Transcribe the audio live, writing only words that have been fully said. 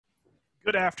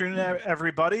Good afternoon,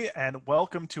 everybody, and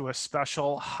welcome to a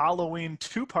special Halloween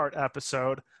two-part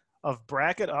episode of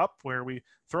Bracket Up, where we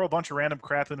throw a bunch of random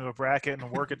crap into a bracket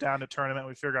and work it down to tournament.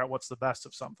 We figure out what's the best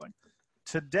of something.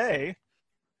 Today,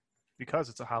 because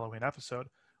it's a Halloween episode,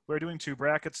 we're doing two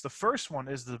brackets. The first one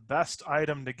is the best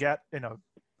item to get in a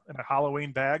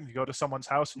Halloween bag. You go to someone's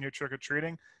house and you're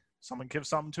trick-or-treating. Someone gives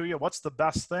something to you. What's the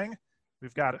best thing?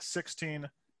 We've got a 16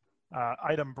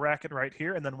 item bracket right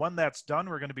here, and then when that's done,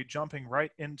 we're going to be jumping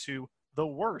right into the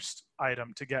worst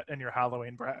item to get in your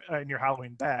Halloween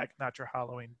bag, not your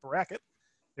Halloween bracket.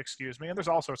 Excuse me. And there's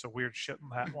all sorts of weird shit in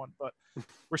that one, but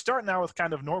we're starting out with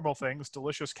kind of normal things,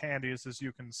 delicious candies, as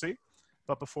you can see.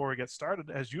 But before we get started,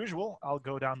 as usual, I'll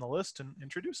go down the list and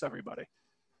introduce everybody.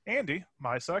 Andy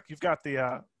Mysuck, you've got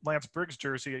the Lance Briggs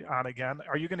jersey on again.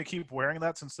 Are you going to keep wearing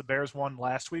that since the Bears won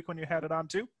last week when you had it on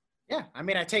too? Yeah, I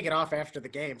mean, I take it off after the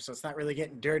game, so it's not really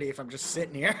getting dirty if I'm just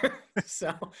sitting here.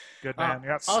 So good, man.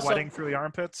 You're not sweating through the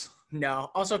armpits? No.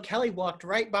 Also, Kelly walked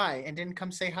right by and didn't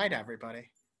come say hi to everybody.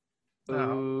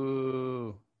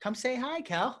 Ooh. Come say hi,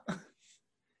 Kel.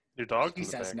 Your dog? She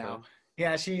says no.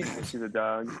 Yeah, she's a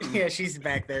dog. Yeah, she's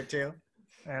back there too.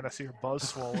 And I see your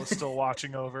Buzzswole is still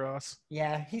watching over us.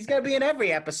 Yeah, he's gonna be in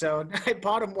every episode. I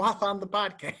bought him while on the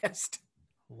podcast.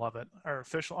 Love it. Our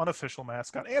unofficial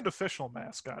mascot and official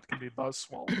mascot can be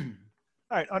Buzzswole.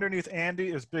 All right, underneath Andy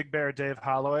is Big Bear Dave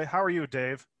Holloway. How are you,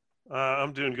 Dave?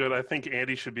 I'm doing good. I think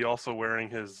Andy should be also wearing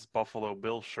his Buffalo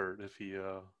Bill shirt if he.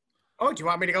 Oh, do you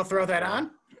want me to go throw that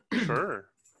on? Sure.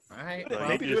 All right.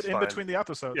 Maybe do it in between the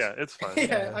episodes. Yeah, it's fine.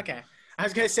 Yeah, okay. I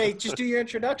was gonna say, just do your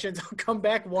introductions. I'll come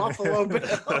back Waffalo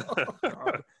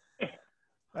Bill.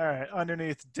 All right,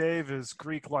 underneath Dave is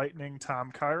Greek Lightning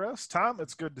Tom Kairos. Tom,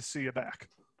 it's good to see you back.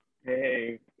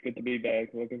 Hey, good to be back.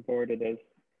 Looking forward to this.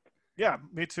 Yeah,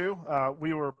 me too.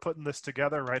 We were putting this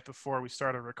together right before we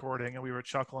started recording, and we were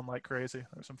chuckling like crazy.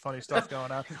 There's some funny stuff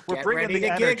going on. We're bringing the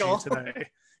energy giggle today.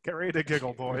 Get ready to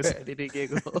giggle, boys. Ready to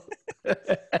giggle.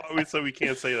 So we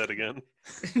can't say that again.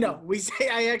 No, we say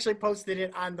I actually posted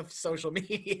it on the social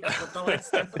media with the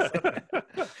last episode.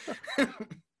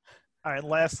 All right,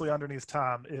 lastly, underneath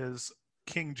Tom is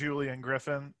King Julian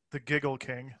Griffin, the Giggle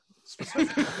King,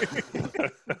 specifically.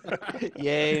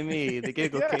 Yay, me, the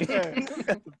Giggle King.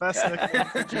 The best nickname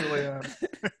for Julian.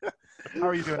 How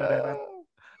are you doing today, man?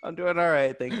 I'm doing all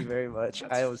right, thank you very much.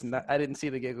 I didn't see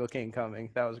the Giggle King coming.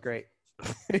 That was great.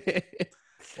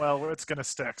 Well, it's going to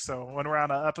stick. So when we're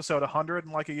on episode 100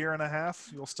 in like a year and a half,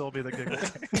 you'll still be the Giggle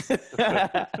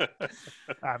King.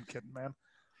 I'm kidding, man.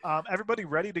 Everybody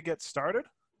ready to get started?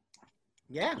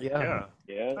 Yeah.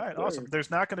 All right, awesome.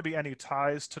 There's not going to be any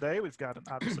ties today. We've got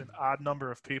obviously an odd number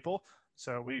of people,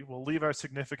 so we will leave our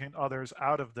significant others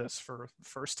out of this for the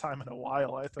first time in a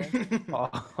while, I think.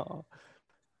 Oh.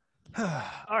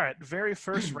 All right, very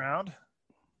first round,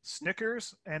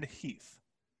 Snickers and Heath.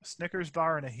 A Snickers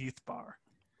bar and a Heath bar.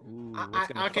 Ooh,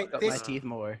 what's gonna fuck up my teeth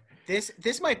more?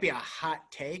 This might be a hot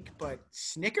take, but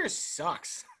Snickers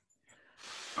sucks.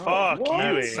 Fuck you,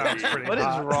 Andy. What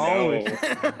is wrong with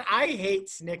you? I hate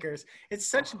Snickers. It's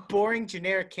such boring,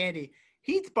 generic candy.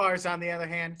 Heath bars, on the other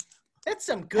hand, that's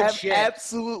some good shit.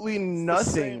 Absolutely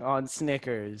nothing on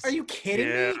Snickers. Are you kidding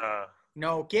me?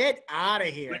 No, get out of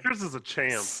here. Snickers is a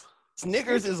champ.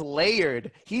 Snickers is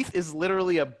layered. Heath is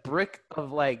literally a brick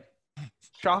of like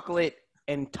chocolate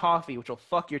and toffee, which will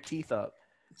fuck your teeth up.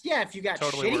 Yeah, if you got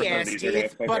Totally shitty ass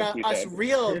teeth, but us teeth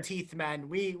real teeth men,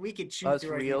 we could chew Us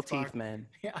through real a Heath bar. teeth men.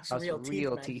 Yeah, Us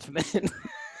real teeth men.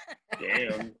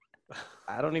 Damn.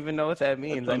 I don't even know what that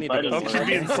means. That's I need to go. Don't you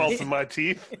be insulting my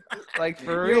teeth. Like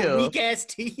for Your real. weak ass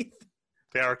teeth.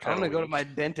 They are I'm kind gonna of go to my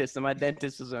dentist, and my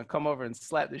dentist is gonna come over and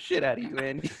slap the shit out of you,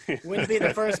 Andy. Wouldn't be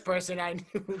the first person I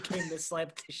knew who came to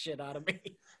slap the shit out of me.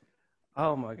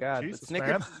 Oh my god, Jesus, but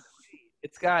Snickers. man.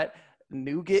 It's got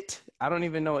nougat. I don't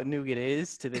even know what nougat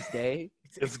is to this day.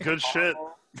 It's good shit.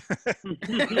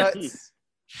 Nuts,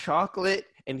 chocolate,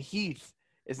 and Heath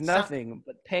is nothing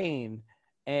but pain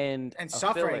and a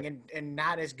suffering filler. and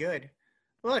not as good.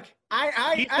 Look,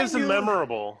 I Heath I isn't knew,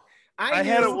 memorable. I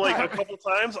had it knew- like a couple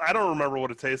times. I don't remember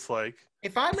what it tastes like.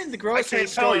 If I'm in the grocery can't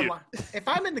tell store, you. if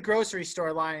I'm in the grocery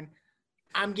store line,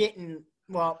 I'm getting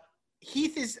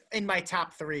Heath is in my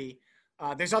top 3.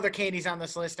 There's other candies on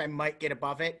this list I might get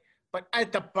above it, but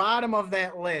at the bottom of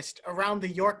that list, around the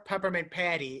York peppermint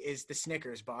patty, is the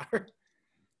Snickers bar.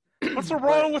 What's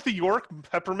wrong with the York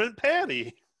peppermint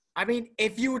patty? I mean,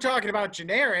 if you were talking about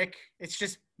generic, it's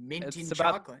just mint It's and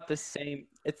about chocolate. the same.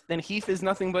 Then Heath is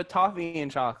nothing but toffee and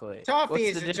chocolate. Toffee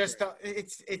What's is the just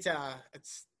difference?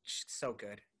 it's so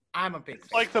good. I'm a big fan.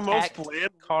 Like the most Packed bland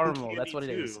caramel, candy that's what it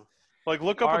is. too. Like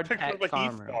look up a Hard picture of a packed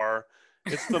Heath caramel. bar.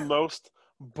 It's the most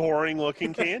boring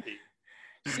looking candy.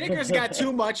 Snickers got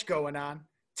too much going on.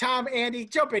 Tom, Andy,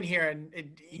 jump in here and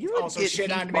You would also get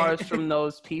shit Heath on me. bars from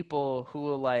those people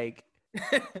who like,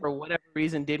 for whatever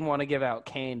reason, didn't want to give out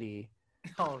candy.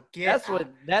 Oh, That's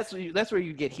where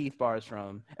you get Heath bars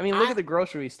from. I mean, look at the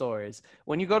grocery stores.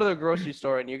 When you go to the grocery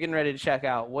store and you're getting ready to check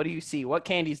out, what do you see? What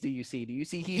candies do you see? Do you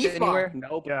see Heath anywhere? bar.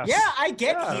 Nope. Yes. Yeah, I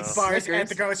get Yeah. Heath bars Snickers. at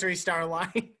the grocery store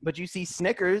line. But you see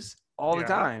Snickers all the Yeah.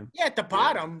 time. Yeah, at the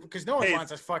bottom, because no one Hey,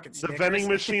 wants a fucking The Snickers. vending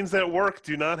machines at work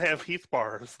do not have Heath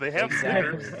bars. They have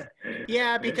Exactly. Snickers.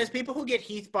 Yeah, because people who get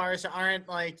Heath bars aren't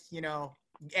like,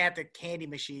 at the candy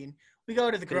machine. We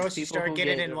go to the Because grocery people store, who get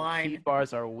it in line. Heath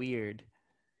bars are weird.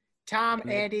 Tom,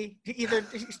 Andy, either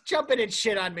jump in and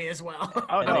shit on me as well.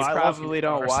 Oh And no, they I love probably Heath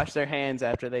don't bars. wash their hands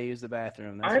after they use the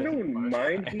bathroom. That's I what Heath don't bars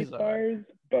mind are. Heath bars,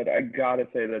 but I gotta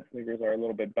say that Snickers are a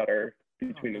little bit better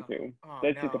between no. the two. Oh,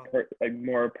 That's just a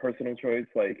more personal choice.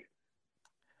 Like,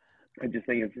 I just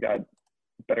think it's got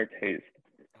better taste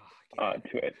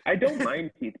to it. I don't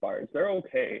mind Heath bars; they're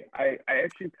okay. I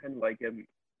actually kind of like them.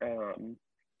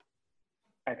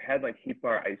 I've had like Heath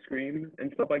bar ice cream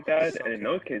and stuff like that, and in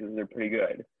those cases, they're pretty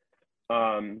good.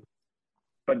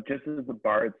 But just as the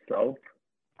bar itself,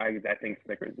 I think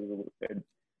Snickers it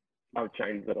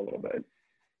outshines it a little bit.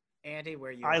 Andy,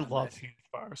 where you? I on love this? Heath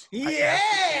bars. Yeah!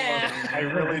 I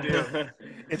really do.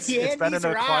 It's been Andy's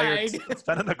an acquired right. it's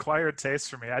been an acquired taste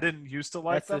for me. I didn't used to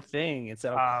like That's the them, thing. It's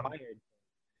an Um, acquired.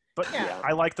 but Yeah.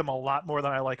 I like them a lot more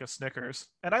than I like a Snickers.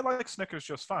 And I like Snickers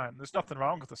just fine. There's nothing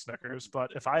wrong with the Snickers,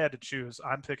 but if I had to choose,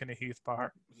 I'm picking a Heath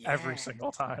bar every Yeah.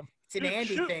 single time. It's an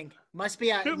Andy Shoot- thing. Must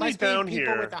be shoot me must be down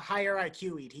people here. with a higher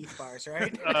IQ eat Heath bars,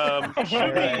 right?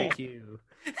 Should be, IQ.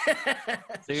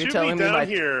 So you're should telling be me down my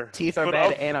here. teeth are but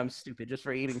bad of, and I'm stupid just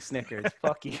for eating Snickers?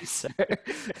 Fuck you, sir.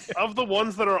 of the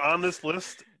ones that are on this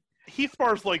list, Heath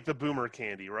bar's like the boomer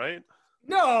candy, right?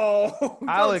 No.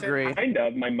 I'll Don't say- agree. Kind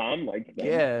of. My mom likes them.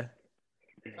 Yeah.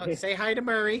 Oh, say hi to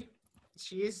Murray.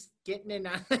 She's getting in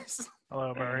on this.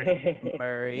 Hello, Murray.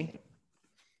 Murray.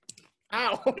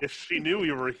 Ow. If she knew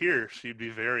we were here, she'd be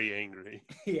very angry.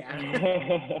 Yeah.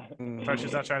 Mm. But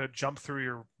she's not trying to jump through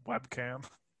your webcam.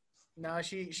 No,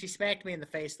 she smacked me in the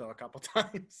face though a couple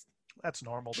times. That's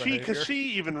normal She, behavior. because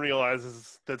she even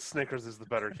realizes that Snickers is the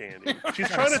better candy. She's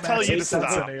Kinda trying to tell smacks you to some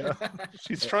sense stop. into you.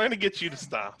 She's trying to get you to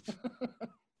stop.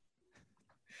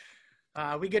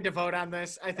 We good to vote on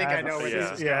this? I think I know where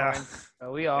this is Yeah, going.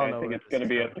 Oh, we all I know think where it's this going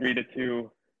to is be a going. 3-2.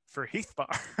 for Heath bar.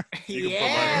 You can put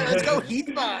Yeah, mine- let's go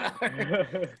Heath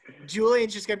bar.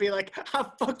 Julian's just gonna be like,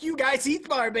 oh, "Fuck you guys, Heath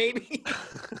bar, baby."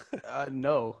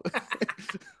 No.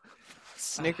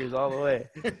 Snickers all the way.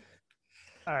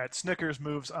 All right, Snickers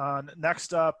moves on.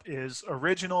 Next up is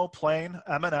original plain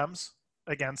M&Ms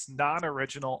against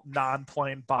non-original,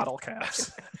 non-plain bottle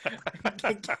caps.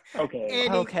 Okay. Andy-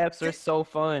 Bottle caps are so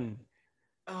fun.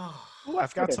 Oh, Ooh,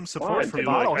 I've got Okay, some support fine. for I do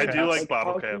bottle like- caps. I do like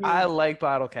bottle caps. I like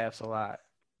bottle caps a lot.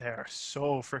 They're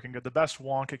so freaking good. The best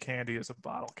Wonka candy is a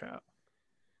bottle cap.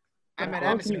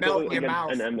 M&M's can you melt go in your against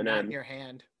mouth, an not in M&M? your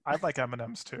hand. I like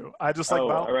M&Ms too. I just like Oh,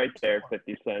 bottle. right there,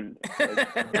 50 Cent.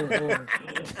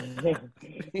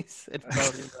 He said,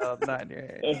 "Oh, not in your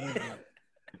hand."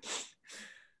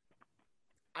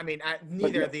 I mean,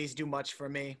 neither yeah. of these do much for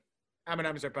me.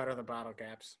 M&M's are better than bottle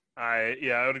caps. I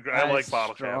would agree. I like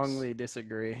bottle strongly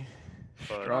disagree.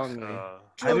 caps. strongly.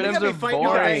 Julie, we M&Ms gotta are be fighting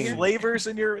over boring. here. Flavors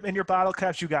in your bottle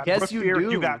caps. You got Yes, root you beer,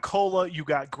 do. you got cola, you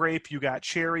got grape, you got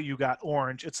cherry, you got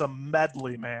orange. It's a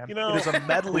medley, man. You know, it is a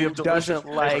medley Who of delicious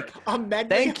doesn't flavors. like? A medley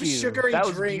Thank of you. sugary That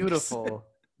was drinks. beautiful.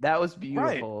 That was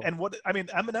beautiful. Right. And what I mean,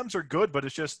 M&Ms are good, but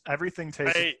it's just everything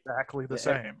tastes I- exactly the Yeah.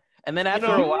 same. And then You after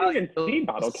know, a You while, don't even you'll see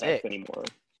bottle feel caps sick. anymore.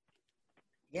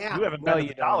 Yeah. You haven't No, been to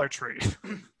you the Dollar Tree.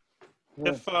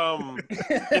 if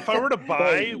I were to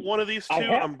buy one of these two, I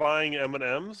have- I'm buying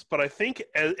M&Ms. But I think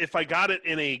if I got it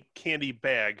in a candy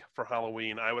bag for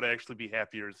Halloween, I would actually be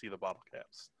happier to see the bottle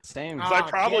caps. Same. Ah, Because I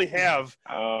probably get- have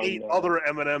Oh, 8 no. other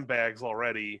M&M bags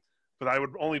already, but I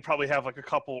would only probably have like a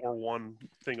couple or one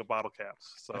thing of bottle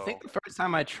caps. So I think the first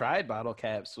time I tried bottle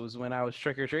caps was when I was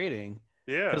trick or treating.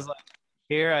 yeah, Because like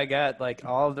here I got like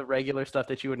all of the regular stuff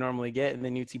that you would normally get, and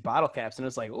then you'd see bottle caps, and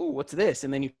it's like, ooh, what's this?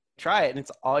 And then you try it, and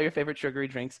it's all your favorite sugary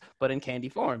drinks, but in candy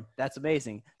form. That's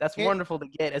amazing. That's Yeah. wonderful to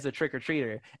get as a trick or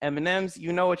treater. M&Ms,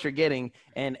 you know what you're getting,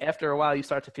 and after a while, you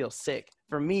start to feel sick.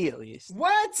 For me, at least.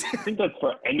 What? I think that's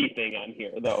for anything on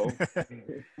here, though.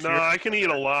 no, I can eat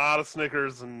a lot of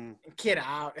Snickers and Get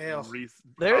out. Ew.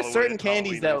 There are Halloween- certain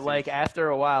candies Halloween that, icing. like, after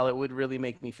a while, it would really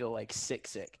make me feel like sick.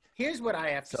 Here's what I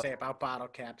have to So- say about bottle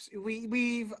caps.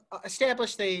 We've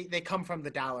established they come from the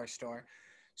dollar store.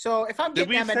 So if I'm Did getting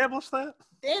we them, establish that?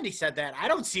 Andy said that. I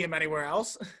don't see them anywhere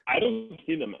else. I don't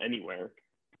see them anywhere.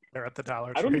 They're at the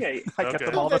Dollar I Tree. don't think I get Okay.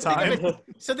 them all the Think of time. it-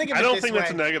 So think of I it don't this think way.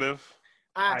 that's a negative.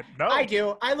 No. I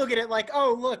do. I look at it like,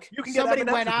 oh, look, You can get somebody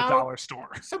M&Ms went at the out. dollar store.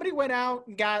 Somebody went out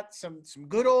and got some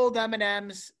good old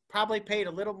M&Ms. Probably paid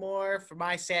a little more for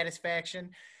my satisfaction.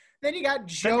 Then you got Then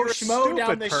Joe you're a Schmo down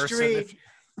stupid the person street. if-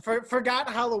 Forgot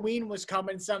Halloween was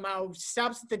coming somehow.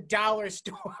 Stops at the dollar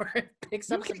store and picks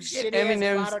You up some can get shitty ass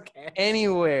M&Ms bottle caps.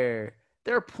 anywhere.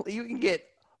 You can get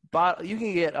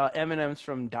M&Ms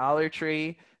from Dollar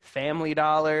Tree, Family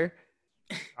Dollar.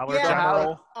 Dollar Yeah.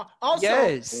 General, Also,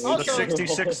 Yes. the also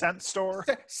 66-cent store.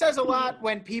 says a lot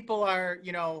when people are,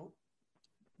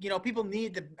 people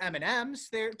need the M&Ms.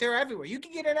 They're everywhere. You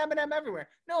can get an M&M everywhere.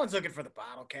 No one's looking for the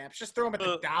bottle caps. Just throw them at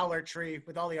the Dollar Tree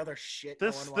with all the other shit.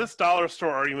 This dollar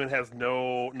store argument has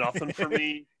nothing for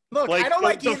me. Look, like, I don't the-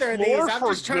 like the either of these. floor I'm for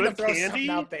just trying to good throw candy, something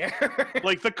out there.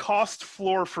 Like the cost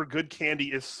floor for good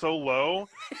candy is so low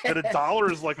that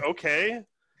 $1 is like, okay,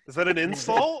 is that an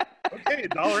insult? Okay,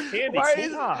 $1 candy. Why cool.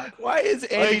 is, why is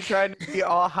Andy Like- trying to be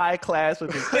all high class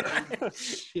with his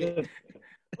shit?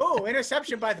 Oh,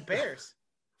 interception by the Bears.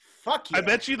 Fuck you. I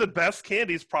bet you the best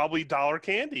candy is probably dollar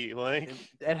candy. Like,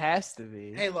 It has to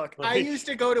be. Hey, look, I Like- used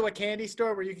to go to a candy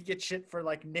store where you could get shit for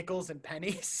like nickels and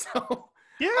pennies. So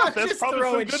yeah, I'm that's just probably some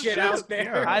throwing good shit out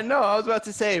there. Yeah. I know. I was about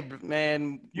to say,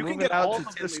 man, You can moving get out all to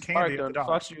of this Tinley candy Park at the done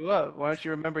dollar fucked you up. Why don't you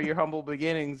remember your humble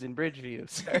beginnings in Bridgeview?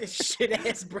 sir? Shit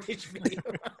ass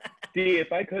Bridgeview. See,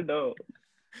 if I could though,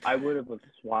 I would have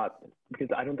swapped because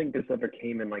I don't think this ever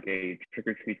came in like a trick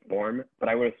or treat form, but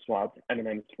I would have swapped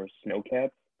M&Ms for snow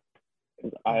caps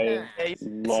because I Yeah. Hey,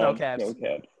 love caps. snow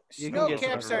caps. You can Snow get some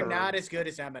caps are everywhere. not as good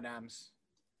as M&Ms.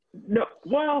 No,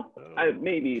 well,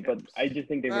 maybe, but I just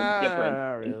think they were different.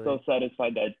 not I'm really. so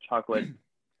satisfied that chocolate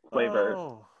flavor.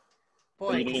 Oh.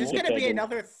 Boy, You is didn't this get gonna be that in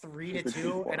another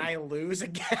 3-2 and I lose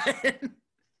again?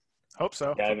 Hope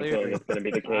so. Yeah, I have a feeling that's going to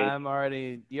be the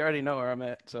case. You already know where I'm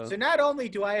at. So, So not only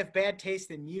do I have bad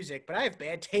taste in music, but I have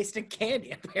bad taste in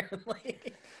candy. Apparently,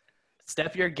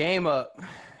 step your game up.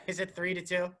 is it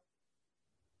 3-2?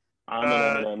 I'm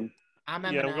an M&M. I'm Yeah,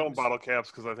 I'm going M&Ms. bottle caps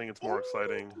because I think it's more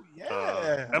exciting.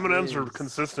 Yeah. M&Ms are Yes.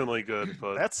 consistently good,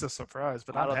 but That's a surprise,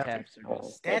 but I'm Bottle happy. caps are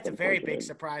just- That's a very big unfortunate.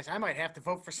 surprise. I might have to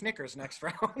vote for Snickers next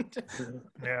round.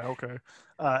 Yeah, okay.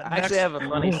 I Next, actually have a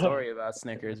funny story about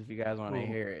Snickers if you guys want to Ooh.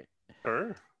 hear it.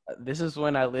 sure. This is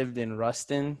when I lived in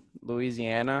Ruston,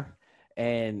 Louisiana,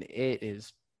 and it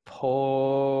is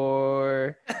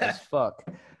poor as fuck.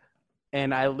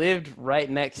 And I lived right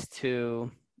next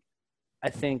to,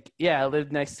 I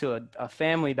lived next to a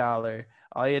Family Dollar.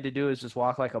 All you had to do is just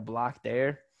walk like a block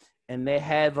there. And they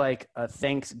had like a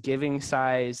Thanksgiving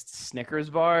sized Snickers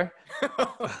bar.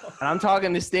 And I'm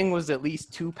talking this thing was at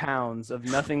least 2 pounds of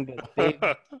nothing but big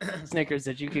Snickers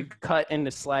that you could cut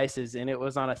into slices, and it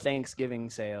was on a Thanksgiving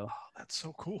sale. oh, that's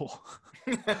so cool.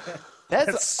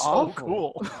 That's so awful.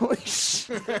 cool. Holy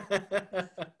shit. I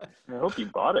hope you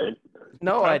bought it.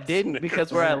 No, I That's didn't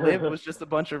because where I lived was just a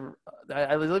bunch of.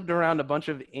 I lived around a bunch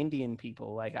of Indian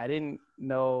people. Like I didn't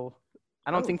know.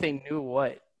 I don't think they knew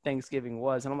what Thanksgiving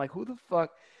was, and I'm like, who the fuck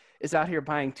is out here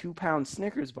buying 2 pound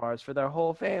Snickers bars for their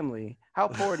whole family? How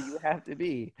poor do you have to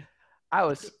be? I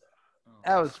was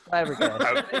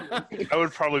flabbergasted. I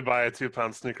would probably buy a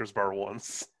 2-pound Snickers bar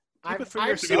once Keep it for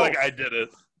I've to be yourself. like, I did it.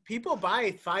 people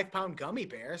buy 5-pound gummy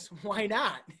bears. Why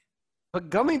not? But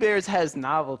Gummy Bears has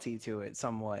novelty to it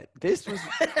somewhat. This was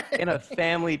in a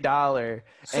Family Dollar,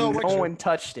 So and what no you- one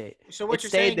touched it. So what It you're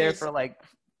stayed saying there is for like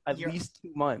at you're- least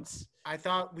 2 months. I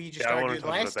thought we just Yeah, I argued wanted to touch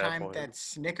it last at that time point. that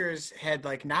Snickers had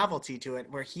like novelty to it,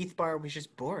 where Heath Bar was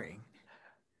just boring.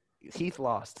 Heath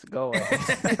lost. Go away.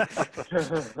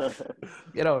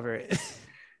 Get over it.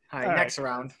 All right, All next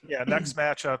round. Yeah, next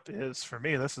matchup is for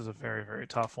me. This is a very, very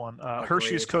tough one.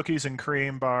 Hershey's Agreed. Cookies and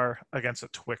Cream Bar against a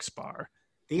Twix bar.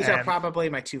 These are And- probably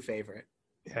my 2 favorite.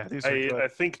 Yeah, these are I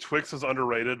good. think Twix is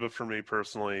underrated, but for me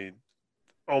personally,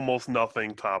 almost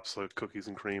nothing tops a cookies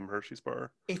and cream Hershey's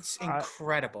bar. It's I-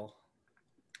 incredible.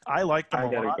 I like them I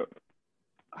a gotta lot. go.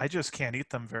 I just can't eat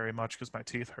them very much because my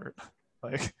teeth hurt.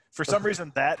 Like for some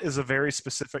reason, that is a very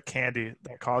specific candy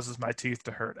that causes my teeth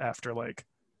to hurt after like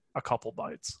a couple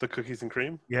bites. The cookies and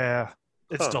cream? Yeah,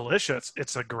 it's Huh. delicious.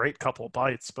 It's a great couple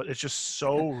bites, but it's just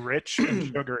so rich and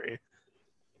sugary.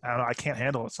 I don't know. I can't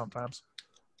handle it sometimes.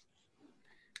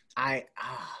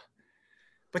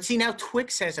 But see, now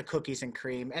Twix has a cookies and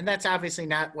cream, and that's obviously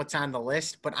not what's on the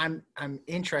list. But I'm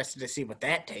interested to see what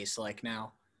that tastes like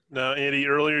now. Now, Andy,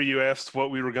 earlier you asked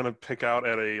what we were going to pick out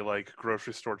at a like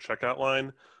grocery store checkout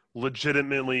line.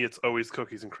 Legitimately, it's always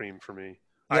cookies and cream for me.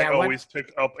 I Yeah, what- always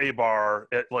pick up a bar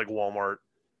at like Walmart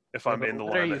if I'm in the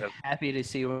What are line you ahead. happy to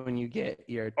see when you get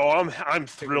your? Oh, I'm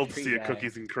thrilled to treat see a bag.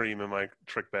 cookies and cream in my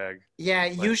trick bag. Yeah,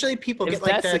 usually people If get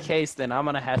like that's the case, then I'm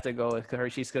gonna have to go with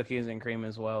Hershey's cookies and cream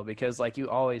as well because like you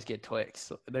always get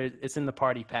Twix. It's in the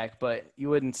party pack, but you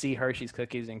wouldn't see Hershey's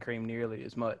cookies and cream nearly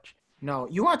as much. No,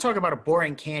 you want to talk about a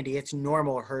boring candy? It's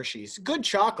normal Hershey's. Good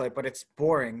chocolate, but it's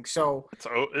boring. So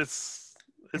It's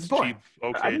boring. cheap.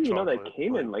 Okay, I didn't even know that chocolate,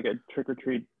 came but- in like a trick or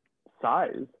treat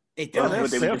size. it Yeah, does.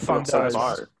 they have fun sizes.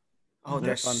 bar. Oh, Yeah,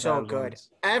 they're fun so size good. ones.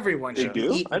 Everyone They should be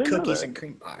do? I eating didn't know cookies that. and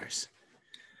cream bars.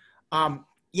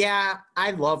 Yeah,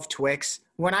 I love Twix.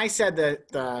 When I said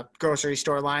the grocery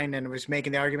store line and was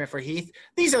making the argument for Heath,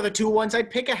 these are the two ones I'd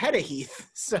pick ahead of Heath.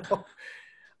 So,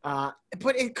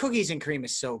 cookies and cream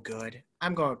is so good.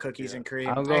 I'm going cookies and cream.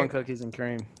 I'm going cookies and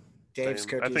cream. Dave's Same.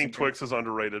 cookies. I and think cream. Twix is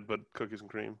underrated, but cookies and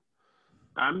cream.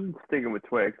 I'm sticking with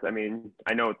Twix. I mean,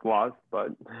 I know it's lost, but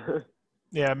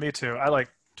Yeah, me too. I like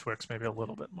Twix maybe a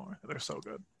little bit more. They're so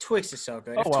good. Twix is so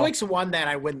good. Oh, If well. Twix won that,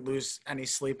 I wouldn't lose any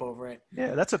sleep over it.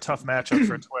 Yeah, that's a tough matchup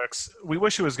for Twix. We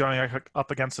wish it was going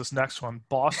up against this next one,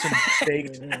 Boston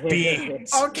Baked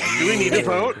Beans. Okay. Do we need to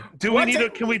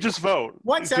vote? Can we just vote?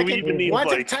 One second. Do we even need One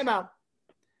second. like Time out.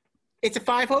 It's a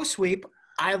 5-0 sweep.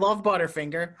 I love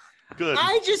Butterfinger. good?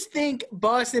 I just think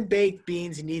Boston Baked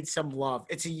Beans need some love.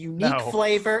 It's a unique No.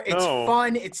 flavor. It's No.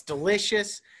 fun. It's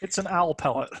delicious. It's an owl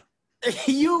pellet.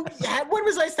 When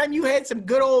was the last time you had some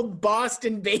good old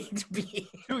Boston Baked Beans?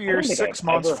 2 years, think 6 I've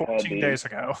months, ever had 14 these. days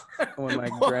ago. When my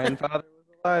What? grandfather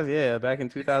was alive, yeah, back in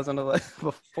 2011,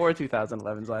 before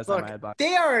 2011's last Look, time I had bought.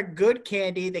 they are a good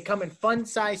candy. They come in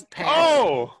fun-sized packs.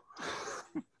 Oh,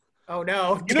 Oh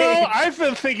no. you know, I've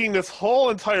been thinking this whole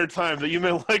entire time that you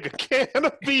meant like a can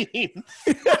of beans.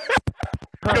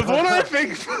 Because when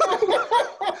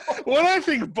I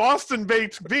think Boston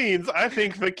baked beans, I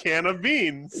think the can of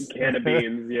beans. can of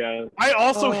beans, yeah. I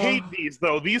also hate these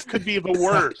though. These could be the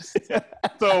worst.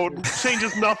 So it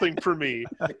changes nothing for me.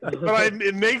 But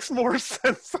it makes more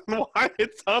sense on why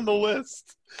it's on the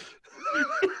list.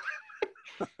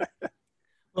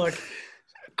 Look,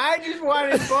 I just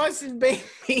wanted Boston Baked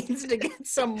Beans to get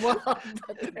some love.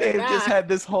 But they're Dave just not. had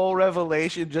this whole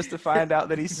revelation just to find out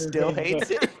that he still hates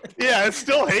it. Yeah, I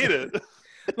still hate it.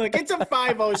 Look, it's a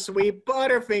 5-0 sweep.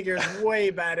 Butterfinger's way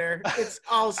better. It's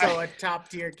also a top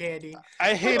tier candy.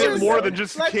 I hate it more than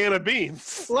just a can of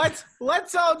beans.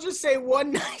 Let's all just say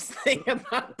one nice thing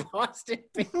about Boston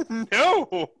Beans.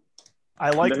 No. I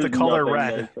like the There's color nothing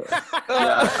red. nicer.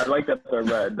 Yeah, I like that they're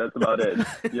red. That's about it.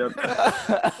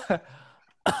 Yep.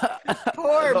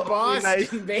 Poor The only Boston nice-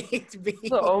 Baked Beans.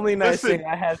 The only nice Listen. thing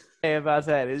I have to say about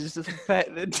that is just the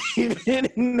fact that Dave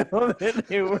didn't know that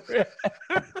they were.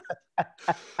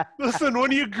 Listen,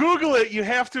 when you Google it, you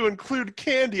have to include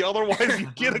candy. Otherwise, you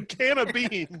get a can of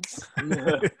beans.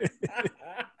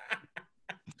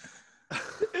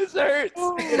 It hurts.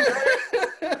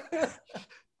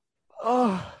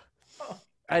 Oh,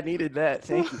 I needed that.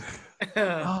 Thank you.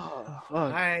 Oh, All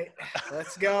fuck. right,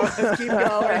 let's go. Let's keep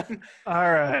going.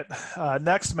 All right.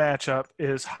 Next matchup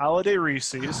is Holiday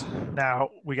Reese's. Now,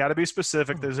 we got to be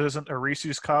specific. This isn't a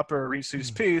Reese's Cup or a Reese's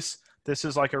Piece. This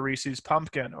is like a Reese's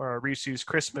Pumpkin or a Reese's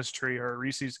Christmas Tree or a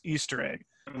Reese's Easter Egg.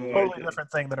 Totally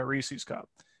different thing than a Reese's Cup.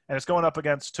 And it's going up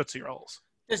against Tootsie Rolls.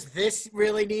 Does this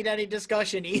really need any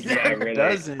discussion either? Yeah, really.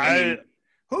 Doesn't.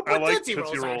 Who I put like Tootsie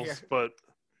Tootsie Rolls on Rolls, here? but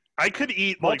I could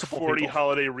eat Multiple like 40 people.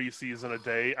 holiday Reese's in a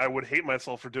day. I would hate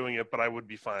myself for doing it, but I would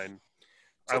be fine.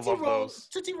 I Tootsie love Rolls, those.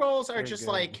 Tootsie Rolls are They're just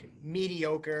good. like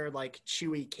mediocre, like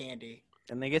chewy candy.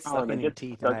 And they get Oh, stuck they in your get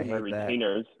teeth, and stuck I in my hate that.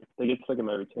 retainers. They get stuck in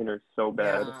my retainers so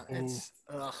bad. Yeah, it's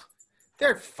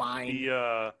they're fine.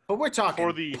 The But we're talking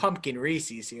for the- pumpkin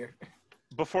Reese's here.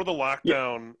 before the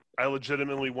lockdown, I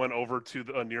legitimately went over to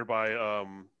a nearby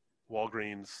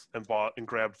Walgreens and bought and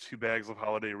grabbed 2 bags of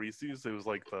holiday Reese's. It was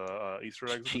like the Easter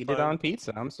eggs. at the Cheated time. on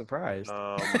pizza. I'm surprised.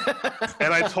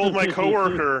 And I told my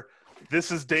coworker,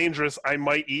 "This is dangerous. I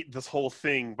might eat this whole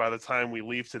thing by the time we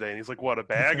leave today." And he's like, "What, a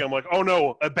bag?" I'm like, "Oh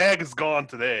no, a bag is gone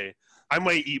today. I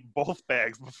might eat both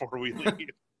bags before we leave."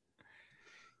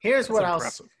 Here's what That's I'll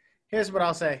impressive. here's what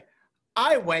I'll say.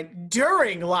 I went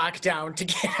during lockdown to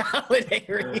get holiday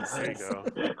There you Reese's. go.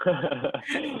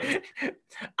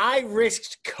 I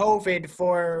risked COVID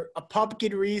for a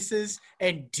pumpkin Reese's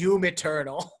and Doom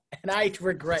Eternal, and I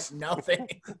regret nothing.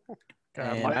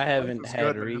 God, And life- I life haven't is had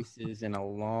good, man. Reese's in a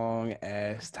long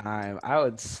ass time. I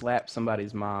would slap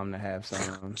somebody's mom to have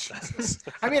some.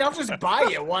 I mean, I'll just buy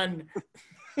you one.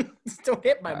 Just don't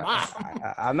hit my mom.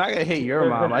 I'm not gonna hit your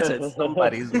mom. I said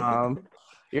somebody's mom.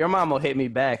 Your mom will hit me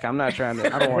back. I'm not trying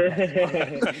to. I don't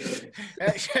want.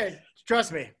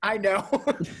 Trust me, I know.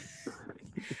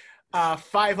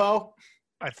 5-0.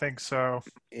 I think so.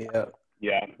 Yeah.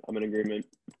 Yeah, I'm in agreement.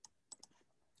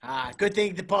 Good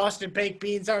thing the Boston baked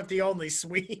beans aren't the only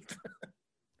sweet.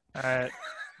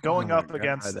 Going Oh up my God,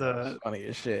 against that the was funny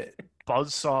as shit.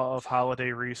 buzzsaw of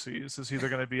holiday Reese's is either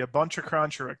going to be a Bunch of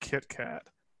Crunch or a Kit Kat.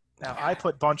 Now, I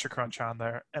put Bunch of Crunch on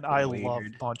there, and I love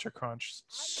Weird. Bunch of Crunch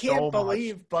so Can't much.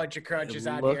 believe Bunch of Crunch It is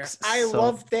on here. looks I so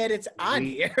love that it's on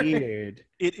here. Weird.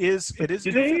 It is. Do they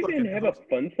goofy even looking. have a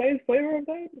fun size flavor of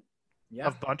that? Yeah,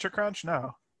 Of Bunch of Crunch?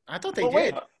 No. I thought they Oh,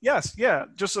 wait. did. Yes, yeah,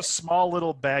 just a small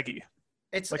little baggie,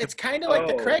 It's like a- it's kind of like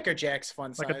the Oh. Cracker Jacks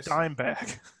fun like size. a dime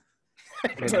bag. A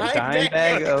dime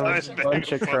bag of Dime bag Bunch of of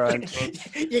Bunch of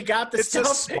Crunch. You got the It's a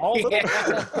stuff. small little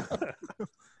Yeah.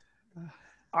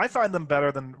 I find them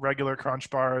better than regular Crunch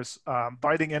bars.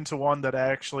 Biting into one that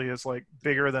actually is like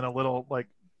bigger than a little like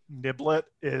niblet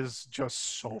is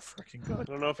just so freaking I good.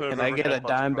 don't know if I've Can I ever get had a Bunch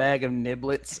dime of bag of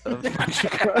niblets of Bunch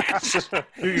of Crunch?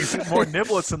 Dude, you get more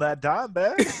niblets in that dime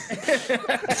bag.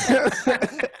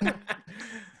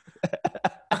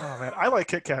 Oh man, I like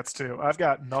Kit Kats too. I've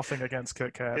got nothing against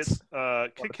Kit Kats.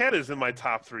 Kit Kat is in my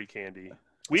top 3 candy.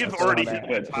 We've That's already not hit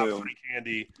bad. the top Too. 3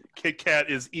 candy. Kit Kat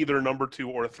is either number 2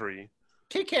 or 3.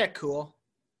 Kit Kat cool.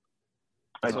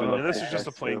 I do love And this Kit is just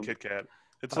a Kats, plain too. Kit Kat.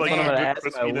 It's That's like what I'm a gonna good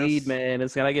ask my weed crispiness. man.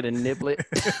 Is gonna get a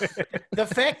niblet? The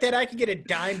fact that I could get a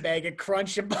dime bag of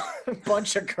Crunch, a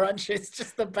bunch of Crunch, is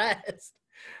just the best.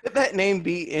 Could that name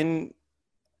be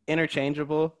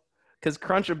interchangeable? Because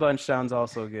Crunch a Bunch sounds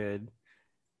also good.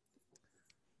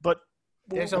 But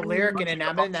There's a when you lyric in mention an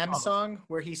a bunch Eminem of- song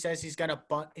where he says he's gonna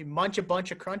munch a bunch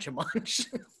of Crunch a munch.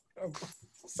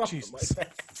 Something like Jesus.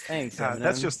 that. Thanks, God,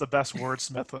 that's Eminem. just the best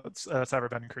wordsmith that's ever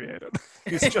been created.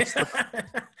 He's just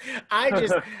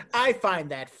I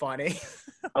find that funny.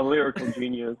 A lyrical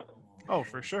genius. oh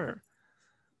for sure.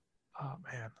 Oh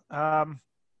man.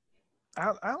 I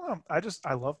don't know.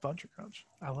 I love Bunch of Crunch.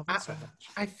 I love it so much.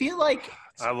 I feel like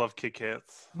I love Kit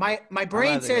Kats. my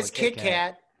brain rather says go Kit Kit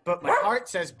Kat, but my heart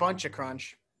says Bunch of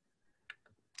Crunch.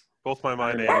 Both my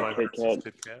mind and I my love heart Kit says Kat.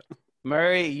 Kit Kat.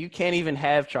 Murray, you can't even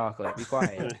have chocolate. Be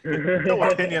quiet. No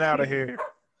opinion out of here.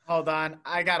 Hold on,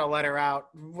 I got a letter out.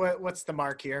 What's the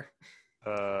mark here?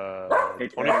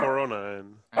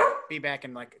 2409. I'll be back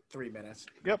in like 3 minutes.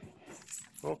 Yep.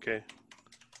 Okay.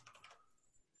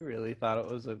 I really thought it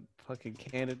was a fucking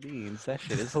can of beans. That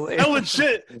shit is hilarious. Oh,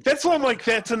 legit. That's why I'm like,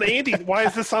 that's an Andy. Why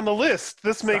is this on the list?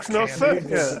 This makes no not sense.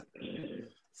 candy.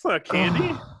 It's not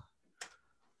candy.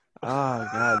 Oh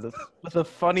god, the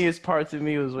funniest part to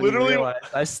me was when Literally- you realized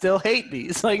I still hate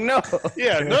these. Like, no.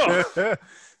 Yeah, no.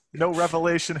 No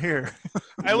revelation here.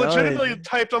 I legitimately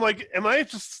typed, I'm like, am I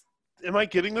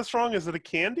getting this wrong? Is it a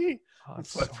candy? Oh,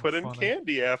 that's So I so put in funny.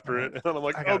 candy after it. And I'm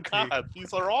like, I oh gotta pee. god,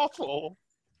 these are awful.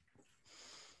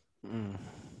 Mm.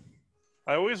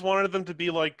 I always wanted them to be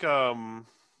like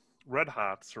Red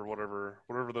Hots or whatever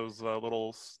those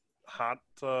little hot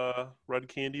red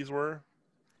candies were.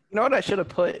 You know what I should have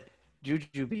put?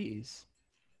 Jujubes.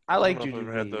 I like I don't know if I've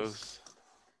ever had Jujubes. those.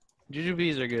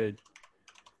 Jujubes are good.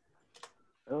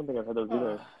 I don't think I've had those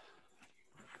either.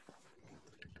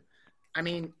 I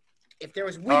mean, if there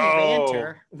was witty Oh.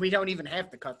 banter, we don't even have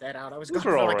to cut that out. I was Those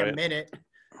going are for like a alright. minute.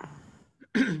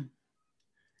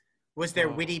 Was there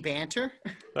witty banter?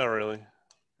 Not really.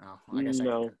 Oh, I guess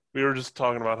No. We were just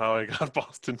talking about how I got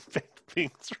Boston baked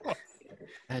beans wrong.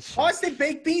 That shit. Boston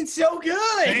baked beans so They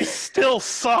good, still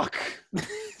suck.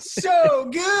 so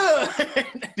good.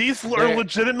 These are They're-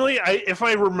 legitimately. If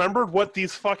I remembered what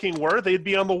these fucking were, they'd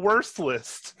be on the worst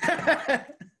list.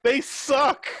 They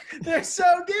suck. They're so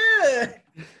good.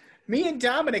 Me and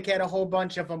Dominic had a whole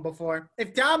bunch of them before.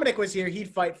 If Dominic was here, he'd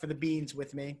fight for the beans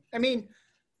with me. I mean,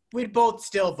 we'd both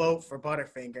still vote for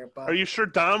Butterfinger, but Are you sure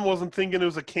Dom wasn't thinking it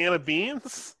was a can of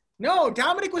beans? no,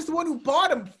 Dominic was the one who bought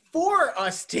them for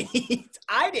us to eat.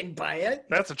 I didn't buy it.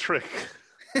 That's a trick.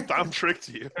 Dom tricked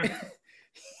you.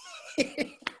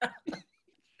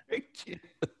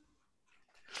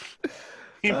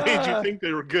 He made you think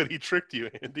they were good. He tricked you,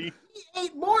 Andy. He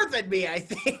ate more than me, I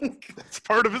think. It's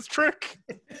part of his trick.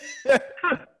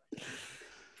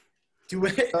 Do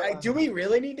we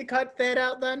really need to cut that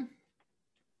out then?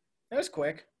 That was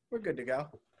quick. We're good to go.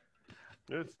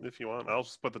 If you want, I'll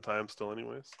just put the time still,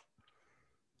 anyways.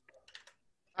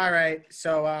 All right.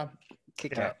 So,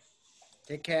 Kit Yeah. Kat.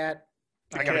 Kit Kat.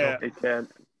 I gotta go. Kit Kat.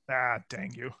 Ah,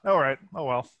 dang you. All right. Oh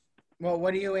well. Well,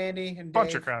 what are you, Andy? And Bunch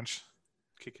Dave? of Crunch.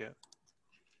 Kit Kat.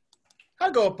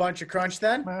 I'll go a bunch of crunch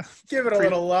then. Eh, Give it a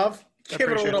little love. Give it a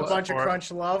appreciate little the bunch of support.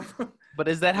 crunch love. But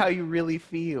is that how you really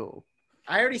feel?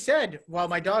 I already said while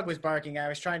my dog was barking, I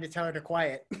was trying to tell her to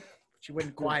quiet. She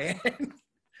wouldn't quiet.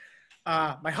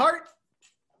 My heart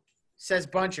says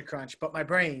bunch of crunch, but my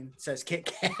brain says Kit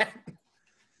Kat.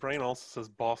 brain also says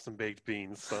Boston baked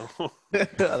beans, so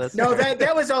That's No, fair.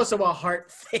 that was also a heart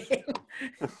thing.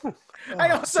 I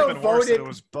Oh, also it's even worse that voted. it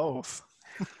was both.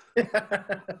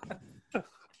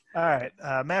 All right,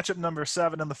 matchup number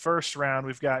 7 in the first round.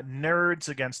 We've got Nerds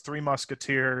against Three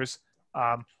Musketeers.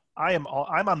 I'm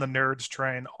on the Nerds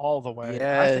train all the way. I think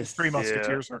Yes. Three Yeah.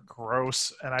 Musketeers are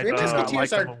gross, and I Three do not like Musketeers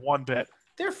them are- one bit.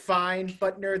 They're fine,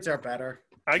 but nerds are better.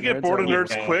 I get Nerds bored are of way nerds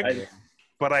better. quick,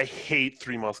 but I hate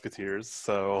Three Musketeers.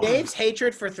 So Dave's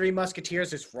hatred for Three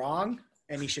Musketeers is wrong,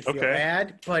 and he should feel Okay.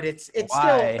 bad. But it's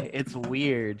Why? still It's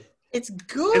weird. it's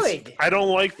good. I don't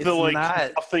like It's the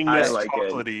not- nothingness I like it.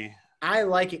 chocolatey. I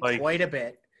like it Like- quite a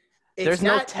bit. It's There's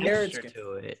no not nerds texture good.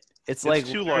 to it. It's It's like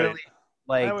too literally,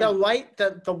 light. like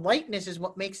The lightness is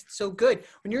what makes it so good.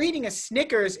 When you're eating a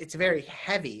Snickers, it's very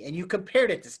heavy, and you compared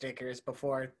it to Snickers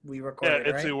before we Yeah, recorded,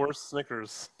 it's right? the worst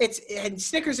Snickers. And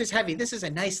Snickers is heavy. This is a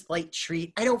nice light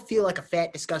treat. I don't feel like a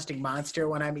fat, disgusting monster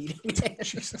when I'm eating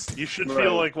it. You should Right.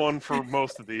 feel like one for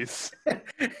most of these.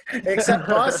 Except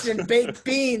Boston baked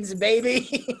beans,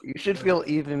 baby. you should feel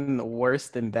even worse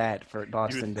than that for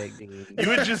Boston baked beans. You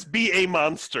would just be a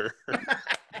monster.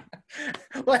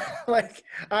 like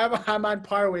I'm on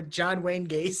par with John Wayne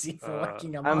Gacy for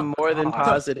liking him. I'm up. more than God.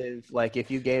 positive. Like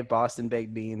if you gave Boston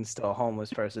baked beans to a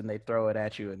homeless person, they'd throw it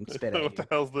at you and spit What at the you.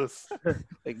 hell's this?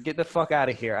 Like, get the fuck out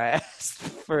of here! I asked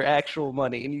for actual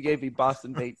money, and you gave me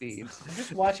Boston baked beans. I'm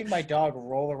just watching my dog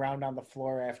roll around on the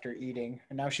floor after eating,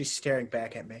 and now she's staring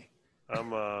back at me.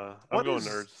 I'm What going is-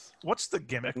 nerds. What's the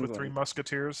gimmick with I'm Three going-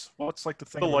 Musketeers? What's like the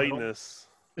thing? The in the middle? lightness.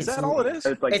 Is that all it is?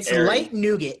 It's like It's airy. light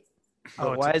nougat. Oh,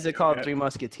 But it's why a- is it called yeah. Three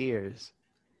Musketeers?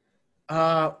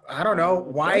 I don't know.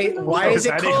 Why is it Is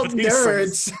any called of these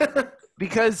nerds?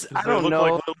 Because I They don't look know.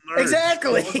 like little nerds.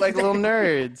 Exactly. They look like little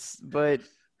nerds, but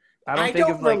I don't I think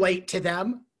don't of like. relate to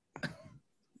them.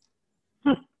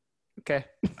 Okay,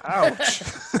 Ouch.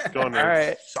 Go all nerds.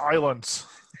 right. Silence.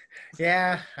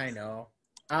 Yeah, I know.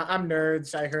 I'm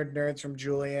nerds. I heard nerds from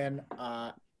Julian.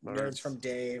 Nerds Nerds. from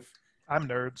Dave. I'm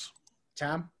Nerds.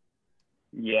 Tom.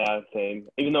 Yeah, same.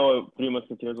 Even though Three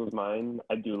Musketeers was mine,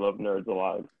 I do love nerds a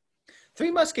lot. Three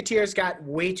Musketeers got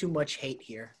way too much hate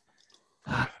here.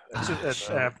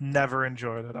 I've never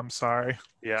enjoyed it. I'm sorry.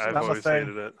 Yeah, So I've that's a always thing.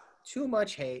 hated it. Too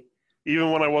much hate.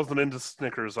 Even when I wasn't into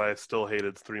Snickers, I still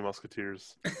hated Three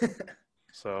Musketeers.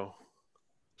 So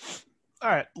All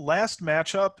right. Last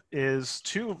matchup is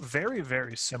two very,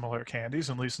 very similar candies,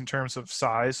 at least in terms of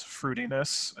size,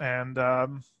 fruitiness,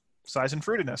 and size and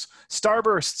fruitiness.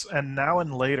 Starbursts and Now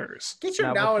and Laters. Get your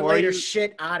Now, now and before later you-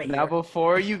 shit out of Now, here.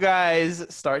 before you guys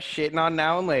start shitting on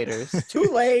Now and Laters, Too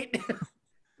late.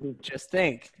 just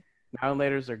think Now and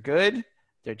Laters are good,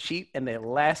 they're cheap, and they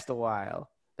last a while.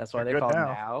 That's why They're they're good called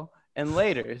now. Now and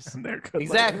Laters. And they're good.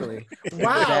 Exactly.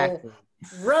 Wow. Exactly.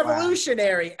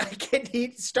 Revolutionary. I can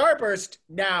eat Starburst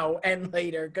now and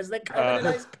later because they come in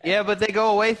a nice pack. Yeah, but they go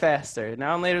away faster.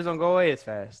 Now and Laters don't go away as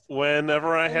fast.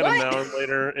 whenever I had What? a Now and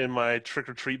Later in my trick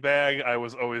or treat bag, I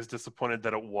was always disappointed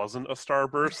that it wasn't a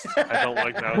Starburst. I don't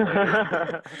like Now and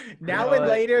Later. Now You know and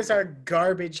what? laters are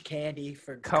garbage candy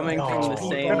for Coming garbage from the Oh, people.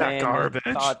 same they're not man garbage.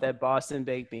 that thought that Boston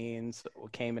baked beans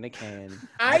came in a can.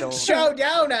 I don't- chow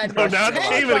down on No, not 10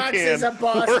 came in a boxes can. of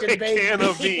Boston Or a baked can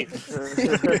of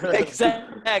beans.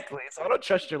 Exactly. So I don't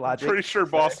trust your logic. Pretty sure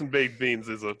Boston baked beans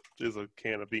is a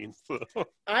can of beans.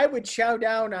 I would chow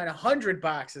down on 100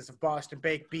 boxes of Boston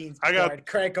baked beans I before got- I'd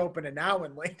crack open a now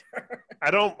and later.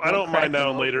 I don't Don't crack mind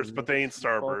Now them and Laters, open. but they ain't Both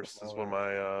Starburst. of Is them. what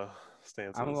my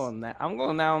stance is. I'm going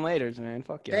Now and Laters, man.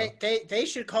 Fuck yeah. They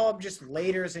should call them just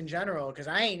laters in general because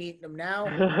I ain't eating them now.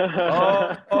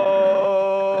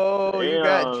 Oh, you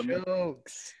got Damn.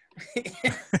 jokes.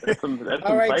 That's some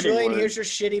All right, fighting Julian, words. here's your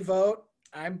shitty vote.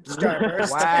 I'm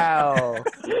Starburst. Wow.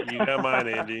 You got mine,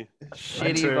 Andy.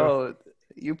 Shitty too. vote.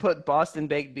 You put Boston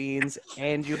baked beans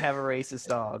and you have a racist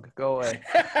dog. Go away.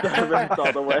 That's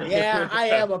all the way. Yeah, I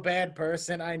am a bad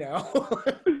person. I know.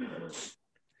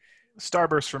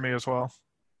 Starburst for me as well.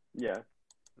 Yeah.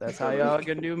 That's how y'all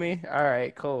gonna do me? All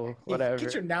right, cool. Whatever.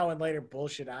 Get your now and later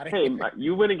bullshit out of Hey, here.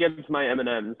 you went against my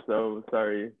M&Ms, so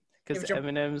sorry. Because Give it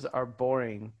M&Ms are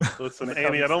boring. Listen, When it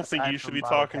Andy, I comes don't think aside you should from be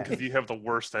bottle talking cap. because you have the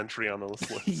worst entry on this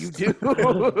list. You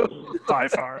do. By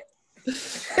far.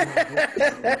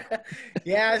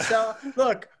 Yeah, so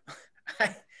look,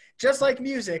 just like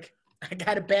music, I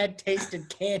got a bad taste in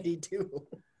candy too.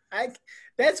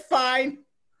 That's fine.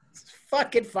 It's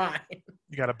fucking fine.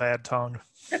 You got a bad tongue.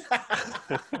 All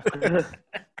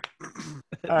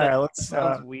That right, let's.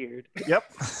 sounds weird. Yep.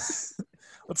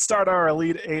 Let's start our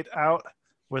Elite Eight out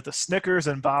with the Snickers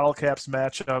and bottle caps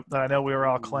matchup that I know we were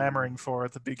all clamoring for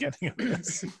at the beginning of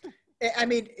this. I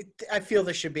mean, I feel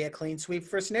this should be a clean sweep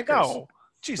for Snickers. No,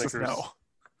 Jesus, Snickers. no.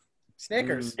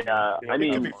 Snickers. Yeah, I It could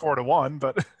mean, be 4-1,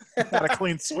 but not a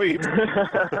clean sweep.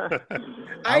 I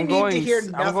I'm need to going hear s-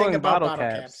 I'm nothing going about bottle bottle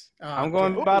caps. caps. I'm Okay.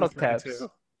 going Ooh, bottle 3-2. caps.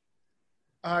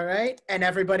 All right, and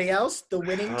everybody else, the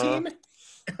winning Uh-huh. team.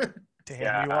 Damn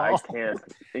yeah, you I all. can't,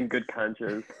 in good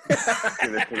conscience,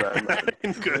 give it to them.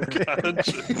 In good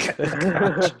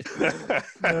conscience.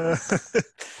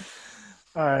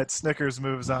 All right, Snickers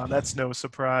moves on. That's no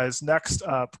surprise. Next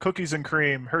up, cookies and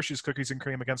cream. Hershey's cookies and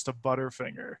cream against a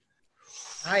Butterfinger.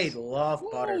 I love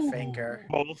Butterfinger.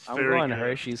 Both I'm very going good.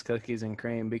 Hershey's cookies and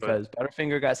cream because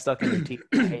Butterfinger got stuck in your teeth.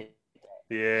 I hate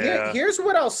Yeah. Here's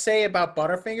what I'll say about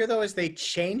Butterfinger though: is they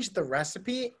changed the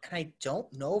recipe, and I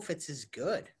don't know if it's as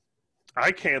good.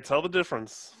 I can't tell the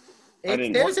difference. I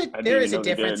didn't- There is I a didn't know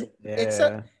they difference. did.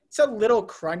 it. It's a little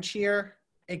crunchier.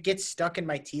 It gets stuck in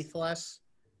my teeth less,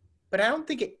 but I don't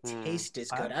think it tastes as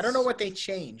good. I don't know what they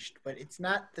changed, but it's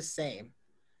not the same.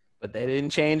 But they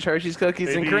didn't change Hershey's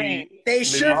cookies and cream. They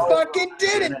sure fucking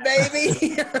didn't,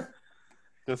 baby.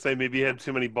 Gonna say maybe you had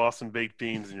too many Boston baked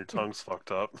beans and your tongue's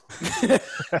fucked up.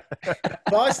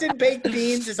 Boston baked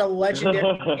beans is a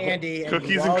legendary candy. And Cookies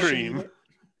you and all should cream. eat it.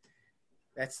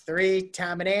 That's 3.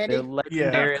 Tom and Andy. They're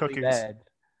legendarily cookies. bad.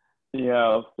 Yeah,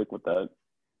 I'll stick with that.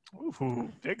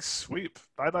 Ooh, big sweep.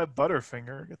 Bye-bye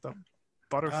Butterfinger. Get the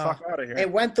butter Oh, fuck out of here.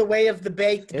 It went the way of the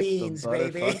baked Get beans, the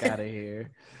butter baby. fuck out of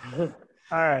here.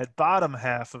 All right, bottom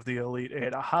half of the Elite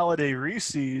Eight. A holiday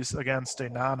Reese's against a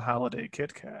non-holiday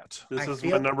Kit Kat. This I is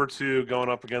feel- my number 2 going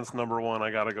up against number 1.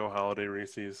 I gotta go Holiday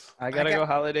Reese's. I gotta got- go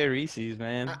holiday Reese's,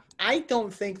 man. I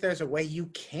don't think there's a way you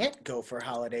can't go for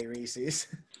holiday Reese's.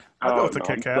 I'll go with the no,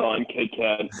 Kit I'm Kat. still on Kit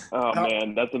Kat. Oh,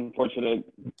 man, that's unfortunate.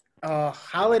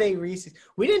 Holiday Reese's.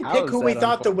 We didn't How pick is who we that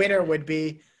thought the winner would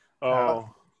be. Oh,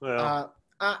 yeah.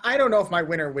 I don't know if my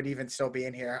winner would even still be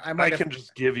in here. I I might can have.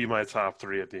 just give you my top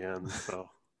 3 at the end. So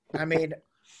I mean,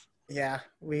 yeah,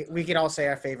 we can all say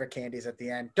our favorite candies at the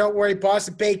end. Don't worry,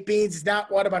 Boston baked beans is not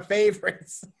one of my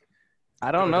favorites.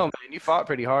 I don't know, man. You fought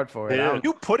pretty hard for it. I Yeah. don't-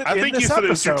 You put it I in think this you said it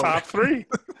was your episode. top 3.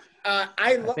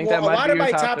 think that A might lot be of your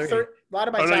my top top three. three. A lot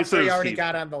of my Oh, no, you top said it 3 was already Heath.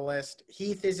 got on the list.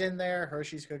 Heath is in there.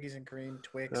 Hershey's cookies and cream,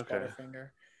 Twix, Okay. Butterfinger.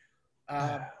 All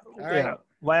Yeah. right.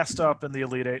 Last up in the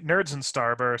Elite Eight, Nerds and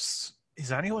Starbursts.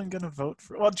 Is anyone going to vote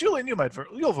for? Well, Julian, you might vote.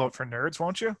 You'll vote for Nerds,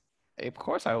 won't you? Of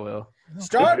course I will.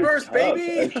 Starburst, Tough,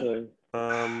 baby. Actually.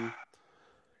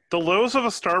 The lows of a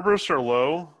Starburst are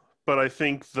low, but I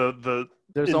think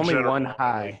There's in only general, one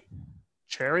high.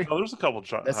 Cherry. oh, there's a couple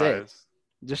That's highs.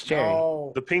 it. Just cherry.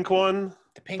 No, The pink one,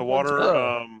 the pink the one's water, good.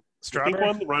 Oh. the pink Strawberry.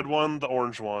 one, the red one, the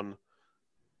orange one.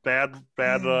 Bad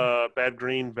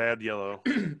green, bad yellow.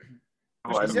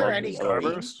 Oh, I Is there love any this green? already.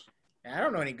 Starburst. I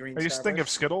don't know any green. Are you thinking of Starburst.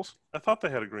 Skittles? I thought they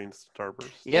had a green Starburst.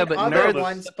 Yeah, And but other nerds,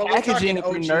 ones, the but we're packaging for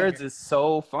talking OG nerds here. is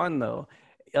so fun though.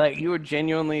 Like you were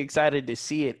genuinely excited to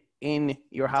see it in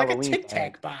your It's like a Halloween. Tic bag.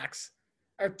 Tac box.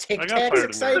 Are Tic got Tacs tired of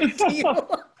exciting to you? I'm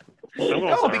going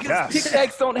No, Starburst. because Yes. Tic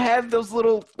Tacs don't have those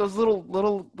little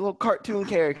cartoon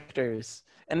characters,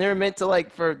 and they're meant to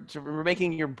for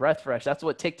making your breath fresh. That's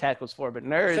what Tic Tac was for. But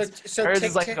nerds, So nerds Tic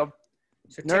is like Tac- a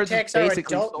so nerds Tic is Tacs are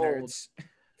basically adult sold. nerds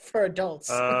for adults.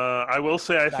 I will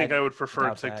say I think I would prefer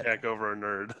doubt Tic that. Tac over a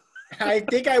nerd. I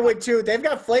think I would too. They've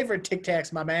got flavored Tic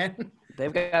Tacs, my man.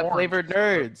 they've got Orange. flavored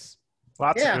nerds.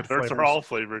 Lots Yeah. of good Nerds flavors. are all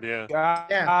flavored, yeah.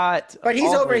 Got But he's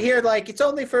all over those. here like it's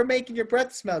only for making your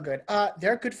breath smell good.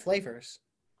 They're good flavors.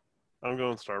 I'm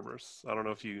going Starburst. I don't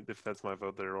know if that's my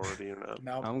vote there already or not.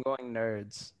 No, I'm going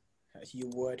nerds. you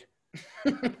would.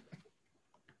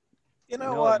 You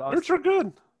know No, what? Boston- Nerds are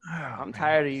good. I'm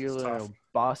tired of your It's little tough.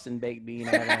 Boston baked bean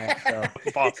ass stuff.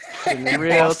 Boston, Getting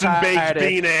real Boston baked tired of-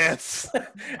 bean ass.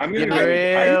 I'm Getting gonna go.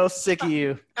 real sick of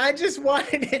you. I just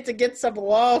wanted it to get some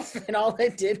love, and all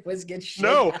it did was get shit.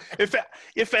 No, out.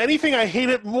 if anything, I hate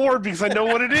it more because I know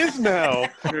what it is now.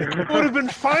 It would have been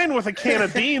fine with a can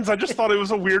of beans. I just thought it was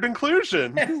a weird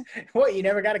inclusion. What? You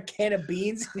never got a can of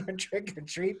beans in your trick or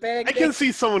treat bag? I can Nick?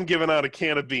 see someone giving out a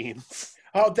can of beans.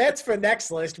 Oh, that's for next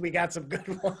list. We got some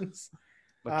good ones.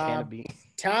 A can of beans.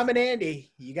 Tom and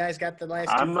Andy, you guys got the last.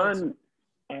 two I'm votes.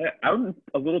 on. I'm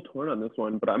a little torn on this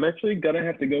one, but I'm actually gonna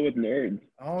have to go with nerds.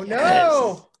 Oh Yes.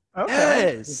 no,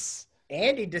 Okay. Yes.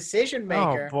 Andy, decision Oh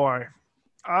maker. boy.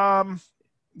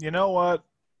 You know what?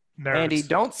 Nerds. Andy,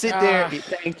 don't sit there. Ah.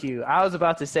 Thank you. I was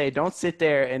about to say, don't sit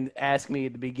there and ask me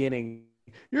at the beginning,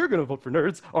 you're going to vote for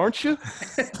nerds, aren't you?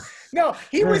 No,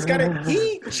 he was gonna.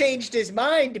 He changed his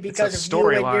mind because It's of a you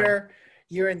and storyline.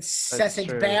 your incessant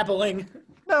true. babbling.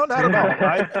 No, not at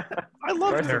all. I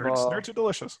love First of nerds. all- Nerds are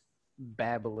delicious.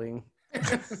 Babbling.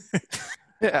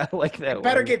 Yeah, I like that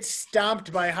Better word. get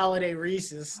stomped by Holiday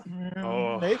Reese's.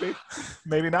 Oh. Maybe.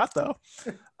 Maybe not, though.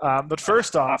 But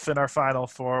first off, in our final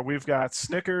four, we've got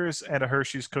Snickers and a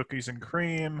Hershey's Cookies and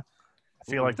Cream.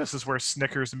 I feel like this is where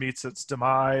Snickers meets its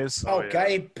demise. Oh, yeah.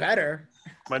 guy, better.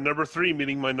 My number 3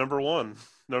 meeting my number 1.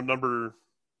 No, number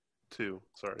 2.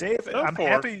 Sorry. Dave, No, I'm 4.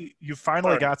 happy you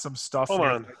finally Sorry. got some stuff Hold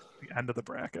near on. the end of the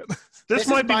bracket. This This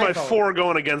might is be my my vote. 4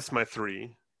 going against my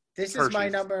 3. This is my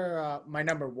Hershey's. number. My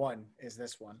number 1 is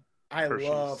this one. I Hershey's.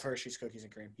 love Hershey's Cookies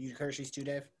and Cream. You Hershey's too,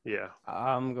 Dave? Yeah.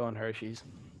 I'm going Hershey's.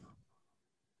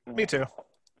 Me too.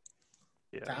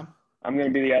 Yeah. Tom? I'm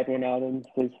gonna be the odd one out and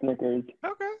say Snickers.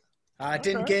 Okay. It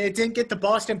didn't get the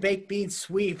Boston baked bean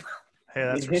sweep. Hey,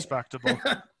 that's respectable.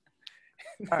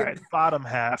 All right, bottom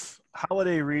half.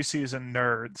 Holiday Reese's and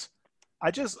Nerds.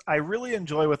 I really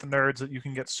enjoy with Nerds that you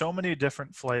can get so many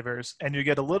different flavors, and you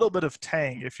get a little bit of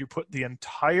tang if you put the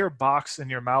entire box in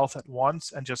your mouth at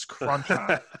once and just crunch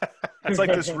on it. It's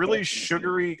like this really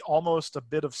sugary, almost a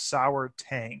bit of sour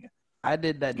tang. I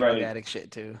did that drug Right. addict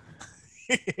shit too.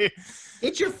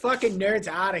 Get your fucking nerds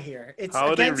out of here. It's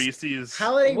Holiday against Reese's.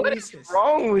 Holiday What is Reese's.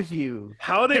 wrong with you?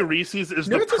 Holiday Reese's is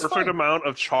the Nerds is perfect fine. amount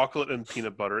of chocolate and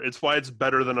peanut butter. It's why it's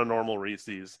better than a normal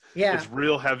Reese's. Yeah, It's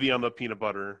real heavy on the peanut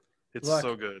butter. It's Look,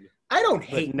 so good. I don't But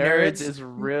hate Nerds nerds. is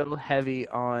real heavy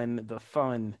on the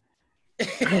fun.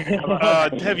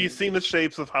 Have you seen the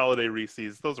shapes of Holiday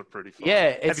Reese's? Those are pretty fun. Yeah,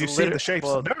 it's Have you seen the liter- shapes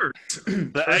well, of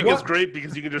Nerds? The egg What? is great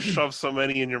because you can just shove so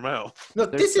many in your mouth.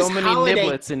 Look, There's this so is many holiday.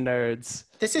 niblets in Nerds.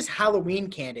 This is Halloween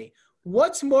candy.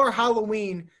 What's more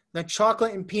Halloween than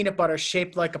chocolate and peanut butter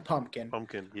shaped like a pumpkin?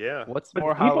 Pumpkin, yeah. What's But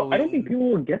more people, Halloween? I don't think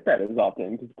people will get that as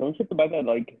often because don't you have to buy that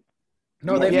like?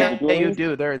 No, they've yeah, got. yeah, you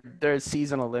do. They're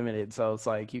seasonal limited, so it's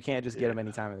like you can't just get them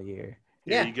any time of the year.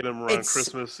 Yeah, Yeah, you get them around it's-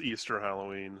 Christmas, Easter,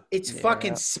 Halloween. It's Yeah.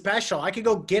 fucking special. I could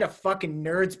go get a fucking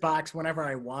nerds box whenever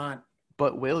I want.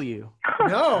 But will you?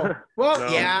 No, well, No.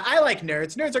 yeah, I like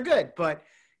nerds. Nerds are good, but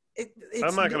it's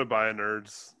I'm not going to buy a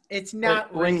Nerds. It's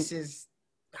not when- Reese's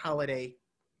holiday.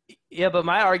 Yeah, but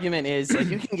my argument is like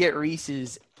you can get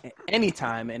Reese's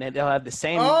anytime, and they'll have the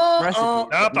same Oh, recipe. oh,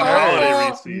 Not the but holiday Oh,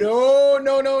 Reese's. no,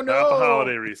 Not the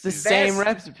holiday It's the Reese's. same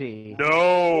That's- recipe.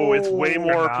 No, it's way Oh,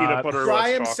 more not. peanut butter. Try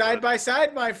less them chocolate. side by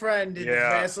side, my friend. It's Yeah.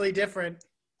 vastly different.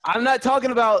 I'm not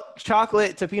talking about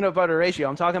chocolate to peanut butter ratio.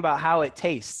 I'm talking about how it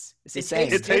tastes. It's the It same. It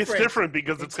tastes tastes different. different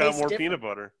because It it's got tastes more different. peanut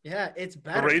butter. Yeah, it's The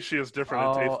better. ratio is different. It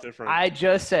Oh, tastes different. I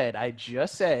just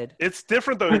said. It's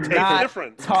different though. It tastes Not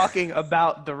different. talking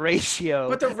about the ratio.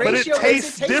 But the But it ratio tastes makes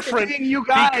it taste different. Everything you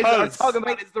guys because- are talking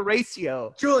about is the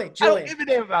ratio. Julian, I don't Julian, give a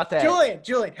damn about that.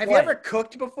 Julian, have you What? ever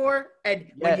cooked before?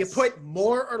 And when you Yes. put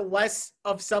more or less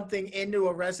of something into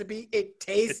a recipe, it It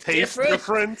tastes, tastes different.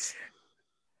 different.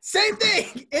 Same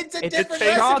thing. It's a It's different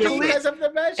tastes recipe chocolate because of the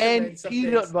and measurements. of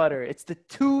peanut things. butter. It's the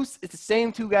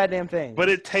same two goddamn things. But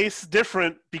it tastes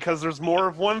different because there's more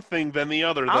of one thing than the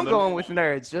other. I'm than the- going with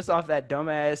Nerds just off that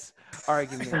dumbass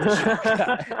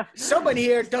argument. Someone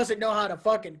here doesn't know how to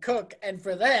fucking cook, and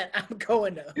for that, I'm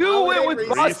going to. You Holiday went with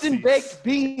Reese's. Boston Reese's. baked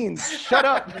beans. Shut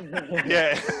up.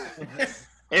 Yeah.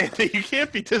 Andy, you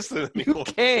can't be dissing You anymore.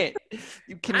 can't.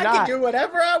 You I cannot. can do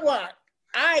whatever I want.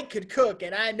 I could cook,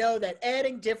 and I know that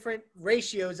adding different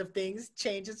ratios of things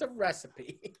changes a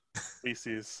recipe.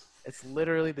 Reese's. It's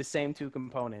literally the same two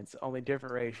components, only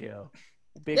different ratio.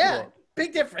 Big Yeah, whoop.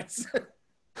 big difference.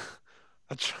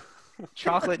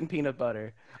 Chocolate and peanut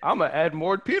butter. I'm gonna add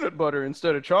more peanut butter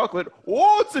instead of chocolate.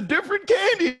 Oh, it's a different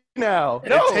candy now.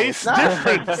 No, It tastes it's not.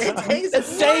 different. It tastes the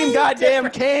same way goddamn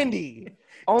different. candy,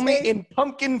 only Taste- in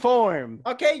pumpkin form.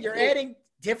 Okay, you're adding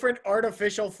different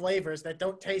artificial flavors that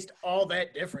don't taste all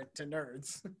that different to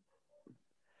nerds.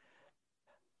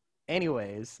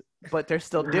 Anyways, but they're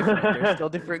still different. They're still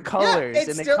different colors, it's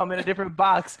and they still- come in a different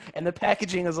box, and the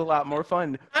packaging is a lot more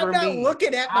fun for I'm not me.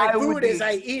 looking at my I would food as be-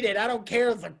 I eat it. I don't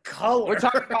care the color. We're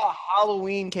talking about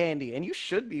Halloween candy, and you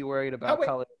should be worried about wait.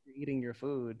 color if you're eating your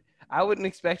food. I wouldn't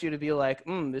expect you to be like,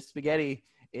 this spaghetti,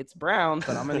 it's brown,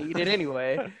 but I'm going to eat it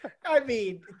anyway. I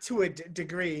mean, to a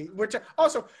degree. Which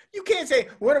also, you can't say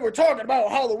when we're talking about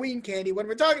Halloween candy when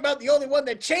we're talking about the only one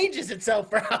that changes itself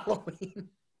for Halloween.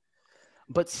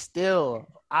 But still,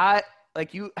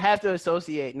 you have to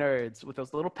associate Nerds with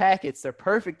those little packets. They're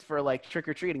perfect for like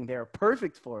trick-or-treating. They're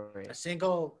perfect for A it.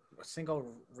 single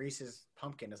Reese's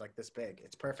pumpkin is like this big.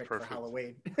 It's perfect. Perfect. for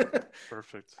Halloween.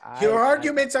 Perfect. Your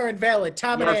arguments are invalid,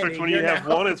 Tom and Perfect Andy. when you you're have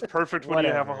now- one. It's perfect when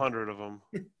you have Whatever. 100 of them.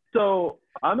 So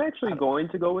I'm actually going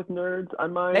to go with Nerds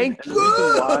on mine. Thank and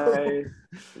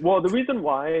the reason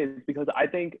why is because I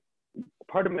think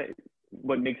part of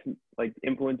what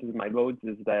influences my votes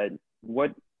is that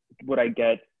what would I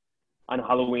get on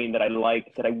Halloween that I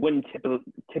like that I wouldn't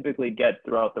typically get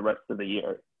throughout the rest of the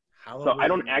year. So I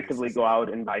don't Halloween actively Reese's. go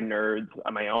out and buy Nerds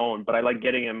on my own, but I like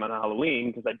getting them on Halloween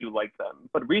because I do like them.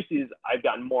 But Reese's, I've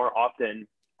gotten more often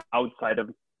outside of,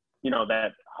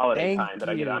 that holiday Thank time that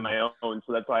I get on you. my own.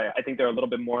 So that's why I think they're a little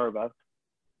bit more of a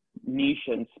niche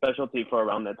and specialty for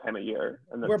around that time of year.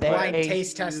 And We're that's why. blind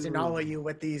taste testing all of you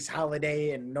with these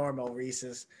holiday and normal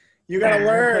Reese's. You're gonna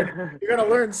learn. You're gonna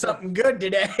learn something good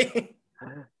today.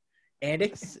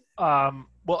 Andy?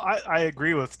 Well, I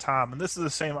agree with Tom, and this is the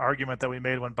same argument that we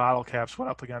made when bottle caps went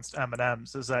up against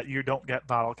M&Ms, is that you don't get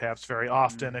bottle caps very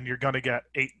often, and you're going to get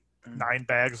 8-9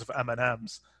 bags of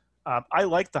M&Ms. I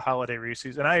like the holiday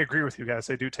Reese's, and I agree with you guys.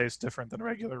 They do taste different than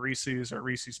regular Reese's or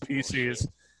Reese's Pieces.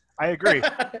 I agree,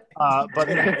 but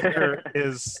the answer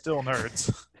is still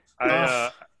Nerds.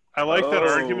 I like that Oh.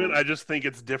 argument. I just think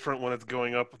it's different when it's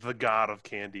going up with the god of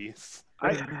candies.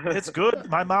 It's good.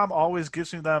 My mom always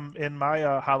gives me them in my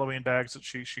Halloween bags that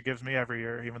she gives me every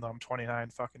year, even though I'm 29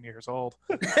 fucking years old.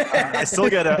 I still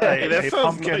get Hey, that a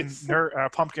sounds pumpkin nice.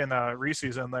 pumpkin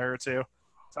Reese's in there too.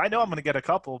 So I know I'm gonna get a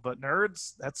couple, but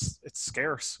Nerds, it's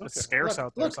scarce. It's Okay. scarce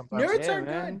out there sometimes. Nerds Yeah, are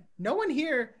man. good. No one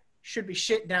here should be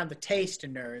shitting down the taste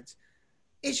of Nerds.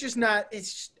 It's just not.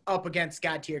 It's just up against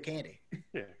God tier candy.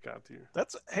 Yeah, got you.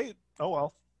 That's hey. Oh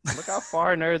well. Look how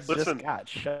far Nerds Listen. just got.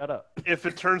 Shut up. If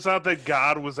it turns out that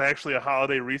God was actually a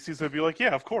holiday Reese's, I'd be like,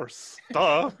 yeah, of course.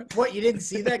 Duh. What, you didn't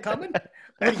see that coming?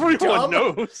 Everyone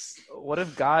knows. What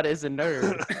if God is a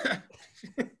nerd?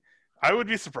 I would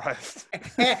be surprised.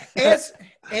 As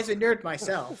a nerd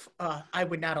myself, I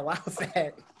would not allow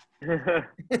that.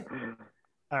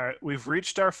 All right, we've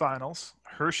reached our finals.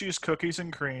 Hershey's Cookies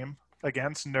and Cream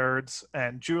against Nerds,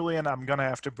 and Julian, I'm gonna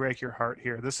have to break your heart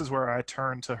here. This is where I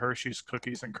turn to Hershey's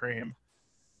Cookies and Cream.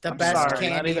 The I'm best sorry.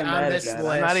 I'm not candy even on mad at this that.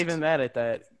 list. I'm not even mad at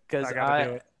that because I gotta do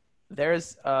it.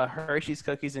 there's Hershey's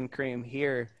Cookies and Cream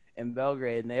here in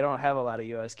Belgrade, and they don't have a lot of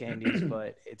U.S. candies,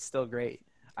 but it's still great.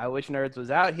 I wish Nerds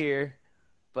was out here,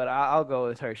 but I'll go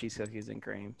with Hershey's Cookies and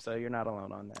Cream. So you're not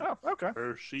alone on that. Oh, okay.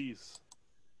 Hershey's.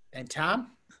 And Tom?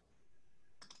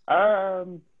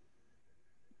 I'm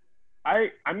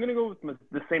gonna go with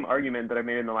the same argument that I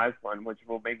made in the last one, which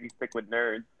will make me stick with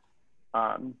Nerds.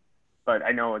 But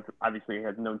I know it's obviously it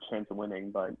has no chance of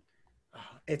winning, but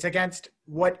It's against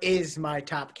what is my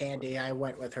top candy. I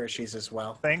went with Hershey's as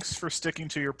well. Thanks for sticking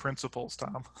to your principles,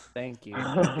 Tom. Thank you.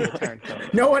 Your turn,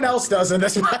 Coach. No one else does in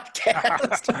this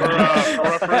podcast.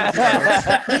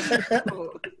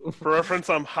 For reference,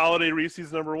 I'm Holiday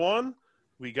Reese's number 1.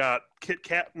 We got Kit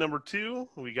Kat number 2.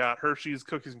 We got Hershey's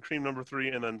Cookies and Cream number 3,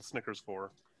 and then Snickers 4.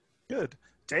 Good,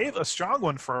 Dave. A strong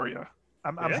one for you.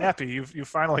 I'm Yeah. happy you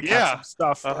finally got Yeah. some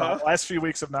stuff. Uh-huh. Last few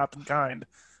weeks have not been kind.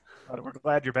 But we're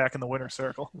glad you're back in the winner's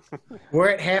circle. We're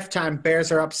at halftime.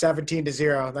 Bears are up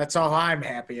 17-0. That's all I'm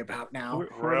happy about now. Who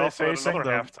We're are they also at facing? another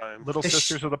The halftime. Little The sh-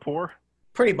 Sisters of the Poor.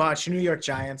 Pretty much. New York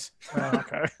Giants. Oh,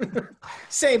 okay.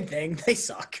 Same thing. They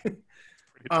suck. Pretty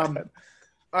Um, bad.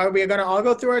 Are we going to all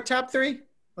go through our top three?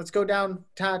 Let's go down.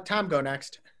 Tom, go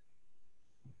next.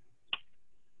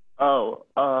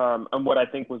 and what I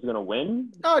think was gonna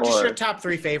win. Oh, just Or- your top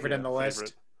three favorite in the Yeah, list.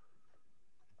 favorite.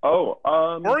 Or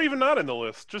Or even not in the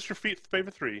list. Just your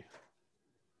favorite 3.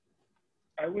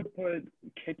 I would put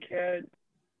Kit Kat.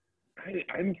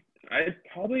 I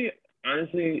probably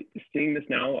honestly seeing this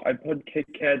now. I put Kit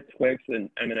Kat, Twix, and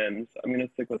M&Ms. I'm gonna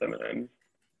stick with M&Ms.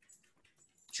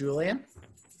 Julian?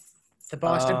 The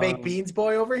Boston Baked Beans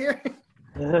boy over here?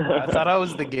 I thought I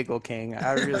was the Giggle King.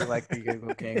 I really like the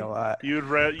Giggle King a lot.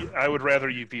 I would rather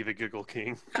you be the Giggle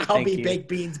King. I'll Thank be you. Baked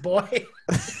Beans boy.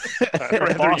 I'd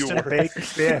rather you Boston were. baked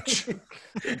bitch.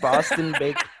 Boston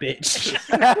baked bitch.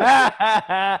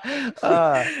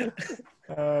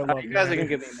 I love You guys are Andy. gonna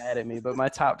get me mad at me, but my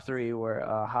top 3 were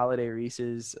Holiday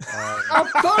Reese's. Oh,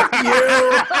 fuck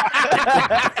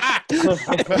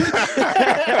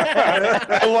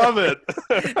I love it.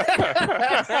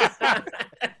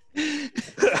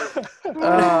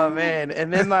 Oh man!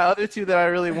 And then my other 2 that I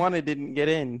really wanted didn't get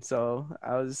in, so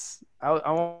I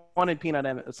wanted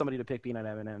somebody to pick peanut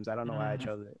M&Ms. I don't know why I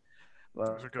chose it,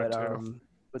 Those are good, too.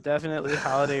 but definitely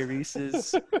Holiday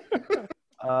Reese's.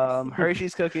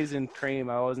 Hershey's Cookies and Cream.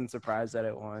 I wasn't surprised that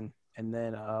it won, and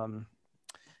then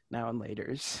Now and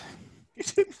Later's. You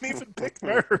didn't even pick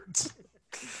Nerds.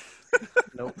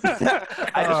 Nope.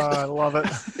 I love it.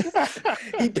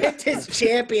 He picked his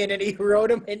champion and he rode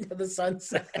him into the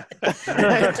sunset.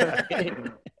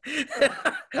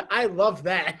 I love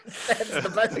that. That's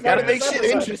the best part Gotta of make this shit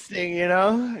episode. interesting, you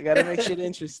know. Gotta make shit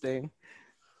interesting.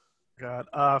 God.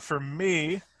 For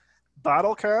me,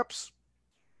 bottle caps,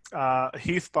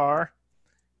 Heath Bar,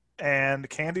 and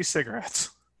candy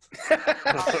cigarettes.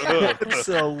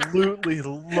 Absolutely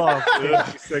love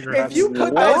candy cigarettes. If you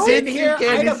put I those did in see here, I'd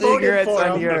candy have voted cigarettes for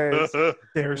on them. yours.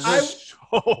 They're I-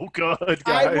 so good,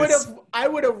 I guys.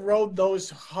 would have rolled those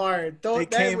hard. They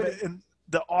came in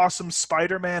the awesome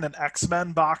Spider-Man and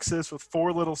X-Men boxes with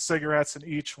 4 little cigarettes in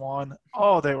each one.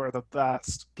 Oh, they were the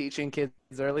best. Teaching kids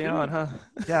early on, huh?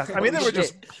 Yeah, I mean they Holy were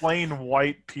just shit. plain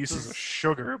white pieces of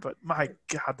sugar, but my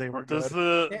God, they were Does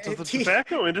good. the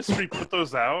tobacco industry put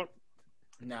those out?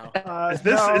 No. Is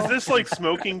this No. is this like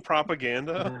smoking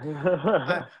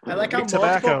propaganda? I like how Big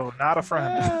tobacco, not a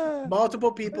friend.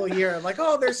 multiple people here are like,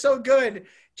 oh, they're so good.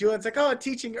 Julian's like, oh,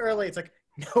 teaching early. It's like,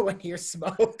 no one here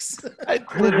smokes. I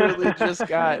literally just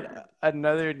got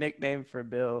another nickname for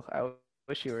Bill. I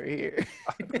wish you were here.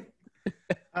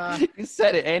 You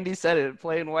said it. Andy said it.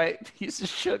 Plain white piece of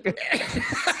sugar.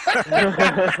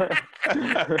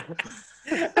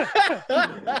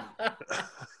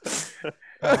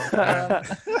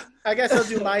 I guess I'll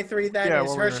do my 3 then. Yeah, Is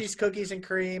what were Hershey's Cookies and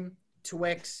Cream,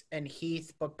 Twix, and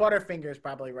Heath, but Butterfinger is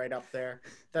probably right up there.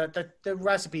 The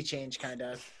recipe change kind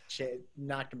of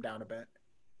knocked him down a bit.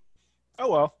 Oh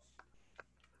well.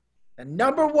 And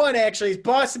number 1 actually is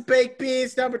Boston Baked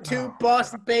Beans. Number 2,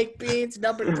 Boston Baked Beans.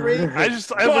 Number 3, I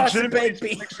Boston legitimately Baked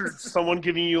Beans. pictured someone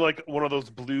giving you like one of those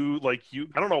blue, like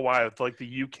I don't know why, it's like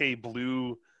the UK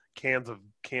blue cans of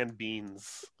canned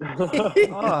beans.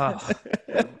 Oh,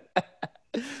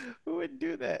 Who would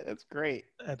do that? That's great.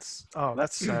 that's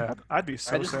sad. I'd be I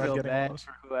so just sad feel getting one of bad those.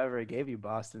 for whoever gave you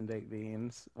Boston baked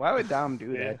beans. Why would Dom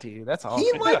do Yeah. that to you? That's awful.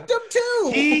 He liked them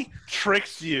too. He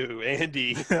tricks you,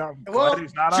 Andy. I'm glad Well,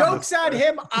 he's not on joke's this. on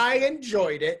him. I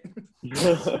enjoyed it.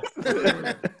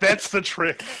 That's the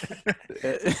trick.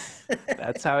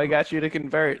 That's how he got you to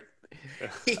convert.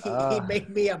 He made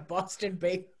me a Boston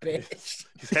baked bitch.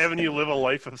 He's having you live a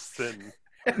life of sin.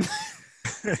 I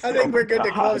think we're good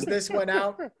to close this one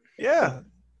out. Yeah,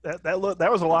 that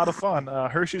was a lot of fun.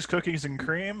 Hershey's Cookies and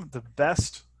Cream, the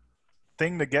best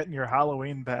thing to get in your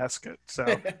Halloween basket. So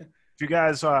if you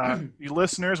guys, you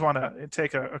listeners, want to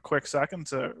take a quick second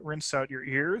to rinse out your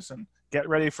ears and get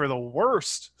ready for the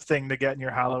worst thing to get in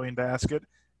your Halloween basket,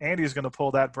 Andy's going to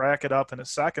pull that bracket up in a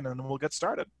second, and we'll get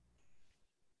started.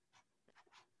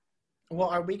 Well,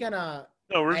 are we gonna?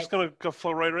 No, we're just gonna go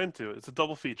flow right into it. It's a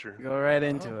double feature. Go right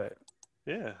into it.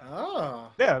 Yeah. Oh,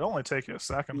 Yeah, it'll only take you a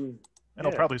second.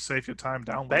 It'll Yeah. probably save you time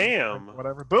downloading. Bam. or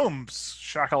whatever. Boom.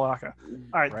 Shakalaka.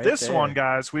 All right, Right this there. one,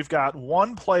 guys, we've got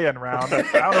one play-in round. I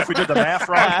don't know if we did the math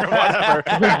wrong or whatever.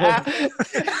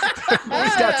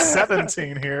 We've got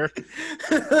 17 here.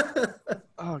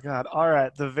 Oh, God. All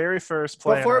right, the very first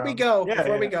play-in before round. we go,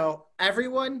 Yeah, we yeah. go,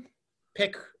 everyone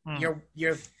pick your.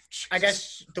 I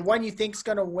guess the one you think's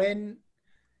gonna win,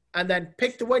 and then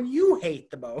pick the one you hate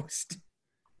the most.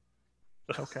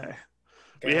 Okay.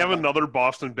 We have another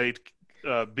Boston baked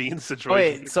bean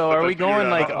situation. Wait, so are we going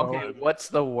like, Uh-oh. okay, what's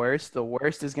the worst? The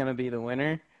worst is going to be the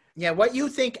winner? Yeah, what you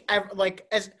think,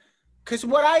 because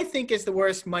what I think is the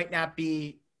worst might not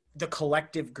be the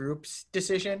collective group's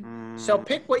decision. So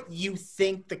pick what you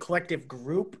think the collective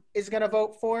group is going to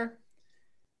vote for,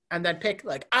 and then pick,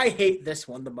 like, I hate this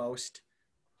one the most.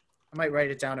 I might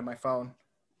write it down in my phone.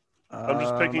 I'm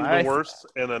just picking I the worst,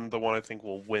 and then the one I think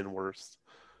will win worst.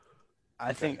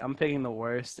 I think I'm picking the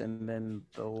worst, and then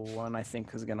the one I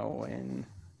think is going to win.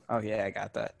 Oh, yeah, I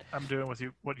got that. I'm doing with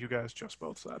you what you guys just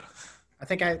both said. I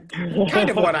think I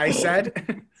kind of what I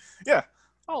said. Yeah,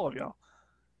 all of y'all.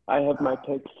 I have my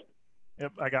picks.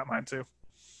 Yep, I got mine too.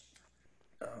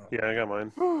 Yeah, I got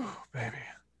mine. Whew, baby.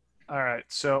 All right,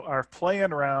 so our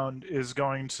play-in round is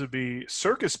going to be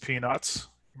circus peanuts.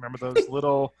 Remember those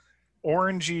little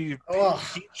orangey, Ugh.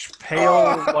 peach,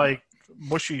 pale, like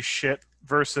mushy shit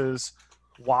versus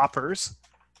Whoppers,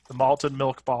 the malted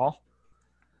milk ball.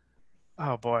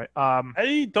 Oh boy.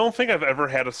 I don't think I've ever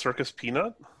had a circus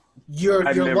peanut. Your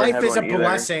I've your never life had is a one either.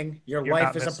 blessing. Your You're life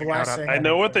not is a missing out on blessing. I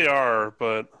know what they are,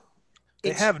 but they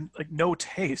It's- have like no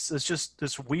taste. It's just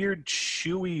this weird,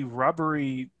 chewy,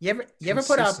 rubbery You ever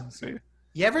put up? consistency.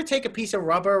 You ever take a piece of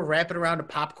rubber, wrap it around a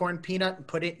popcorn peanut, and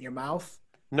put it in your mouth?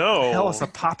 no. Hell, it's a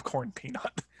popcorn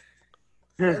peanut.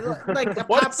 Like the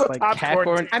What's pop- a Like popcorn?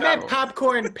 popcorn. I meant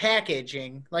popcorn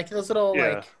packaging, like those little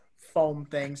Yeah. like foam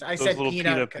things. I Those said little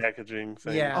peanut. packaging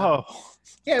things. Yeah. Oh,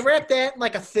 Yeah, wrap that in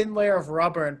like a thin layer of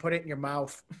rubber and put it in your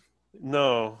mouth.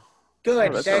 No,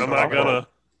 Good. that's That- I'm not gonna.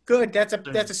 good. That's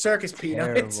a circus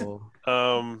peanut. Terrible.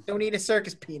 Don't eat a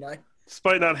circus peanut.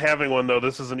 Despite not having one though,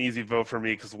 this is an easy vote for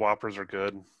me because Whoppers are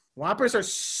good. Whoppers are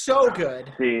so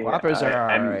good. See, Whoppers are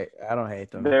I'm- all right. I don't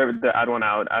hate them. They're the odd one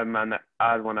out. I'm on the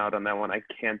odd one out on that one. I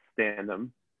can't stand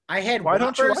them. I had Why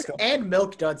don't you Whoppers like 'em? and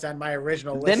Milk Duds on my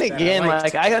original list. Then that again,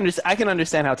 liked. I can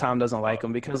understand how Tom doesn't like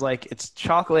them because like it's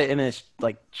chocolate and it's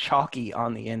like chalky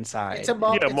on the inside. it's a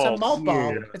malt. Yeah, it's a malts. malt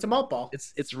ball. Yeah. It's a malt ball.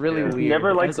 It's really Yeah. weird. Never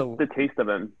It liked has a- the taste of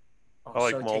them. Oh, I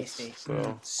like so malts, tasty.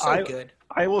 so- So good.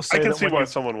 I will say I can that see when why you,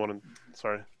 someone wanted.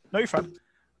 Sorry. no, you're fine.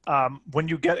 When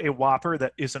you get a Whopper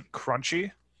that isn't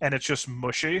crunchy and it's just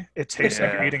mushy, it tastes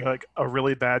like you're Yeah. eating like a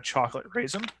really bad chocolate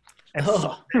raisin. And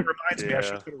Ugh. it reminds me, I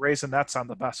should Yeah. put Raisinets on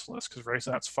the best list because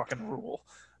Raisinets fucking rule.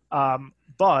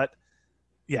 But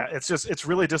yeah, it's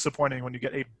really disappointing when you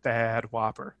get a bad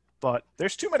Whopper. But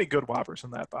there's too many good Whoppers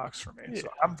in that box for me, so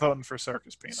I'm voting for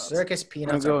Circus Peanuts. Circus I'm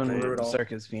peanuts are going brutal.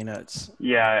 circus peanuts.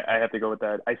 Yeah, I have to go with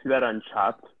that. I see that on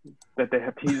Chopped, that they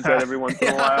have to use that every once in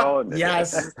a while. And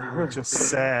Yes. Just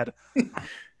sad.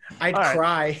 I'd All right.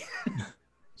 cry.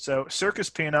 So Circus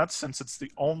Peanuts, since it's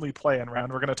the only play-in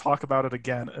round, we're going to talk about it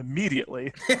again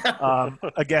immediately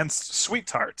against Sweet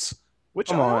Tarts, which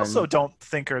Come I on. also don't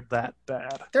think are that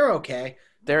bad. They're okay.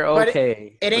 They're But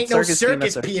okay. it ain't but no circus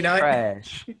circus peanuts are peanut.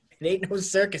 Trash. It ain't no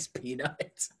circus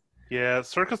peanuts. Yeah,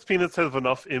 Circus Peanuts have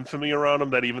enough infamy around them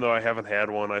that even though I haven't had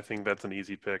one, I think that's an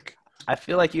easy pick. I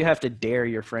feel like you have to dare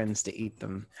your friends to eat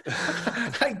them.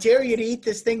 I dare you to eat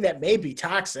this thing that may be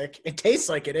toxic. It tastes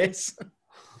like it is.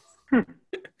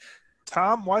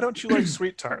 Tom, why don't you like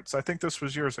Sweet Tarts? I think this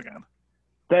was yours again.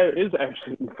 That is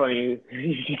actually funny.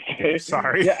 You should say.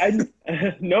 Sorry. Yeah,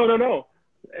 no.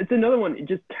 It's another one.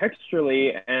 Just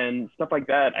texturally and stuff like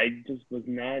that. I just was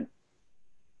not.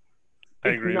 I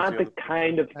It's agree not with the you.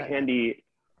 kind of candy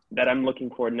that I'm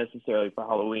looking for necessarily for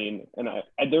Halloween. And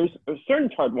there's certain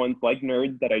tart ones like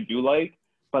Nerds that I do like,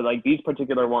 but like these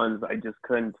particular ones, I just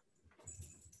couldn't.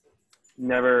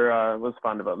 Never was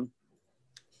fond of them.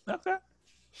 Okay.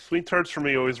 Sweet Tarts for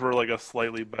me always were like a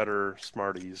slightly better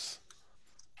Smarties.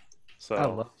 So I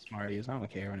love Smarties. I don't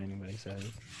care what anybody says.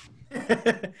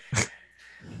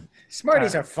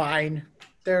 Smarties are fine.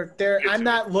 I'm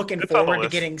not looking it's on the forward to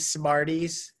list. getting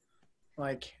Smarties.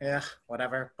 Like,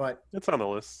 whatever. But it's on the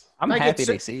list. I'm I get happy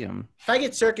cir- to see them. if I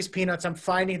get circus peanuts, I'm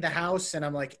finding the house and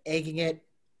I'm like egging it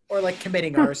or like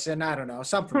committing arson. I don't know.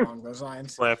 Something along those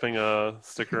lines. Slapping a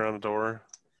sticker on the door.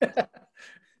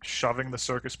 Shoving the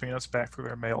Circus Peanuts back through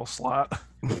their mail slot.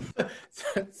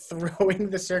 Throwing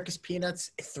the circus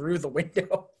peanuts through the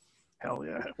window. Hell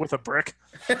yeah. With a brick.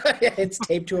 It's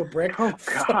taped to a brick. Oh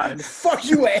God! Fuck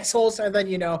you, assholes. And then,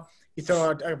 you throw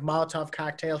a Molotov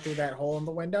cocktail through that hole in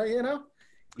the window, It's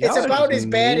Y'all are about just as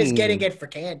bad as mean. getting it for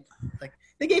candy. Like,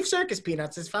 they gave circus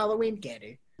peanuts as Halloween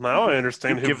candy. Now I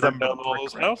understand You who give them burned down the all brick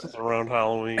those right houses around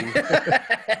Halloween.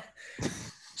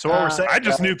 So what we're saying, I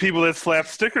just knew people that slapped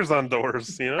stickers on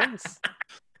doors,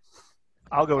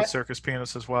 I'll go with Circus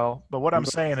Peanuts as well. But what I'm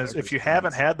saying is, if you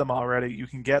haven't had them already, you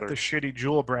can get the shitty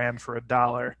Jewel brand for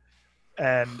 $1.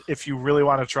 And if you really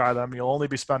want to try them, you'll only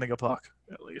be spending $1 at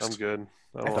I'm least. good.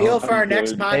 I feel for our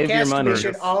next Save your podcast, money. we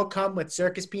should all come with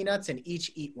circus peanuts and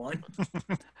each eat one.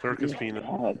 Circus Peanut.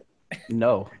 God.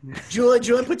 No.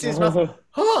 Julian puts his mouth.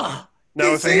 Oh,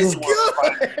 No, this if is anyone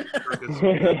wants to good. try Circus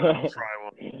Peanut, I'll try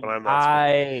one. But I'm not.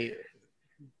 I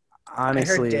I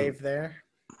honestly, heard Dave there.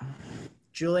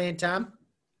 Julian, Tom,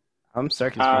 I'm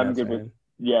circus I'm peanuts, good with- man.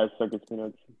 Yeah, circus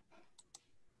peanuts.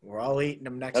 we're all eating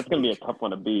them next That's gonna be a week. tough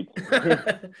one to beat.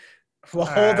 Well,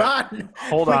 hold on.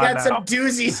 Hold we on got now. some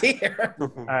doozies here. All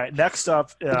right, next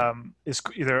up is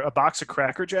either a box of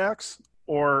Cracker Jacks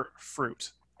or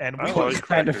fruit. And we I can like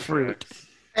kind of Cracker fruit?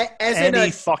 Jacks. any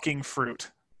fucking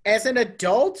fruit. As an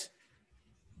adult,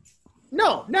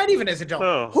 no, not even as an adult.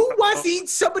 No. Who wants to eat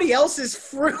somebody else's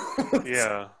fruit?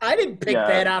 Yeah. I didn't pick Yeah,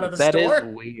 that out of the That is store.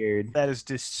 weird. That is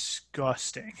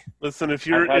disgusting. Listen, if I've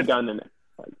you're had if gone in it.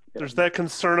 there's that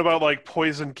concern about like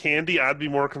poison candy, I'd be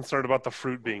more concerned about the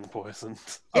fruit being poisoned.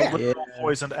 Yeah. A literal Yeah.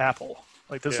 poisoned apple.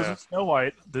 Like this Yeah. isn't Snow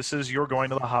White. This is you're going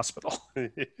to the hospital.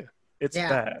 It's Yeah.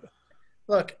 bad.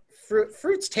 Look,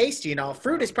 fruit's tasty and all.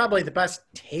 Fruit is probably the best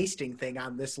tasting thing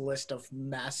on this list of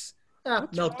mess.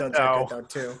 Milk Duds are good though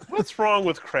too. What's wrong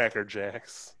with Cracker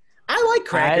Jacks? I like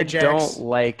Cracker I Jacks. don't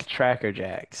like Cracker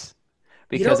Jacks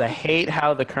because I hate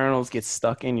how the kernels get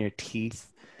stuck in your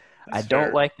teeth. That's I don't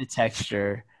fair. like the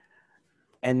texture.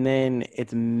 And then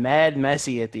it's mad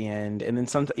messy at the end. And then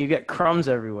sometimes you get crumbs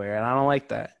everywhere, and I don't like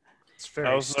that. It's very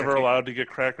I was never sticky. allowed to get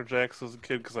Cracker Jacks as a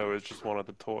kid because I always just wanted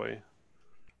the toy.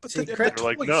 But See, the Crack- toy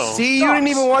They're like, no. See, you didn't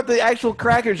sucks. even want the actual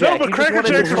Cracker Jack. but You Cracker just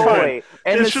wanted Jacks the are toy fine.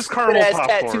 And It's the just caramel stupid-ass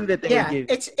popcorn. tattoo that they Yeah, give.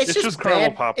 it's It's just just caramel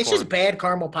bad. popcorn. It's just bad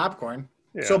caramel popcorn.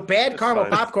 Yeah, So bad it's caramel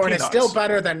fine. popcorn is Peanuts. still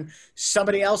better than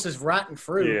somebody else's rotten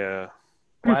fruit. Yeah.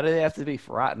 Why do they have to be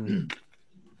rotten?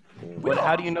 But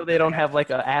how do you know they don't have like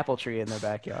an apple tree in their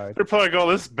backyard? They're probably going,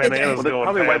 this banana's Well, that's going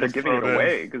probably bad. why they're Let's giving it throw in."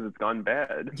 away because it's gone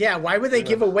bad. Yeah, why would they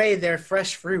give away their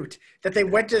fresh fruit that they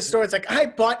went to the store? It's like, I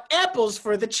bought apples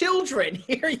for the children.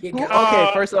 Here you go. Okay,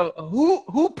 first off,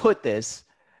 who put this,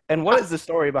 and what is the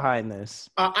story behind this?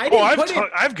 I Oh, didn't put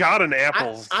it. I've gotten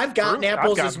apples. I've gotten Fruit? I've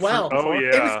apples gotten as well. fruit Oh, before.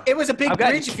 yeah. It was a big I've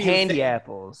gotten Bridgeview candy thing.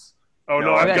 apples. Oh, no,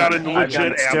 No, I've I've gotten gotten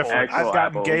legit It's apples. different. Actual I've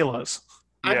gotten apples. galas.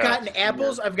 I've Yeah. gotten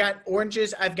apples, I've got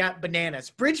oranges, I've got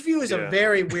bananas. Bridgeview is Yeah. a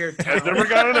very weird I've town. never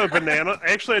gotten a banana.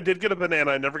 Actually, I did get a banana.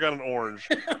 I never got an orange.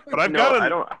 But I've No, gotten I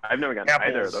don't. I've never gotten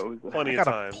either of apples those. plenty I of got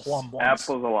a times. plum once.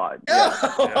 Apples a lot. Yeah.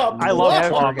 Oh, I love Never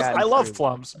plums. gotten I love fruit.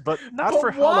 plums, but not But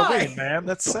for why? Halloween, man.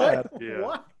 That's sad. Yeah.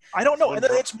 What? I don't know. And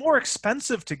Well, it's more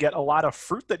expensive to get a lot of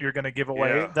fruit that you're going to give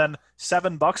away Yeah. than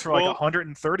 $7 for like Well,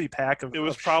 130 pack of. It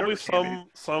was of probably sugar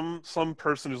candy. some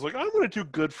person who's like, I'm going to do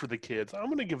good for the kids. I'm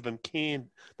going to give them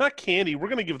not candy. We're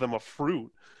going to give them a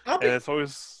fruit, I'll and be, it's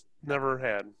always never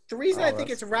had. the reason Oh, I think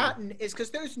that's it's rotten is because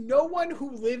there's no one who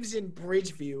lives in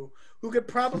Bridgeview who could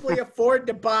probably afford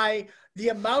to buy the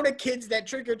amount of kids that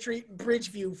trick or treat in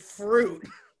Bridgeview fruit.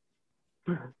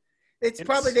 It's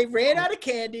probably they ran out of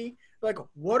candy. Like,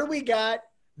 what do we got?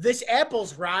 This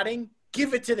apple's rotting.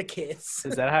 Give it to the kids.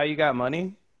 Is that how you got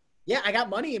money? Yeah, I got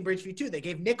money in Bridgeview too. They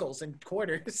gave nickels and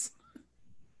quarters.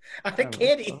 Out Oh, of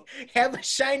candy. Have a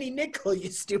shiny nickel, you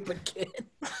stupid kid.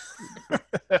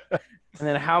 And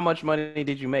then how much money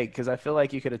did you make? Because I feel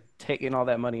like you could have taken all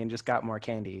that money and just got more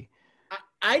candy.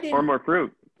 I Or didn't. more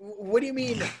fruit. What do you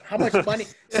mean? How much money?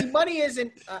 See, money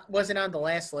wasn't on the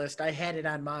last list. I had it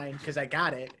on mine because I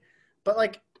got it. But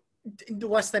like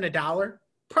less than $1,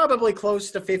 probably close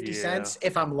to 50 Yeah. cents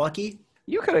if I'm lucky.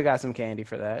 You could have got some candy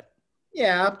for that.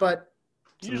 Yeah, but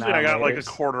Some Usually, I got like a nominators.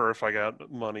 quarter if I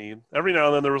got money. Every now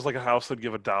and then, there was like a house that'd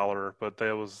give $1, but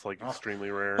that was like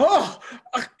extremely rare.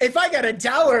 if I got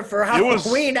 $1 for It was-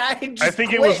 Halloween, I'd just I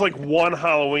think it quit. was like one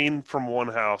Halloween from one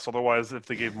house. Otherwise, if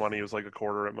they gave money, it was like a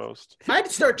quarter at most. I'd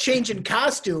start changing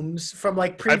costumes from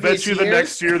like I previous bet you the years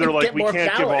next year they're and like, get we more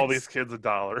can't give all ballots. these kids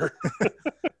 $1.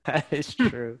 That is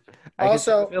true.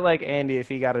 Also- I feel like Andy, if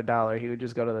he got $1, he would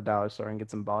just go to the dollar store and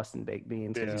get some Boston baked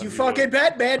beans. Yeah. You fucking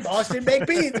bet, man. Boston baked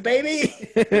beans, baby.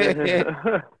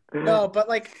 No, but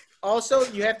like also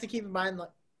you have to keep in mind like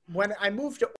when I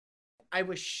moved to I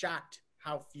was shocked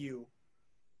how few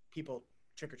people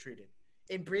trick or treated.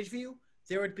 In Bridgeview,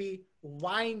 there would be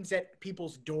lines at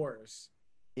people's doors.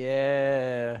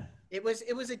 Yeah. It was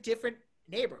a different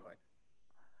neighborhood.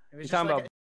 It was You're just talking like about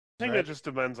I think Right. it just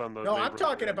depends on the. no, I'm neighborhood,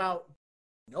 talking yeah. about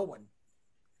no one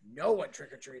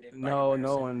trick or treated. no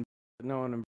one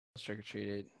in trick or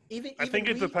treated. Even I think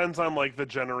it we- depends on like the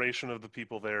generation of the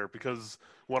people there because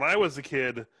when I was a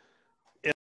kid,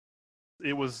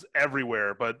 it was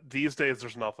everywhere. But these days,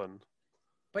 there's nothing.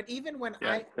 But even when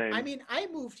Yeah, same. I mean, I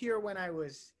moved here when I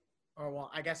was, or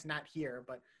well, I guess not here,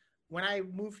 but when I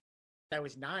moved, I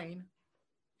was 9,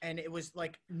 and it was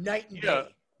like night and Yeah, day,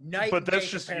 night but and that's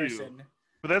day just you. comparison.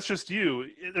 But that's just you.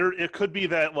 It could be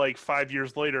that like 5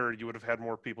 years later, you would have had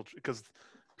more people because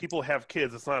people have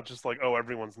kids. It's not just like, oh,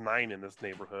 everyone's 9 in this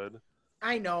neighborhood.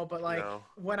 I know, but like No.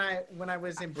 when I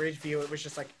was in Bridgeview, it was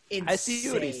just like insane. I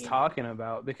see what he's talking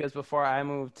about because before I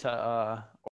moved to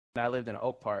I lived in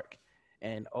Oak Park,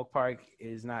 and Oak Park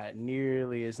is not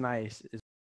nearly as nice.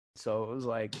 So it was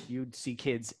like you'd see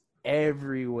kids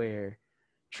everywhere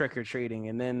trick or treating,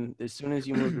 and then as soon as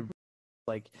you move to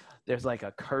like there's like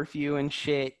a curfew and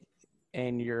shit,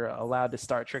 and you're allowed to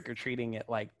start trick or treating at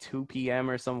like 2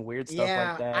 p.m. or some weird stuff Yeah,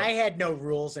 like that. I had no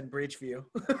rules in Bridgeview.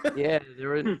 Yeah, there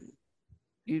were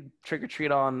you trick or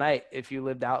treat all night if you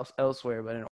lived out elsewhere,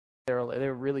 but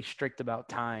they're really strict about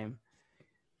time.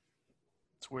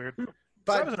 It's weird.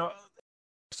 But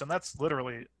And that's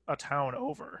literally a town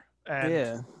over. And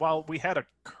Yeah. while we had a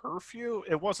curfew,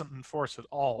 it wasn't enforced at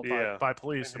all Yeah. by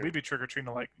police. Same And here. we'd be trick or treating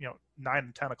at like 9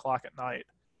 and 10 o'clock at night.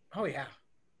 oh yeah.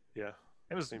 Yeah.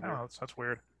 It was Same I don't here. know, that's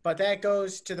weird. But that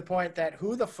goes to the point that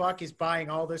who the fuck is buying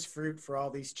all this fruit for all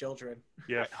these children?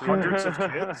 Yeah. Hundreds of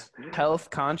kids. Health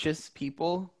conscious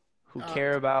people who Uh,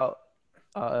 care about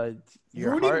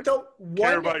your Rooting heart. the Care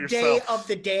one about day yourself. of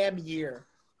the damn year.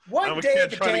 I'm One a day kid of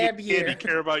the trying to damn get year. candy.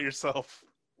 Care about yourself.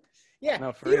 Yeah.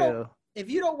 No, for you don't- real. if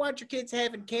you don't want your kids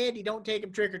having candy, don't take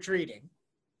them trick or treating.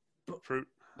 Fruit.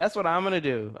 That's what I'm gonna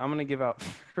do. I'm gonna give out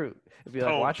fruit. If you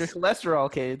like, watch your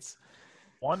cholesterol, kids.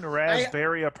 One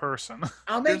raspberry a person.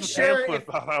 I'll make There's a sure pamphlet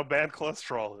about how bad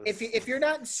cholesterol is. if you're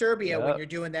not in Serbia when Yep. you're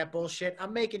doing that bullshit,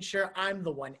 I'm making sure I'm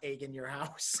the one egging your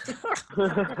house.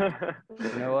 You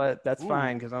know what? That's Ooh.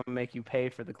 fine because I'm gonna make you pay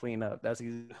for the cleanup. That's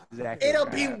exactly. It'll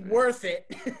what's be gonna happen. worth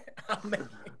it. I'll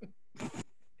make-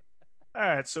 All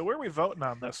right, so where are we voting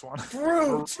on this one?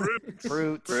 Fruit.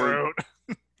 Fruit. Fruit.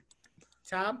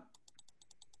 Tom,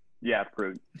 Yeah,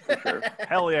 fruit for sure.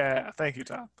 Hell yeah. Thank you,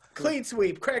 Tom. clean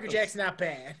sweep. Cracker Jack's not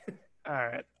bad. All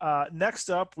right. Next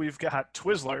up, we've got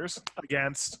Twizzlers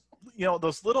against,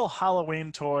 those little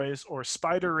Halloween toys or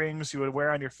spider rings you would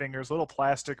wear on your fingers, little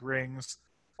plastic rings,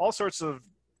 all sorts of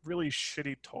really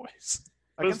shitty toys.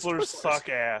 against Twizzlers suck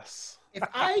ass.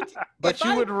 But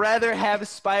you would rather have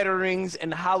spider rings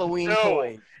and Halloween No.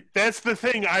 toys. That's the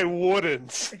thing. I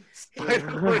wouldn't. Spider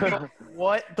ring-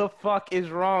 What the fuck is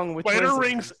wrong with Spider Twizzlers?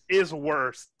 rings is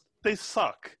worse. They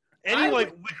suck. Any I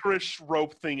like licorice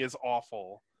rope thing is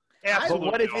awful. But Absolutely.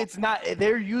 what if awful. it's not?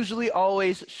 They're usually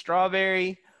always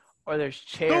strawberry or there's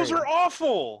cherry. Those are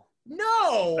awful.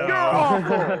 No, No. You're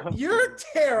awful. you're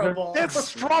terrible. That's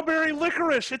strawberry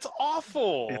licorice. It's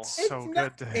awful. It's so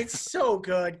not- good. Dave. It's so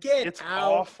good. Get It's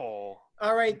out. awful.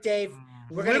 All right, Dave.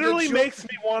 We're gonna Literally get makes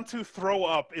me want to throw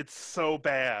up. It's so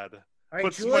bad. All right,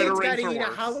 but Julian's spider got to rings are eat a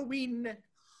worse. Halloween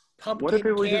pumpkin What if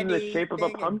it was in the candy shape of a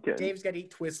thing, and pumpkin? Dave's got to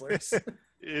eat Twizzlers.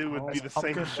 It would be the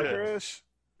same Pumpkin shit. licorice?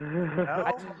 I No?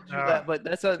 told you that, but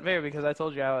that's not fair because I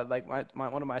told you I would like my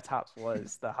one of my tops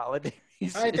was the holidays.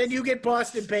 All right, then you get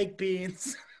Boston baked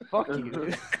beans. Fuck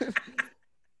you.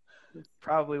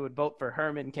 Probably would vote for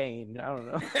Herman Cain. I don't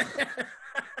know.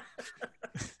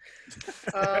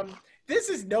 This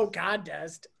is no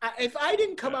contest. If I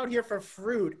didn't come out here for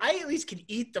fruit, I at least can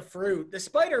eat the fruit. The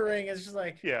spider ring is just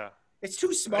like, Yeah. it's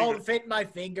too small to fit in my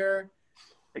finger.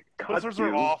 It cuts Twizzlers are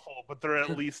you. awful, but they're at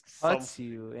least some. Cuts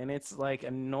you, and it's like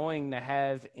annoying to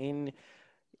have in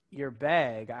your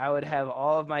bag. I would have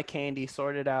all of my candy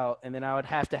sorted out, and then I would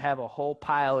have to have a whole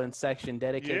pile and section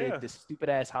dedicated Yeah. to stupid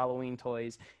ass Halloween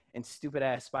toys and stupid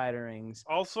ass spider rings.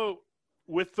 Also,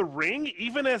 with the ring,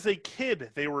 even as a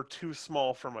kid, they were too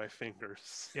small for my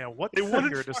fingers. Yeah, what They wouldn't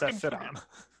finger does that fucking fit fit. on?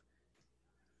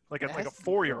 Like It a has to be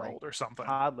 4-year-old or something.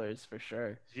 Toddlers for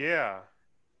sure. Yeah.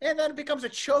 And then it becomes a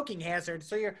choking hazard.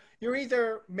 So you're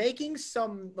either making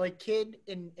some like kid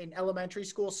in elementary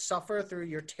school suffer through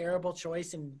your terrible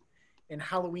choice in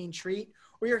Halloween treat,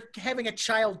 or you're having a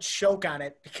child choke on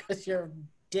it because you're a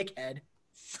dickhead.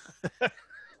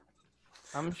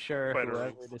 I'm sure Spider whoever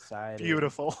rings. decided.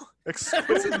 Beautiful.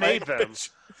 Who made them?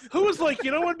 Who was like,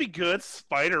 you know what would be good?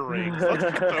 Spider rings. Let's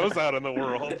get those out in the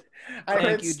world. I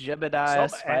heard Thank you, Jebediah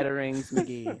Some- Spider Rings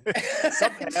McGee.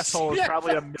 Some asshole is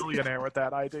probably a millionaire with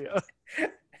that idea.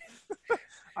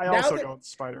 I Now also that- go with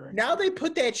spider rings. Now they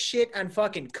put that shit on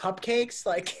fucking cupcakes.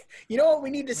 Like, you know what we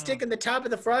need to stick in the top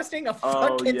of the frosting? A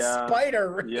Oh, fucking yeah.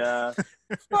 spider ring. Yeah.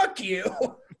 Fuck you,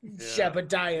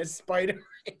 Jebediah Spider.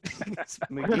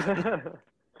 McGee.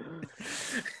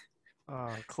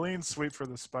 Clean sweep for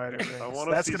the spider rings. I want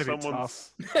to That's see gonna be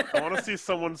tough. someone's. I want to see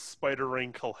someone's spider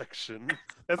ring collection.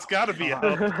 That's got to be out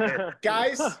there.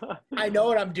 Guys, I know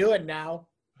what I'm doing now.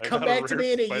 I Come got a back to rare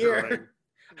me in a spider year.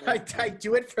 ring. I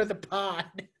do it for the pod.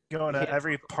 Going to Yeah,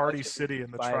 every party city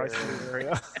in the Spider tri-state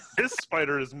area. This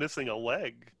spider is missing a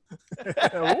leg.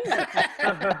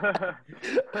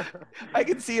 I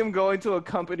can see him going to a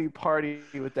company party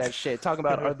with that shit, talking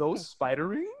about, are those spider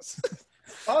rings?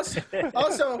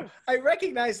 Also, I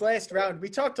recognized last round we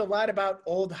talked a lot about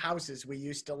old houses we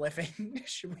used to live in.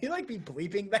 Should we be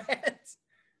bleeping that?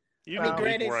 You Well, can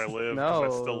believe granted- where I live because I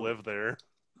No. still live there.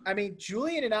 I mean,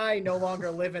 Julian and I no longer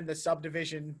live in the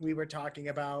subdivision we were talking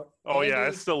about. Oh yeah, I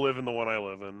Andy- still live in the one I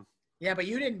live in. Yeah, but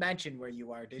you didn't mention where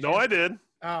you are, did you? No, I did.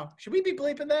 Oh, should we be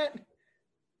bleeping that?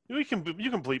 You can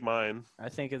bleep mine. I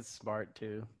think it's smart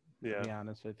to Yeah. be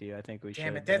honest with you. I think we should.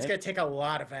 Damn it, that's gonna take a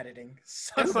lot of editing.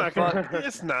 Son It's of a not gonna.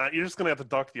 It's not. You're just gonna have to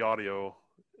duck the audio,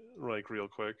 like real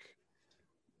quick.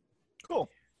 Cool.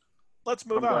 Let's I'm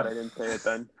move glad I on. didn't say it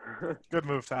then. Good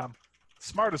move, Tom.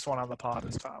 Smartest one on the pod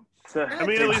is Tom. I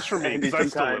mean, at least for me, because I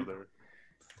still live there.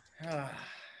 Yeah.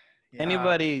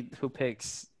 Anybody who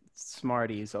picks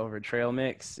Smarties over trail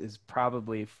mix is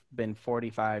probably been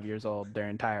 45 years old their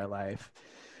entire life.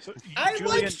 So, I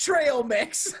Julian, liked trail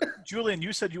mix. Julian,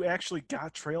 you said you actually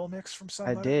got trail mix from I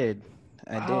somebody? did.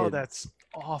 Oh, that's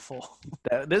awful.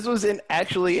 This was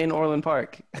actually in Orland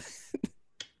Park.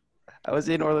 I was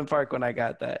in Orland Park when I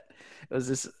got that. It was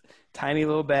this tiny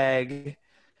little bag.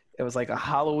 It was like a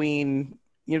Halloween.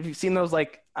 You've seen those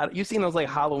like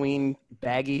Halloween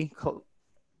baggy things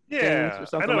Yeah, or I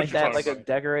something know like what you're that, talking like a about.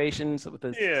 decorations with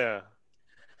the Yeah,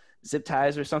 zip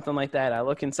ties or something like that. I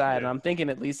look inside and Yeah. I'm thinking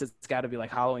at least it's got to be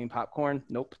like Halloween popcorn.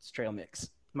 Nope, it's trail mix.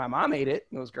 My mom ate it.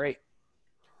 It was great.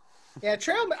 Yeah,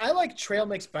 I like trail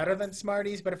mix better than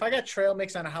Smarties, but if I got trail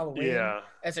mix on a Halloween Yeah,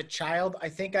 as a child, I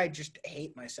think I just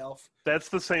hate myself. that's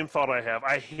the same thought I have.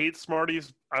 I hate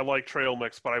Smarties. I like trail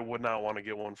mix, but I would not want to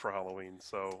get one for Halloween.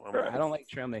 So I'm I don't like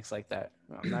trail mix like that.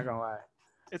 I'm not gonna lie.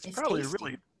 It's It's probably tasty.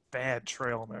 really bad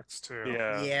trail mix too.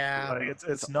 yeah. Yeah. Like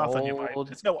it's nothing you might.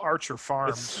 old. It's no Archer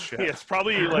Farms It's, shit. yeah, it's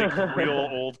probably like real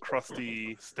old,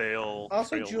 crusty, stale.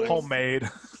 Also, trail Julian- mix. Homemade.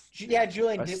 Yeah,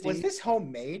 Julian, was Rusty? this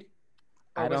homemade?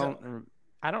 Or I was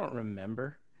it- don't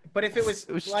remember. But if it was,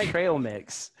 It was like, trail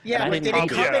mix. yeah, and I but didn't did it eat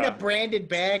come in Yeah. a branded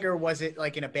bag or was it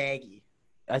like in a baggie?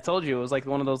 I told you it was like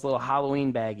one of those little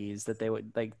Halloween baggies that they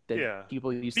would like that Yeah.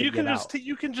 people used But to you can give just out.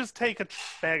 you can just take a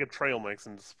bag of trail mix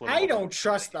and split. I it up. don't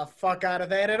trust the fuck out of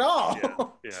that at all. Yeah,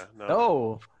 yeah, no.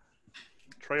 No,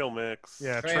 Trail mix.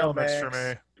 Yeah, Trail trail mix for mix.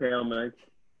 me. Trail mix.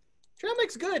 Trail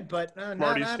mix good, but not.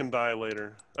 Smarties can die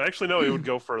later. Actually, no, it would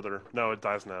go further. No, it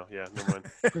dies now. Yeah, never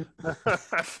mind.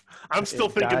 I'm still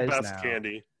It thinking dies best now.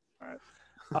 candy.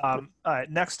 All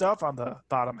right, next up on the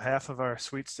bottom half of our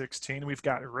Sweet 16, we've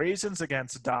got Raisins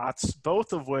against Dots,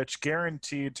 both of which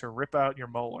guaranteed to rip out your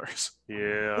molars.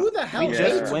 Yeah. Who the hell We just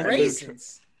hates went through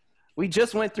raisins? we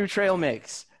just went through trail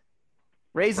mix.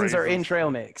 Raisins are in Raisins.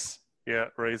 trail mix. Yeah,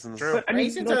 raisins. True. But, I mean,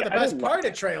 Raisins look, are the I best don't part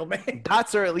like of trail mix.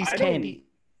 Dots are at least I don't- candy.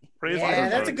 Raisins Yeah, are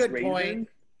that's a fun. good raisins, point.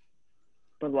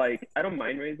 But like, I don't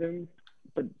mind raisins,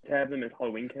 but to have them as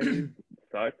Halloween candies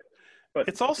suck. But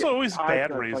It's also always dots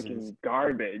bad are raisins. fucking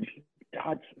garbage.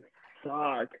 Dots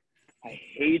suck. I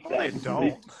hate I them.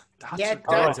 don't. Dots Yeah,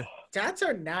 are dots, good. dots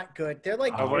are not good. They're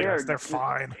like I like They're us. They're just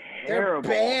fine. they're Terrible.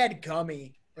 bad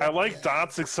gummy. I like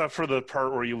dots except for the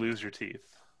part where you lose your teeth.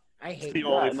 I hate the that.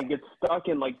 only Yeah, and they get stuck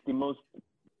in like the most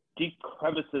deep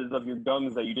crevices of your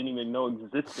gums that you didn't even know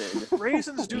existed.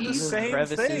 Raisins do the These same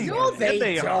crevices thing. No, and they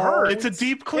they don't. hurt. It's a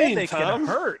deep And clean, they Tom. can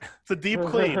hurt. It's a deep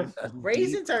clean.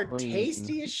 Raisins are Deep clean.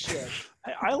 tasty as shit.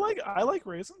 I like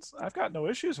raisins. I've got no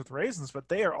issues with raisins, but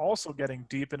they are also getting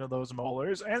deep into those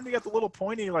molars, and you got the little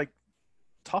pointy, like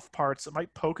tough parts that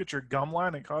might poke at your gum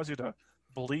line and cause you to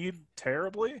bleed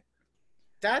terribly.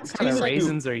 Dots What kind taste of like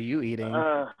raisins are you eating?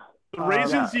 The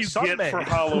raisins you some get may. for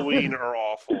Halloween are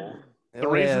awful. The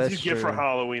Oh, yeah, raisins that's you get for true.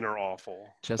 Halloween are awful.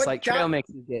 Just But like trail mix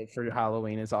you get for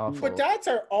Halloween is awful. But dots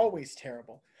are always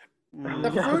terrible. The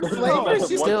Mm. fruit No, flavors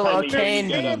you Still one a time you candy.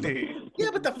 get 'em. Candy. Yeah,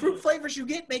 but the fruit flavors you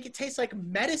get make it taste like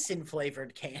medicine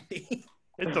flavored candy.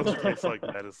 It doesn't taste like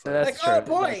medicine. That's Like, true. oh It does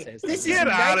boy, taste this like is Get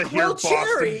out of here, NyQuil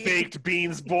cherry. Boston baked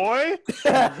beans, boy!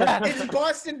 It's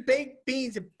Boston baked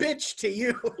beans, bitch to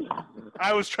you.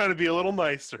 I was trying to be a little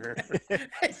nicer.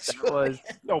 That was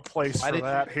No place Why for did-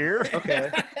 that here.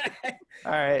 okay.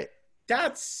 All right.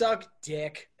 Dots suck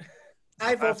dick.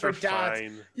 I vote Dots for are dots.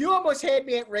 fine. You almost had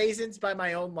me at raisins by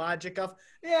my own logic of,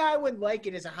 yeah, I wouldn't like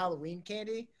it as a Halloween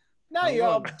candy. Now you're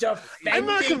all defending I'm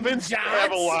not convinced dots. you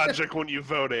have a logic when you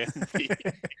vote, Andy. Dots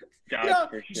You know,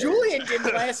 for sure. Julian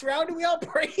didn't last round, and we all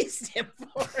praised him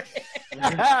for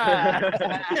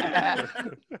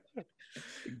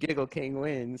Giggle King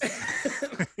wins.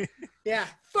 it. Yeah,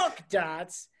 fuck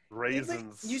dots.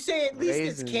 Raisins. You say at least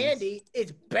Raisins. it's candy.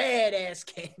 It's badass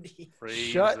candy.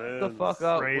 Shut the fuck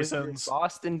up with Raisins. your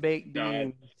Boston baked Dots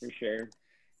beans for sure.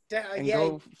 and Yeah,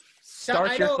 go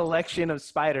start I your know- collection of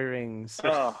spider rings.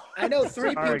 Oh, I know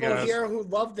three Sorry, people guys. here who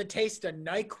love the taste of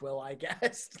NyQuil, I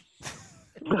guess.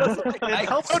 It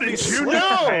helps How me did you sleep,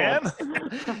 know? man.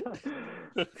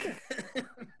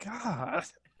 God.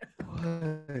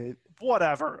 What?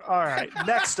 Whatever. All right.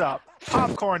 Next up,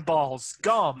 popcorn balls,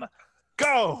 gum,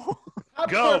 go. Popcorn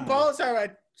Gum. balls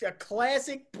are a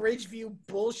classic Bridgeview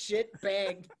bullshit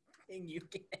bag thing you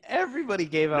get. Everybody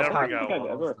gave out Never popcorn got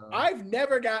one. balls, though. I've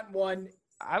never gotten one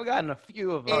I've gotten a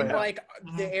few of them. in yeah. like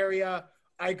the area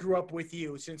I grew up with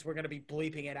you. Since we're gonna be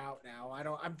bleeping it out now,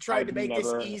 I'm trying to I've make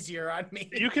never- this easier on me.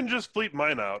 You can just bleep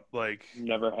mine out. Like,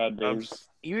 never had I'm those. s-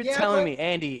 You're Yeah, telling but- me,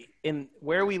 Andy, in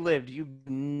where we lived, you've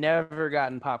never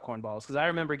gotten popcorn balls? Because I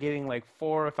remember getting like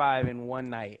 4 or 5 in one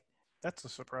night. That's a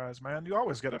surprise, man. You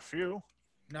always get a few.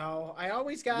 No, I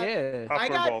always got Yeah,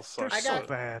 popcorn got- balls They're suck. I so got-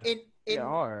 bad. in they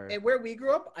are. where we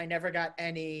grew up. I never got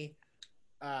any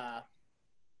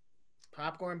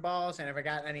popcorn balls. I never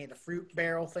got any of the fruit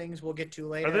barrel things. We'll get to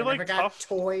later. Are they, I like, never got tough?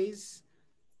 toys.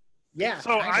 Yeah.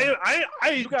 So kinda.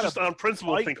 I You gotta just on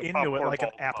principle Bite think of into popcorn it like an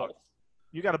balls apple. suck.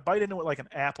 You got to bite into it like an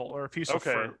apple or a piece of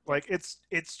Okay. fruit. Like it's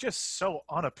just so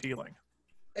unappealing.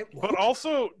 But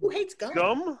also, Who hates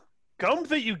gum? gum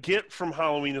that you get from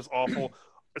Halloween is awful.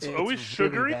 It's always really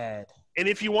sugary. bad. And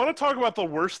if you want to talk about the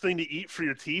worst thing to eat for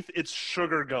your teeth, it's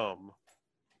sugar gum.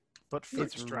 But fruit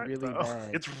It's stripe really though.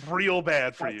 bad. It's real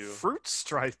bad for But you. Fruit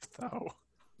stripe though.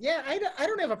 Yeah, I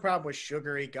don't have a problem with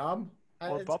sugary gum.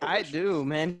 Or It's- bubble? I do,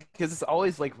 man, because it's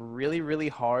always like really, really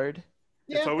hard,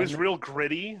 It's Yeah. always real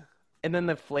gritty, and then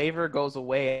the flavor goes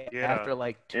away Yeah. after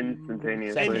like 2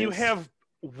 Instantaneously. seconds. and you have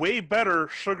way better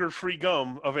sugar-free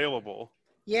gum available.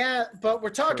 Yeah, but we're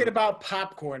talking True. about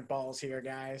popcorn balls here,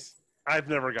 guys. I've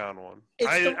never gotten one. It's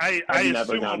the- I I've never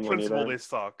assume gotten on one principle either. they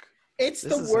suck. It's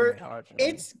This the is gonna be worst. hard for me.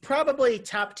 It's probably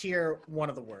top tier, one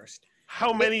of the worst.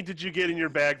 How many did you get in your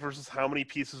bag versus how many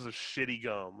pieces of shitty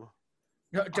gum?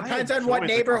 No, it depends on what enjoyed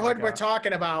the neighborhood gum I we're got.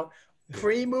 talking about.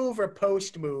 Pre-move or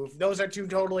post-move. Those are two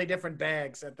totally different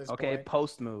bags at this Okay, point.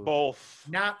 post move. Both.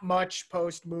 Not much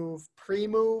post-move.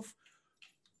 Pre-move.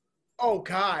 Oh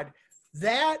God,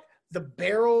 the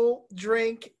barrel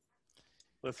drink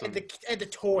Listen, and the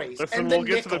toys listen. and the We'll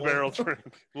get to the nickel. barrel drink.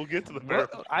 We'll get to the barrel.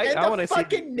 What? And I the want to see.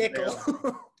 fucking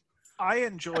nickel. I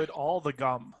enjoyed all the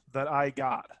gum that I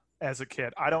got as a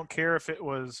kid. I don't care if it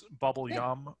was Bubble Yeah.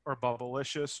 Yum or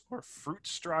Bubblicious or Fruit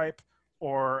Stripe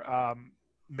or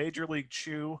Major League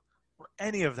Chew or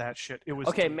any of that shit. It was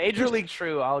Okay, Major League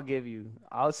True, I'll give you.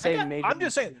 I'll say Major. I'm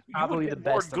just saying, League is you probably would the get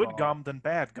more best of good all. gum than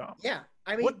bad gum. Yeah,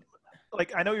 I mean, What,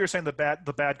 like I know you're saying the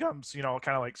bad gums, you know,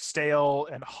 kind of like stale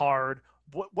and hard.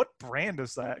 What brand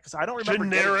is that? Because I don't remember.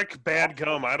 Generic bad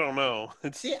gum. I don't know.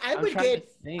 It's see, I I'm would trying to get,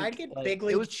 think, I'd get like, Big it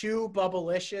League was- Chew,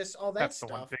 Bubblicious, all that That's the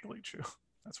one. stuff. Big League Chew.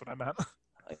 That's what I meant.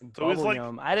 Like, So it was bubble like-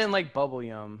 yum. I didn't like bubble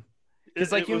yum.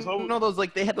 It's like it you was al- know those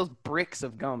like they had those bricks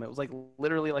of gum. It was like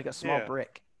literally like a small Yeah.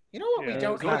 brick. You know what Yeah. we It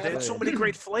don't was God, not they have? had so many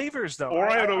great flavors though. Or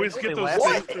I would I always know get they those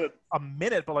lasted things that a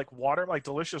minute, but like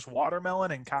delicious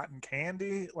watermelon and cotton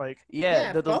candy. Like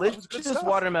Yeah, the bubble- it was good delicious stuff.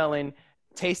 watermelon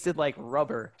tasted like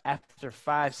rubber after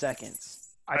 5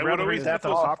 seconds. I'd I would rather always eat that get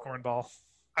than a those- popcorn ball.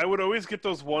 I would always get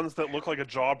those ones that look like a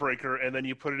jawbreaker, and then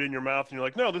you put it in your mouth, and you're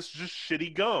like, "No, this is just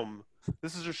shitty gum.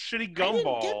 This is just shitty I gum didn't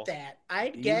ball. get that.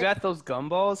 I'd You get. got those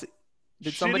gumballs?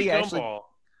 Did Shitty somebody gum actually ball.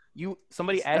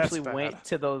 somebody That's actually bad. went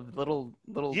to the little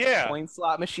Yeah. coin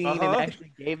slot machine Uh-huh. and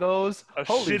actually gave those? A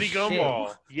Holy shitty gum shit.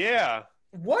 ball. Yeah.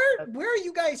 Where are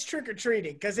you guys trick or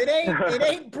treating? Because it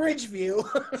ain't Bridgeview.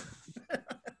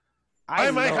 I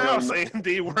By my know. house,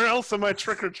 Andy. Where else am I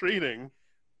trick or treating?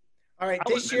 All right,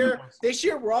 I was this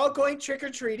year we're all going trick or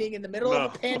treating in the middle of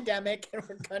a No. pandemic, and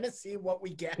we're gonna see what we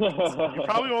get. You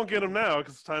probably won't get them now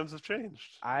because times have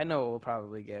changed. I know what we'll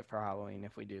probably get for Halloween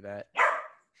if we do that.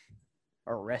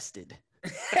 Arrested.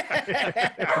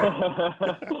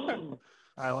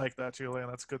 I like that, Julian.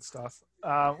 That's good stuff.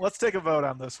 Let's take a vote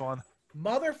on this one.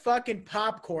 Motherfucking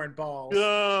popcorn balls.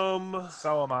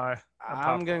 So am I.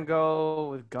 I'm gonna go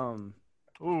with gum.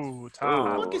 Ooh, What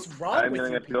Tom. the fuck is wrong I'm with gonna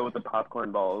you have to go people? with the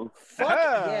popcorn balls. Fuck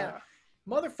Ah. yeah.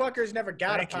 Motherfuckers never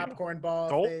got Thank a you. popcorn ball.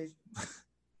 Gulp. Oh, God.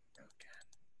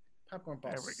 Popcorn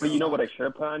balls. There we But go. you know what I should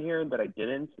have put on here that I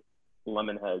didn't?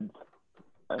 Lemon heads.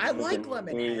 I like freaking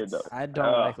lemon hated heads. those. I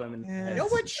don't like lemon. Yeah. You know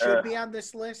what should be on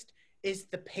this list is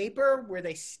the paper where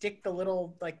they stick the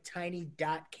little like tiny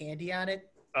dot candy on it.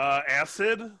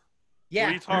 Acid? What are Yeah.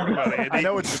 you talking about, Andy? I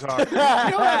know what you're talking. You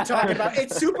know what I'm talking about.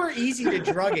 It's super easy to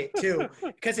drug it too,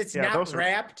 because it's Yeah, not those are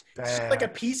wrapped. It's just like a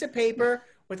bad. piece of paper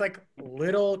with like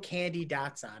little candy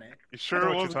dots on it. You I sure know it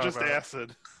what you're wasn't just talking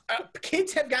about. acid?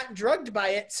 Kids have gotten drugged by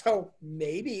it, so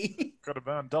maybe. Could have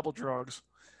been double drugs.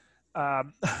 All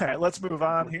right, let's move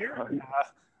on here.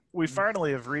 We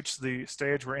finally have reached the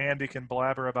stage where Andy can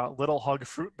blabber about Little Hug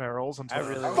fruit barrels. Until I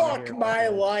really wanna Fuck hear my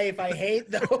about that. life. I hate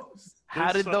those.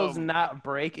 How This, did those um, not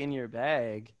break in your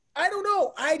bag? I don't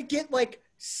know. I'd get like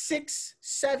 6,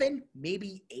 7,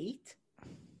 maybe 8.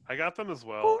 I got them as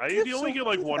well. Who You gives only a get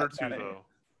like fuck one or about two that? though.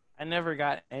 I never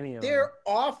got any of them. They're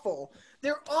awful.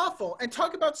 They're awful. And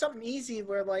talk about something easy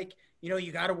where, like, you know,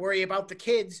 you got to worry about the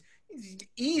kids.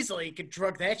 Easily could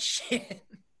drug that shit.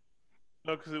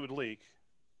 No, because it would leak.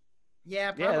 Yeah,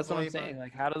 probably. Yeah, that's what I'm but saying.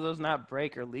 Like, how do those not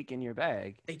break or leak in your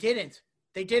bag? They didn't.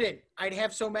 They didn't. I'd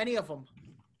have so many of them.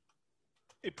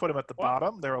 you put them at the What?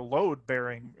 bottom. They're a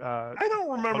load-bearing. I don't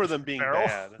remember them being barrel.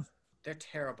 bad. They're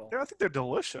terrible. I think they're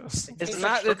delicious. They It's taste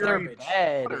not like that they're garbage.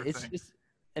 bad. Butter It's thing. just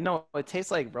no. It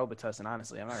tastes like Robitussin.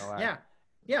 Honestly, I'm not gonna lie. Yeah.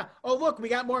 Yeah. Oh, look, we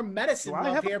got more medicine Do I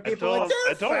love have- here. I People like,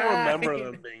 don't "They're remember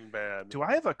fine." them being bad. Do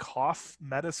I have a cough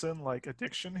medicine like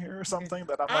addiction here or something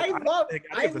that I'm I like? love think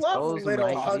I give this love Those little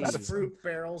might Hugs be. fruit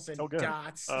barrels and So good.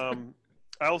 dots.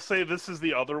 I'll say this is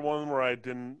the other one where I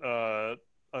didn't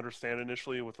understand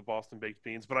initially with the Boston baked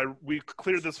beans, but we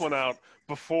cleared this one out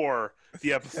before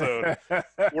the episode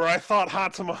where I thought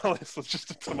hot tamales was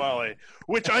just a tamale,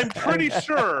 which I'm pretty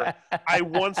sure I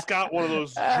once got one of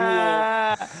those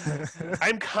Jewel.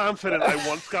 I'm confident I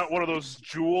once got one of those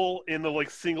Jewel in the like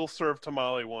single serve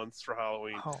tamale once for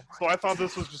Halloween. Oh So I thought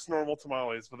this was just normal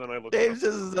tamales, but then I looked. Dave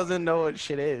just doesn't know what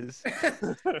shit is.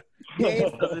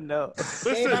 Dave, Doesn't know.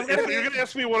 Listen, Dave, I'm gonna if you're gonna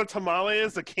ask me what a tamale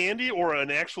is, a candy or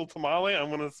an actual tamale, I'm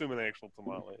gonna assume an actual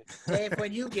tamale. Dave,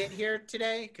 when you get here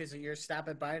today, because you're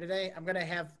stopping by today, I'm gonna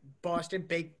have Boston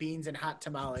baked beans and hot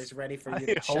tamales ready for you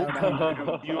to I shout hope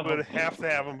out. You would have to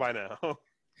have them by now.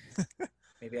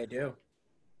 Maybe I do.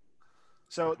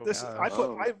 So this,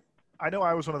 Oh. I know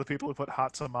I was one of the people who put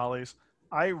hot tamales.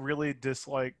 I really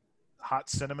dislike hot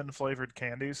cinnamon flavored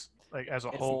candies, like as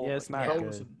a whole. yeah, it's like not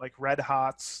those good. and, like Red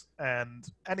Hots and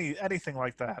anything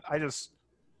like that.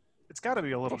 It's got to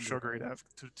be a little sugary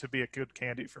to be a good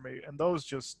candy for me. And those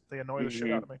just they annoy the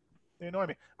shit out of me. They annoy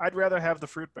me. I'd rather have the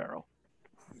fruit barrel.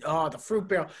 Oh, the fruit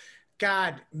barrel.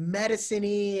 God,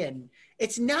 medicine-y, and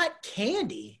it's not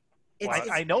candy.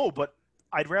 I know, but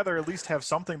I'd rather at least have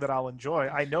something that I'll enjoy.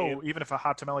 I know even if a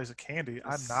hot tamale is a candy,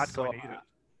 I'm not going to eat it.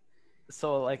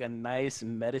 So like a nice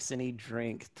medicine-y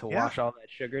drink to Yeah. wash all that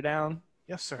sugar down.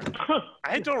 Yes, sir.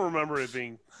 I don't remember it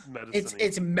being medicine.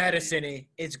 It's medicine-y.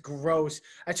 It's gross.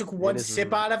 I took one is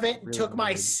sip out of it and really took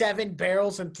my weird. 7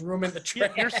 barrels and threw them in the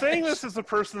trash. You're saying this as a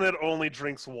person that only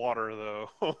drinks water,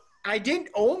 though. I didn't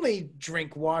only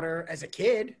drink water as a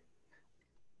kid.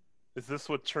 Is this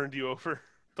what turned you over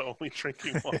to only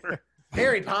drinking water?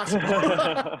 Very possible.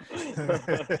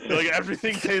 You're like,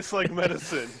 everything tastes like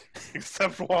medicine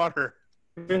except water.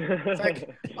 It's like,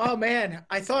 oh man,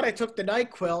 I thought I took the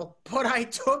NyQuil, but I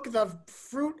took the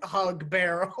fruit hug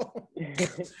barrel.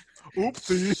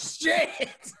 Oopsie.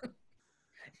 Shit.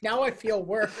 Now I feel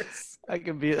worse. I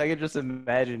could just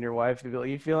imagine your wife would be like,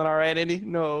 "You feeling all right, Andy?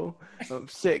 No, I'm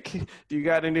sick. Do you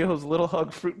got any of those little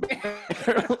hug fruit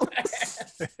barrels?"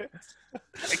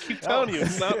 I keep telling you,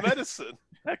 it's not medicine.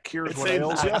 That cures It what saves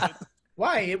ails you. lives.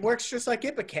 Why? It works just like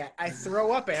Ipecac. I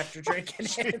throw up after drinking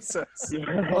it. Jesus.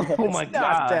 Oh my It's not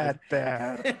god! that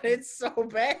bad. It's so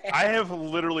bad. I have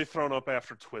literally thrown up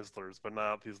after Twizzlers, but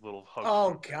not these little hug Oh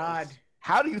fruit God. balls.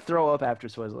 How do you throw up after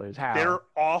Twizzlers? How? They're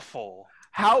awful.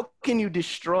 How can you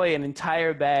destroy an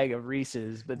entire bag of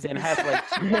Reese's, but then have like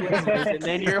 2 Twizzlers, and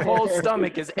then your whole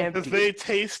stomach is Because empty? they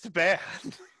taste bad.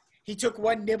 He took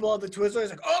one nibble of the Twizzlers,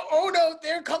 like, oh no,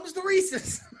 there comes the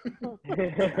Reese's.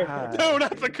 God. No,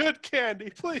 not the good candy,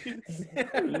 please.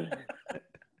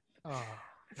 Oh,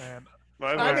 man.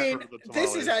 I mean,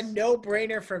 this is a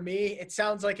no-brainer for me. It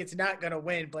sounds like it's not gonna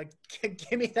win, but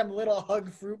give me them little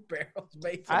hug fruit barrels,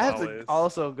 mate. I have Tamales. to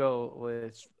also go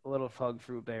with little hug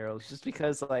fruit barrels, just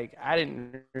because like I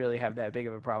didn't really have that big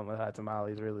of a problem with hot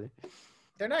tamales, really.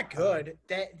 They're not good.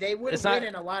 They would It's win not-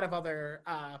 in a lot of other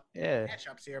Yeah,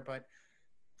 matchups here, but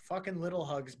fucking little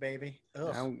hugs, baby.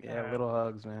 Ugh. little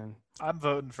hugs, man. I'm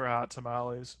voting for hot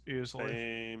tamales easily.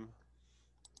 Same.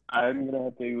 I'm gonna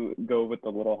have to go with the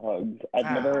little hugs.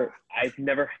 Ah. I've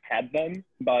never had them,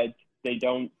 but they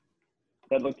don't.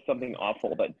 That looks something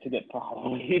awful to get for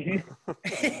Halloween.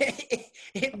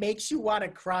 It makes you want to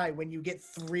cry when you get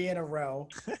 3 in a row.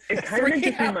 It kind of Three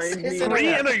just reminds me. ounces.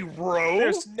 3 in a row?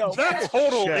 There's no That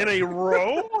total shit. in a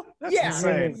row? That's Yeah.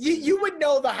 insane. You would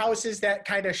know the houses that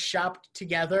kind of shopped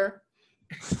together.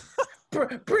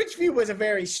 Bridgeview was a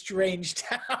very strange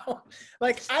town.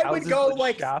 Like I would Houses go would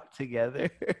like shop together.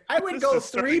 I would This go is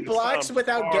 3 starting to blocks sound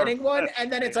without getting one, far-fetched,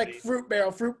 and then it's like Andy. fruit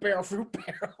barrel, fruit barrel, fruit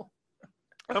barrel.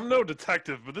 I'm no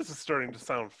detective, but this is starting to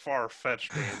sound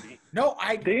far-fetched, Andy. No,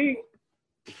 They,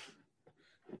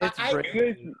 It's I-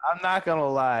 Bridgeview. I'm not gonna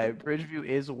lie, Bridgeview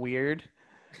is weird,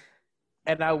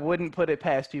 and I wouldn't put it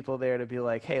past people there to be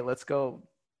like, "Hey, let's go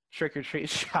trick or treat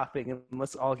shopping and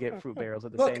let's all get fruit barrels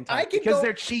at the Look, same I time," could because go-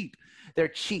 they're cheap. They're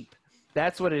cheap.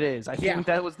 That's what it is. I think Yeah.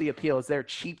 that was the appeal. Is they're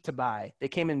cheap to buy. They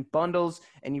came in bundles,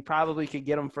 and you probably could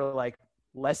get them for like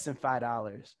less than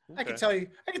 $5. I can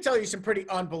tell you some pretty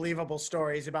unbelievable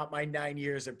stories about my 9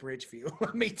 years at Bridgeview.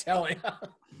 Let me tell you.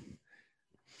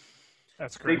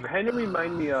 That's they crazy. kind of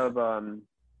remind me of.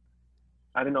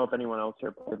 I don't know if anyone else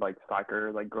here played like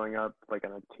soccer, like growing up, like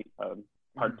on a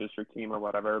park district team or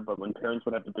whatever. But when parents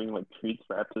would have to bring like treats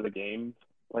for after the games,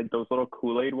 like those little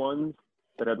Kool-Aid ones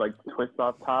that had like twists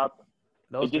off top.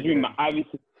 Those It just are good.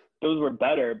 obviously those were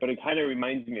better, but it kind of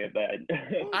reminds me of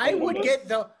that. I would get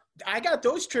I got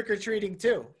those trick or treating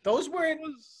too. Those weren't.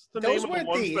 What was the Those name of the weren't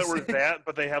ones these. that were that,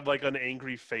 but they had like an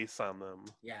angry face on them?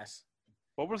 Yes.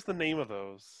 What was the name of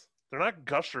those? They're not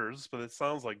Gushers, but it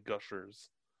sounds like Gushers.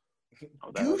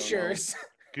 Oh, that I don't know. Gooshers.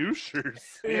 Gooshers.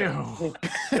 Ew.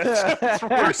 That sounds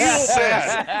real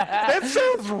bad. That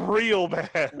sounds real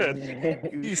bad.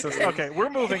 Jesus. Okay, we're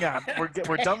moving on.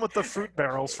 We're done with the fruit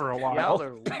barrels for a while. Y'all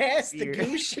are Past the weird.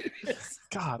 goose.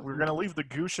 God, we're gonna leave the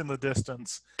goosh in the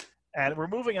distance, and we're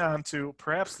moving on to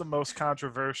perhaps the most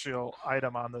controversial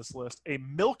item on this list: a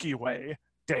Milky Way.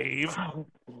 Dave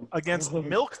against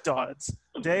Milk Duds.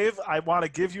 Dave, I want to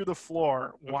give you the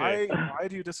floor. Why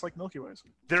do you dislike Milky Ways?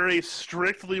 They're a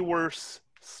strictly worse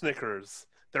Snickers.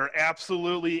 They're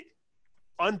absolutely,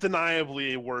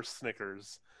 undeniably a worse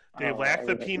Snickers. They lack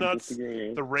the peanuts.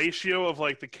 The ratio of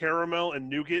like the caramel and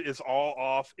nougat is all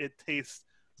off. It tastes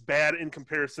bad in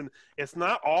comparison. It's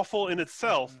not awful in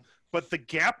itself, but the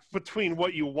gap between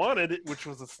what you wanted, which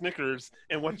was a Snickers,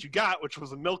 and what you got, which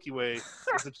was a Milky Way,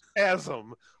 is a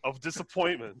chasm of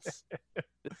disappointments.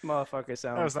 This motherfucker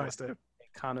sounds That was like nice, Dave.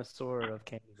 a connoisseur of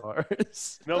candy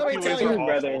bars. Milky me tell Ways you- are I would awful.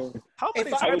 rather. How many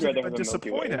If I- I times would have you rather been have a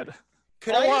Milky Way. disappointed?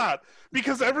 Could A I? lot.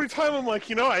 Because every time I'm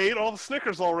like, I ate all the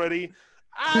Snickers already.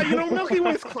 Milky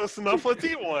Way's close enough. Let's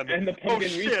eat one. And the Oh, pumpkin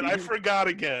shit, I Reese's. forgot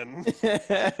again.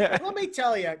 Let me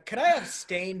tell you. Could I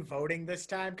abstain voting this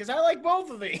time? Because I like both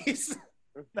of these.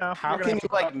 No. How we're gonna can have you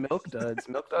to- like Milk Duds?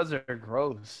 Milk Duds are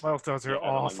gross. Milk Duds are Yeah, I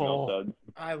don't like awful. Milk Duds.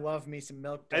 I love me some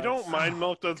milk. I Duds. don't mind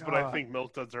Milk Duds, but I God. think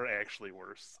Milk Duds are actually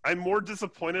worse. I'm more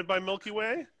disappointed by Milky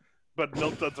Way, but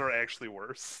Milk Duds are actually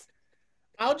worse.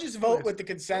 I'll just vote with the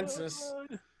consensus.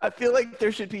 I feel like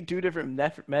there should be two different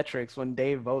metrics when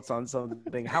Dave votes on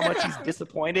something. How much he's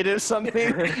disappointed in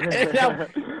something and how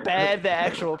bad the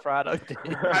actual product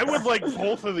is. I would like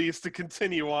both of these to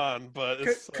continue on, but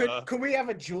it's, Could we have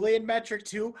a Julian metric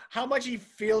too? How much he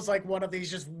feels like one of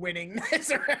these just winning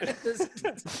this?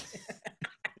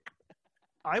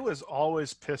 I was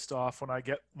always pissed off when I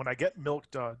get Milk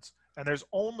Duds, and there's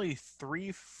only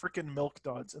 3 freaking Milk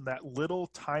Duds in that little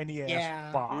tiny ass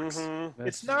Yeah. box. Mhm.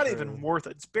 It's not even worth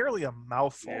it. It's barely a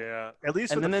mouthful. Yeah. At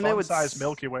least And with then a they would fun-sized s-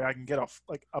 Milky Way, I can get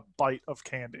a bite of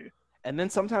candy. And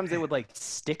then sometimes they would like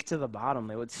stick to the bottom.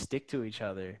 They would stick to each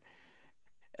other.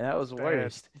 And that was Bad.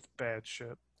 worst. Bad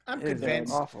shit. I'm It is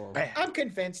convinced. awful. Bad. I'm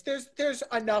convinced. There's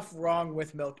enough wrong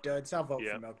with Milk Duds. I'll vote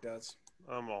Yeah. for Milk Duds.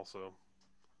 I'm also.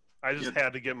 I just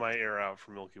had to get my air out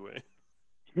for Milky Way.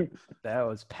 That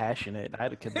was passionate. I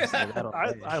could listen to that all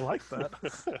day. I like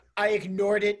that. I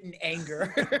ignored it in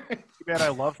anger. Too bad I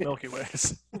love Milky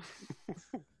Ways.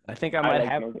 I think I I might like,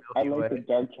 have Milk- Milky I like the Way.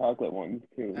 dark chocolate ones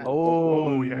too. Oh,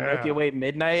 Oh, yeah. Milky Way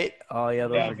Midnight. Oh yeah,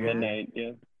 those yeah, are good. midnight.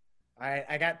 Yeah,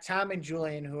 I got Tom and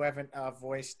Julian who haven't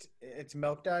voiced. It's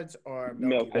Milk Duds or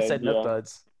Milk Milky I Way. said Yeah. Milk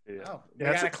Duds. Yeah. Oh, we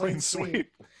Yeah, it's got a clean sweep.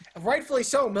 Rightfully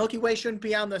so. Milky Way shouldn't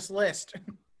be on this list.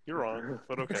 You're wrong,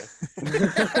 but okay.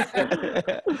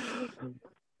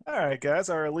 All right, guys.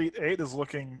 Our Elite 8 is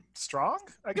looking strong.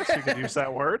 I guess you could use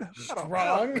that word.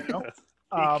 Wrong.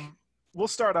 We'll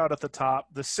start out at the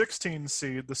top. The 16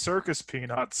 seed, the Circus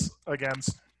Peanuts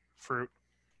against Fruit.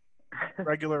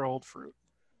 Regular old Fruit.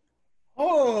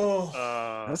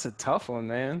 Oh, That's a tough one,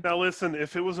 man. Now listen,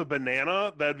 if it was a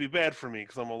banana, that'd be bad for me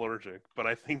because I'm allergic. But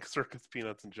I think circus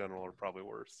peanuts in general are probably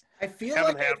worse. I feel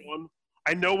Haven't like had one.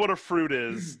 I know what a fruit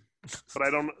is, but I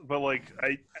don't. But like,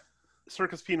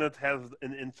 circus peanuts has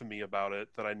an infamy about it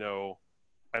that I know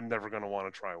I'm never gonna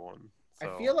want to try one.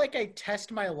 So. I feel like I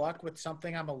test my luck with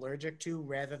something I'm allergic to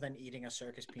rather than eating a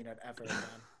circus peanut ever again.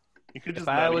 you could just If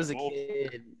I not was eat a both.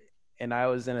 kid and I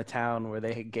was in a town where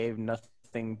they gave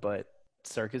nothing but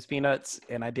circus peanuts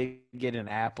and I did get an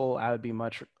apple, I would be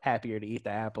much happier to eat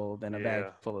the apple than a bag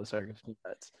Yeah. full of circus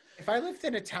peanuts. If I lived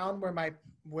in a town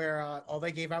where all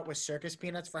they gave out was circus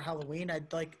peanuts for Halloween,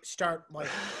 I'd like start like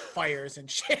fires and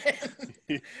shit.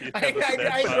 You'd have I'd a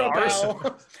sad time.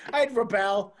 rebel. I'd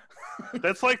rebel.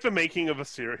 That's like the making of a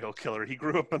serial killer. He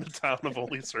grew up in a town of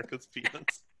only circus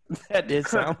peanuts. That did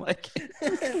sound like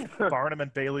it. Barnum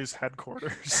and Bailey's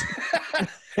headquarters.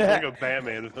 Like a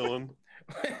Batman villain.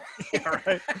 All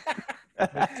right.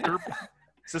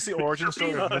 Is this the origin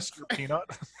story of Mr. Peanut?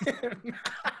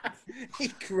 He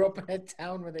grew up in a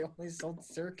town where they only sold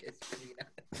circus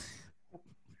peanuts.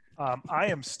 I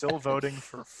am still voting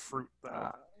for Fruit,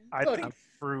 though. I Voting. think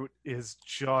Fruit is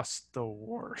just the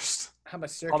worst. I'm a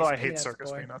circus Although I hate peanuts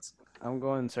circus boy. peanuts. I'm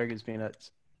going circus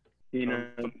peanuts. peanut,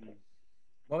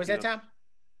 What was that, Tom?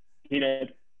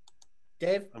 peanut.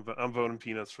 Dave? I'm voting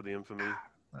peanuts for the infamy.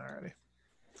 Alrighty.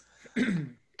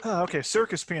 Okay,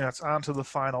 Circus Peanuts on to the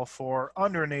final four.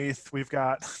 Underneath, we've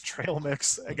got Trail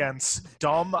Mix against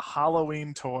Dumb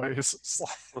Halloween Toys.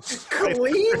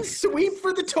 Clean sweep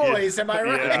for the toys, am I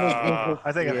right? Yeah.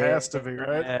 I think it Yeah. has to be,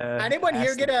 right? Anyone here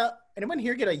Has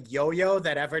to- get a yo-yo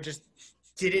that ever just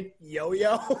didn't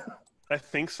yo-yo? I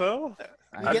think so.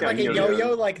 You I've get got like a yo-yos.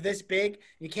 yo-yo like this big.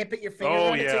 You can't put your finger Oh,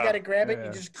 on it, so you yeah. got to grab it. Yeah.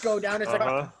 You just go down. It's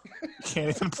Uh-huh.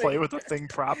 Can't even play with the thing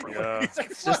properly. Yeah. it's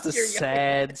like It's just a fuck your yo-yo.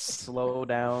 sad slow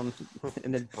down,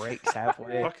 and then breaks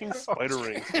halfway. Fucking spider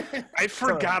rings. I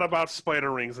forgot about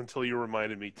spider rings until you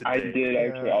reminded me today. I did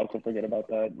actually also forget about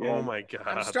that. Yeah. Oh my god.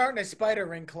 I'm starting a spider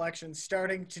ring collection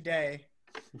starting today.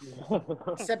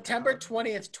 September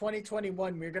 20th,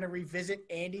 2021, we're going to revisit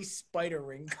Andy's spider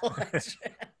ring collection.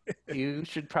 You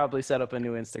should probably set up a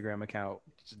new Instagram account.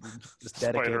 Just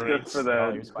dedicated Spider rings. to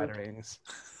all your spider rings.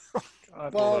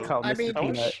 God, Well, Call I Mr. mean,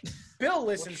 Peanut. Bill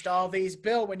listens to all these.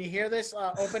 Bill, when you hear this,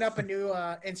 open up a new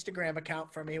Instagram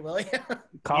account for me, will you?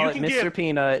 Call You it can Mr. get-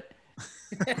 Peanut.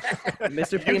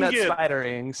 Mr. can Peanut get- spider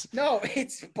rings. No,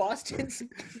 it's Boston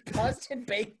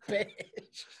baked bitch.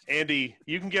 Andy,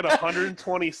 you can get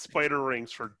 120 spider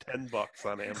rings for $10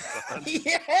 on Amazon.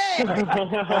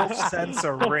 Yeah. 12 cents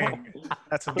a ring.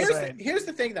 That's insane. Here's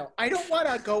the thing, though. I don't want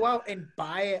to go out and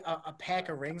buy a pack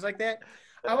of rings like that.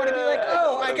 I want to be like,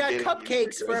 oh, I got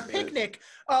cupcakes for a picnic.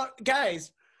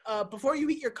 Guys, before you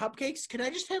eat your cupcakes, can I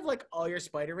just have like all your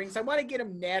spider rings? I want to get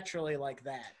them naturally like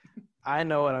that. I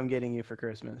know what I'm getting you for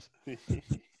Christmas.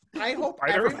 I hope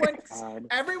Spider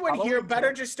everyone here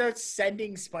better just start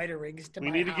sending spider rings to We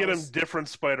my need to get him house. different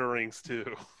spider rings too.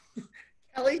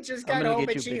 Kelly just I'm got gonna home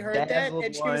get and you she heard that bedazzled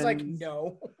and she was like, ones.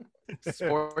 no.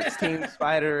 Sports team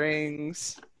spider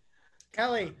rings.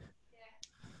 Kelly,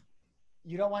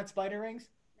 you don't want spider rings?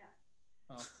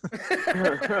 No.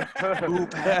 Ooh,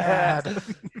 bad.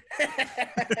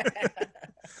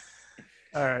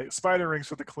 All right, spider rings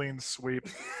for the clean sweep.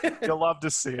 You'll love to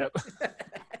see it.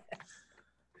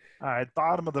 All right,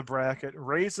 bottom of the bracket: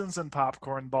 raisins and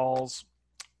popcorn balls.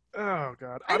 Oh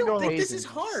God, I I'm don't going think with this is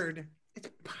hard. It's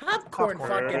popcorn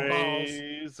Popcorn. fucking balls.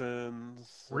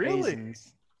 Raisins. Really?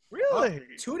 Raisins. really.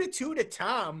 2-2 to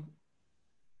Tom.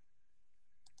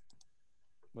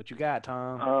 What you got,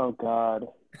 Tom? Oh God.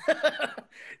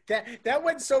 that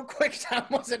went so quick. Tom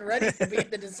wasn't ready to be in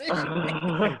the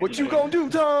decision. What you gonna do,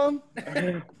 Tom?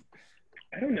 I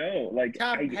don't know. Like,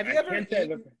 Tom, I, have I you ever can't say I've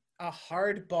eaten a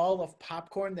hard ball of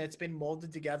popcorn that's been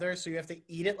molded together, so you have to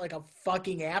eat it like a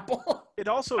fucking apple? It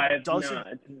also I have doesn't not,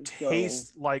 so-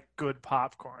 taste like good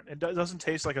popcorn. It doesn't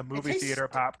taste like a movie tastes- theater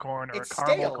popcorn or a it's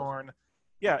caramel stale. corn.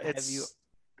 Yeah, Have it's you-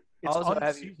 it's also, have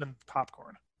unseasoned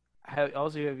popcorn. Have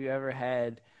you ever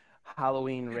had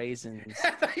Halloween raisins?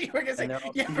 I thought you were gonna say And they're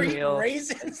all you ever eat stale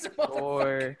raisins,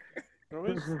 motherfucker?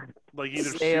 Or Like either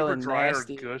Stale super and dry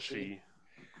nasty. or gushy.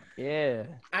 yeah,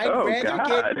 I'd Oh, rather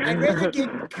God.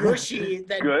 get gushy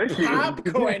than Gushy.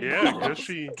 popcorn. Yeah, balls.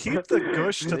 gushy. Keep the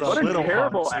gush to the What a little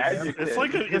terrible humps, man.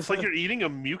 adjective. It's like you're eating a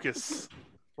mucus.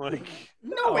 Like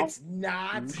No, it's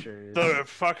not. I'm sure. the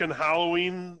fucking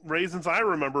Halloween raisins I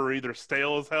remember are either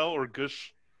stale as hell or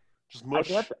gush, just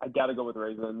mush. I gotta go with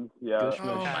raisins. Yeah. Gush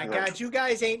Oh mush. my god, you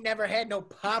guys ain't never had no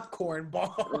popcorn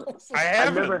balls. I I've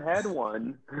haven't. never had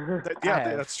one. Yeah, I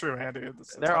have. that's true, Andy.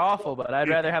 It's They're awful, but I'd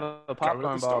rather have a popcorn the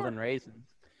ball store. than raisins.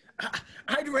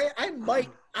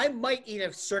 I might eat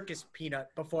a circus peanut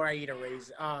before I eat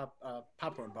a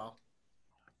popcorn ball.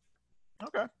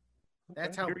 Okay.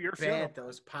 That's how You're feeling bad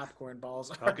those popcorn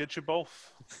balls I'll are. get you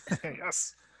both.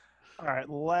 Yes. All right,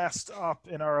 last up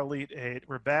in our Elite Eight,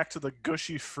 we're back to the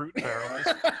gushy fruit barrels.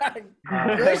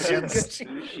 Gushy, against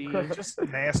gushy. just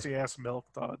nasty ass milk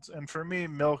duds. And for me,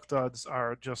 milk duds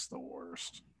are just the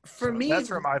worst. For So me,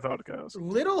 that's where my vote goes.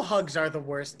 little hugs are the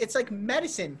worst. It's like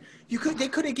medicine. They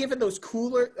could have given those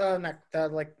cooler,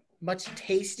 not like much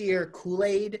tastier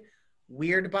Kool-Aid,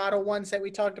 weird bottle ones that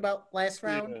we talked about last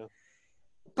round. Yeah.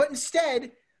 But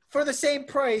instead, for the same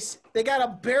price, they got a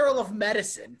barrel of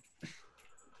medicine.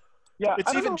 Yeah, It's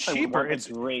I don't even know if I cheaper. want a It's-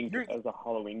 drink you're- as a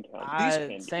Halloween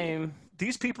candy. Same.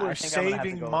 These people I are think I'm gonna have to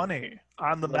saving go with money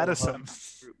on the Little medicine.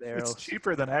 fruit It's barrels.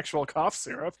 cheaper than actual cough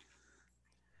syrup.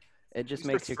 It just These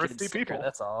are makes your kids thrifty sicker, people.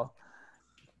 that's all.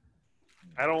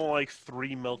 I don't like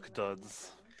 3 milk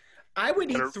duds I would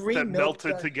eat that, are, 3 that milk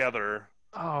melted duds. together.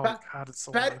 Oh, But- God, it's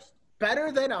so but- worst.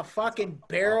 Better than a fucking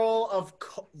barrel of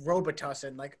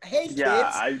Robitussin. Like, hey kids,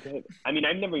 Yeah, I mean,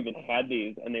 I've never even had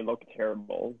these, and they look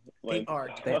terrible. They Like, are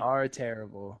They are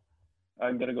terrible.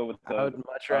 I'm gonna go with the. I would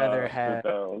much rather fruit have.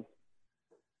 barrels.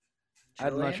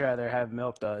 I'd much Julian? rather have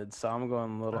milk duds, so I'm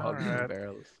going little hugs Alright. and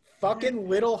barrels. fucking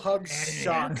little hugs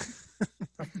suck.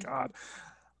 God.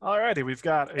 Alrighty, we've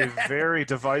got a very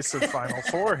divisive Final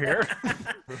Four here.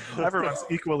 Everyone's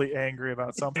equally angry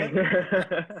about something.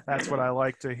 That's what I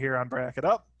like to hear on Bracket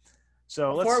Up.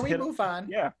 So Before let's we hit, move on,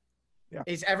 Yeah.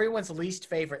 is everyone's least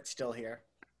favorite still here?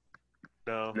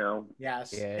 No. No.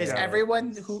 Yes. Yeah. Is Yeah.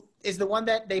 everyone who is the one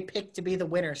that they picked to be the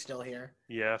winner still here?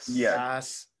 Yes. Yeah.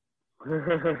 Yes.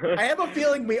 I have a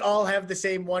feeling we all have the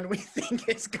same one we think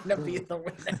is going to be the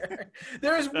winner.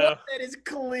 There is one that is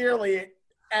clearly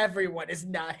everyone is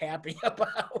not happy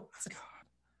about.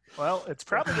 Well, it's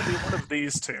probably going to be one of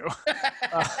these two.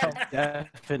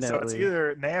 Definitely. So it's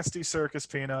either nasty circus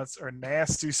peanuts or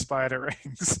nasty spider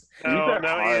rings. Now,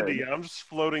 hard. Andy, I'm just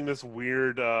floating this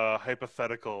weird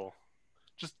hypothetical.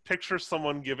 Just picture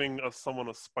someone giving someone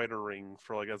a spider ring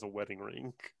for like as a wedding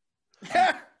ring.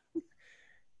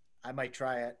 I might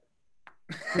try it.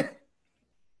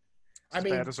 As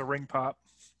bad as a ring pop.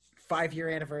 5-year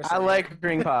anniversary. I like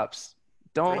ring pops.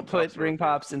 Don't Ring put pops are ring okay.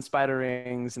 pops and spider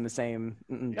rings in the same.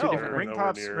 Two No, different ring nowhere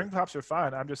pops. near. Ring pops are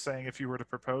fine. I'm just saying, if you were to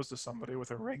propose to somebody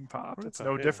with a ring pop, Ring it's pop,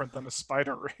 no yeah. different than a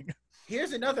spider ring.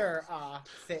 Here's another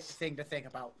thing to think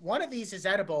about. One of these is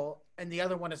edible, and the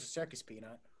other one is a circus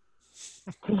peanut.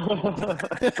 Some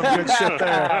good shit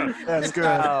there. That's good.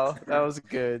 Wow, that was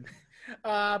good.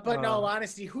 But in all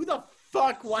honesty, who the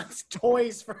fuck wants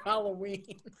toys for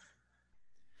Halloween?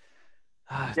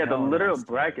 Yeah, the No one literal wants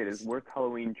to. bracket is worth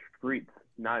Halloween treats,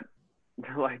 not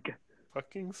like.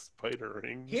 Fucking spider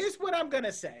rings. Here's what I'm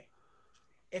gonna say.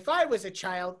 If I was a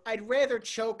child, I'd rather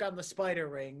choke on the spider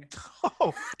ring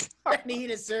Oh, than eat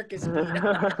a circus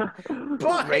peanut.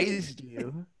 But, Raised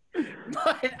you.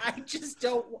 but I just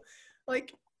don't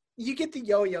like. You get the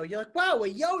yo-yo. You're like, wow, a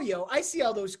yo-yo. I see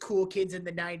all those cool kids in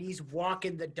the 90s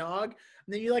walking the dog.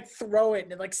 And then you like throw it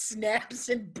and it like snaps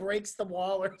and breaks the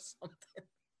wall or something.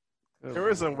 there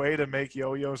is a way to make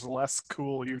yo-yos less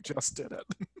cool. You just did it.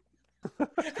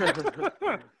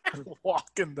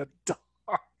 Walking the dog.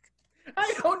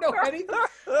 I don't know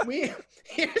anything.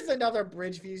 Here's another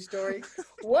Bridgeview story.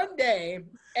 One day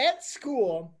at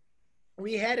school,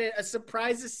 we had a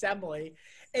surprise assembly,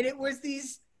 and it was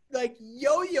these like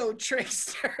yo-yo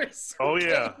tricksters. who Oh,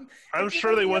 yeah. came I'm and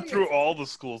sure did they like went yo-yos. through all the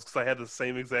schools because I had the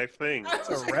same exact thing. I was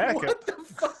a like, racket. what the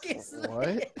fuck is What?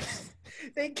 this?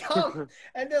 They come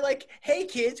and they're like, "Hey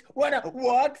kids, wanna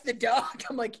walk the dog?"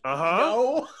 I'm like, Uh-huh.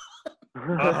 "No."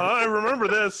 I remember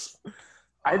this.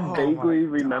 I Oh vaguely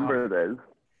my remember this.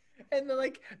 And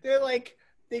they're like,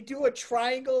 they do a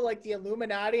triangle like the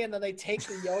Illuminati, and then they take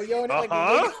the yo-yo and it like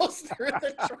Uh-huh. wiggles through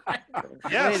the triangle.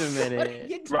 Yes. Wait a What are minute.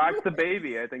 you Rock doing? the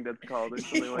baby, I think that's called, or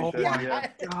something Oh like Yeah.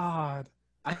 that. Yeah. my god.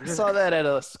 I saw that at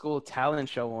a school talent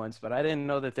show once, but I didn't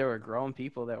know that there were grown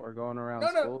people that were going around No,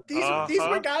 school. these were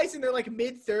Uh-huh. guys in their like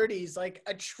mid-30s, like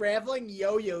a traveling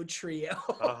yo-yo trio.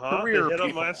 Uh-huh. They Career hit up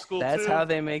people. my school That's too. how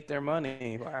they make their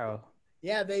money. Wow.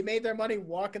 Yeah, they made their money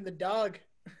walking the dog.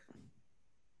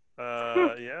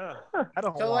 Yeah. I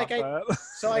don't So, want like, that.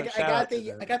 So I Shout got out to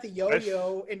the them. I got the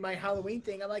yo-yo in my Halloween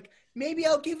thing. I'm like, maybe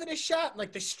I'll give it a shot. And,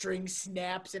 like the string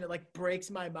snaps and it like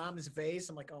breaks my mom's vase.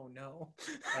 I'm like, oh no.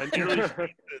 I nearly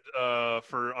fainted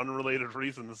for unrelated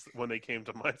reasons when they came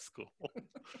to my school.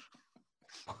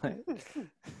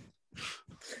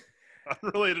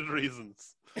 Unrelated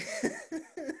reasons.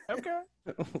 Okay.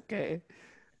 Okay.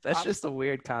 That's just a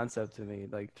weird concept to me.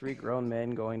 Like 3 grown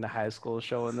men going to high school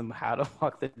showing them how to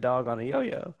walk the dog on a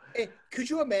yo-yo. Hey, could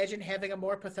you imagine having a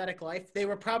more pathetic life? They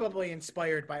were probably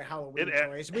inspired by Halloween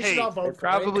toys. We hey, should all vote for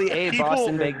Probably it. ate People-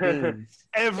 Boston baked beans.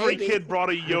 Every Maybe. kid brought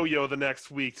a yo-yo the next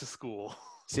week to school.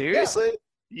 Seriously?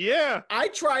 Yeah. I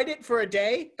tried it for a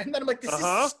day, and then I'm like, this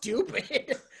Uh-huh. is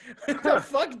stupid. Who the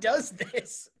fuck does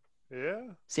this? Yeah.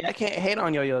 See, I can't hate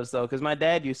on yo-yos though, because my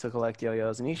dad used to collect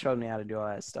yo-yos and he showed me how to do all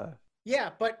that stuff.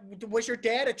 Yeah, but was your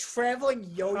dad a traveling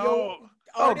yo-yo Oh,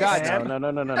 Oh artist? God, man.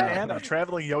 no. Man, a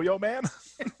traveling yo-yo man.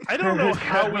 I don't know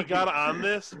how we got on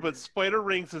this, but Spider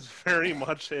Rings is very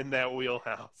much in that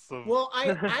wheelhouse. Of, Well,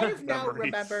 I have now Memories.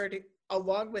 remembered,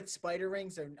 along with spider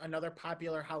rings, another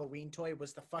popular Halloween toy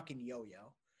was the fucking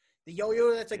yo-yo. The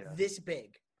yo-yo that's like Yeah. this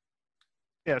big.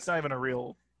 Yeah, it's not even a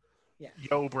real Yeah.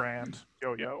 yo brand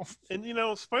yo-yo. and you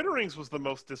know, Spider Rings was the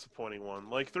most disappointing one.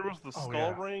 Like there was the Oh, Skull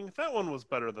yeah. Ring. That one was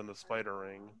better than the Spider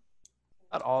Ring.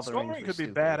 Not all the Skull rings Ring were could be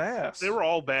stupid. badass. They were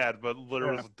all bad, but there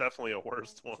Yeah. was definitely a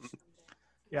worse one.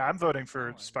 Yeah, I'm voting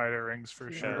for spider rings for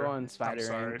I'm sure. going spider I'm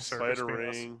sorry, ring. circus Spider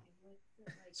penis. Ring.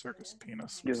 Circus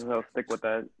penis. Guess I'll stick with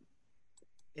that.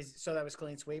 So that was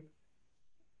clean sweep.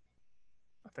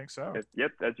 I think so.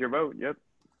 Yep, that's your vote. Yep.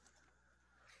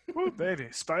 Woo, baby.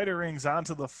 Spider rings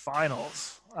onto the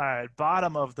finals. All right,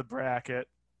 bottom of the bracket.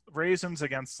 Raisins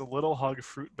against the Little Hug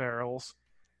fruit barrels.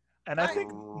 And I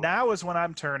think now is when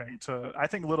I'm turning to. I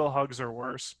think Little Hugs are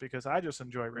worse because I just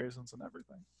enjoy raisins and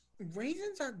everything.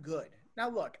 Raisins are good. Now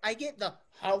look, I get the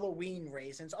Halloween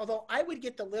raisins, although I would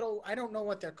get the little, I don't know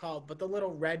what they're called, but the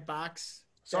little red box.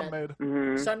 Sunmade.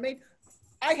 Mhm. Sunmade.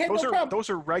 I had Those no are problem. those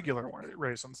are regular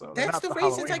raisins though. They're That's not the the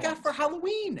raisins I Halloween got ones. for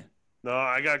Halloween. No,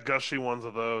 I got gushy ones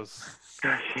of those.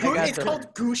 got It's the-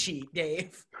 called Gushy,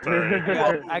 Dave.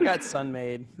 Sorry. I got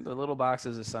Sun-Made. The little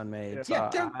boxes of Sun-Made. Yeah. So Yeah,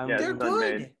 they're Sun-Made.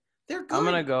 good. They're good. I'm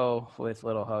gonna go with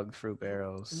Little Hug Fruit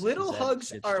Barrels. 'cause Little that Hugs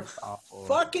shit's are just awful.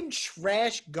 fucking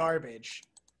trash garbage.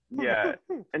 Yeah,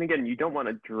 and again, you don't want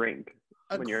to drink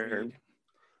when you're Agreed.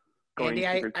 going Andy,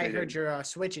 I trick-or-treating. heard you're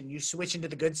switching. You switching to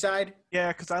the good side? Yeah,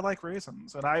 because I like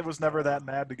raisins, and I was never that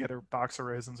mad to get a box of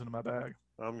raisins into my bag.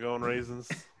 I'm going raisins.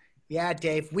 Yeah,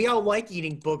 Dave. We all like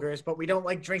eating boogers, but we don't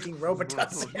like drinking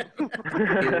Robitussin.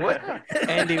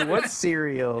 Andy, what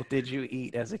cereal did you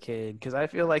eat as a kid? Because I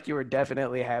feel like you were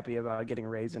definitely happy about getting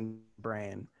Raisin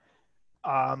Bran.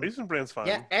 Raisin Bran's fine.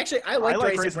 Yeah, actually, I I like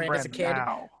like Raisin Bran as a kid.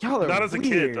 now. Y'all are Not as a kid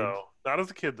weird. though. Not as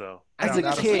a kid though. As Yeah, a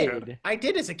not as a kid, I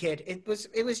did as a kid. It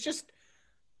was just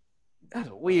that's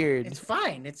weird. it's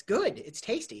fine. It's good. It's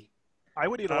tasty. I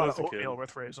would eat a Not lot as of a kid. oatmeal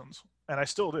with raisins, and I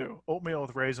still do. Oatmeal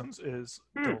with raisins is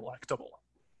delectable.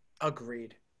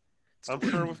 Agreed. I'm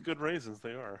sure with good raisins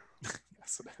they are.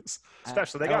 Yes, it is.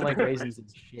 Especially they I don't got like raisins and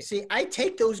shit. See, I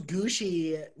take those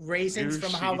Gushy raisins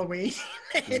from Gushy. Halloween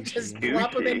and just Gushy.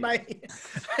 plop them in my.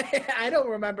 I don't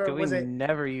remember. Can we Was it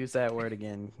never use that word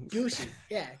again? Gushy?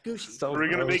 Yeah, Gushy. So We're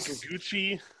gonna make gross.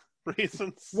 Gucci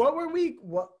raisins. What were we?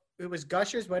 What it was?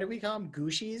 Gushers. What did we call them?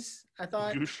 Gushies. I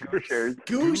thought. Cheers. Gooshers.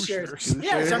 Gooshers.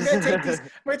 Yeah, so I'm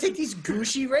gonna take these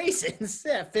Gushy raisins.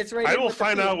 Yeah, fits right. I in will with the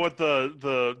find theme. out what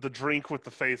the drink with the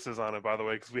faces on it, by the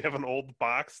way, because we have an old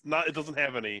box. It doesn't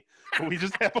have any, but we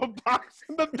just have a box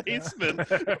in the basement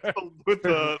with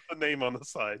the name on the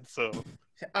side. So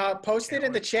Post it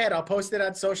in the chat. I'll post it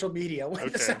on social media when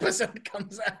this Okay. episode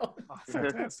comes out. Oh,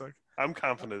 fantastic. I'm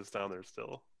confident it's down there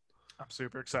still. I'm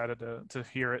super excited to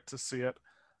hear it, to see it.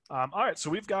 All right, so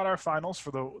we've got our finals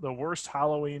for the worst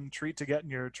Halloween treat to get in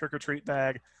your trick-or-treat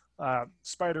bag.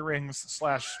 Spider rings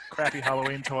 / crappy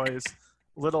Halloween toys,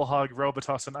 Little Hug,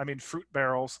 Robitussin, Fruit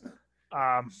Barrels.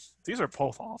 These are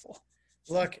both awful.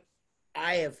 Look,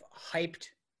 I have hyped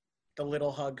the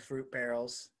Little Hug fruit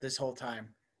barrels this whole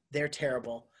time. They're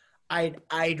terrible.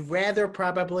 I'd rather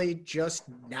probably just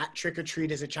not trick or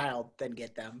treat as a child than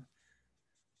get them.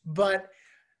 But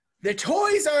the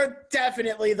toys are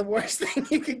definitely the worst thing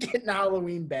you could get in a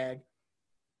Halloween bag.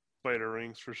 Spider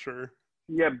rings for sure.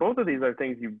 Yeah, both of these are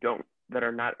things that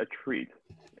are not a treat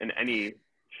in any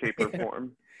shape or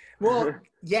form. Well,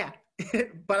 yeah,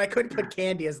 but I couldn't put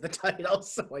candy as the title,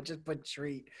 so I just put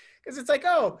treat. Because it's like,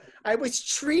 oh, I was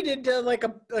treated to like a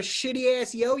shitty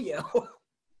ass yo-yo.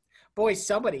 Boy,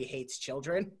 somebody hates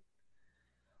children.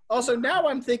 Also, now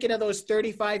I'm thinking of those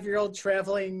 35-year-old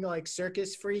traveling like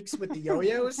circus freaks with the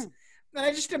yo-yos. And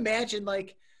I just imagine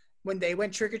like when they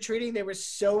went trick-or-treating, they were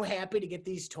so happy to get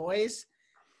these toys.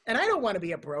 And I don't want to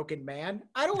be a broken man.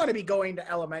 I don't want to be going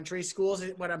to elementary schools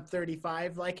when I'm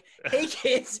 35. Like, hey,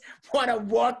 kids, want to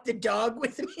walk the dog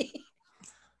with me?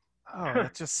 Oh,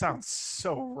 that just sounds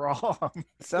so wrong.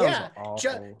 Sounds Yeah,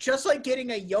 awful. just like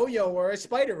getting a yo-yo or a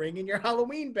spider ring in your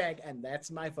Halloween bag. And that's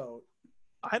my vote.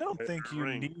 I don't think you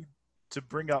Ring. need to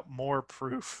bring up more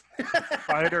proof.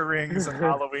 Spider rings and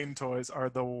Halloween toys are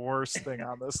the worst thing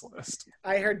on this list.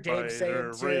 I heard Dave say Spider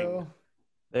it too. ring.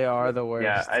 They are the worst.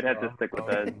 Yeah, I'd have to stick with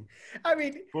that. I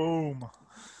mean, Boom.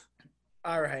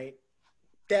 all right.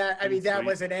 That Sweet.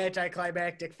 was an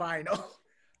anticlimactic final.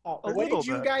 Oh, A what little did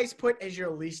you bit. guys put as your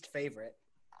least favorite?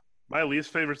 My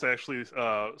least favorite's actually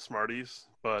Smarties,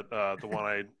 but the one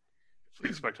I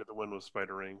expected to win was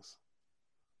Spider rings.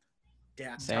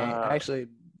 Yeah. Same. Uh, Actually,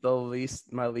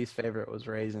 my least favorite was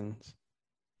raisins.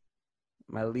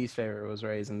 My least favorite was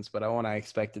raisins, but the one I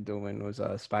expected to win was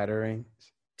spider rings.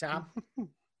 Tom?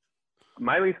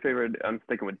 My least favorite, I'm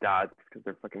sticking with dots because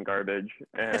they're fucking garbage.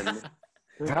 And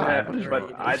God.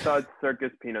 but I thought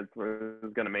circus peanuts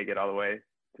was gonna make it all the way.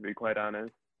 To be quite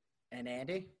honest. And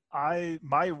Andy?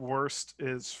 My worst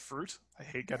is fruit. I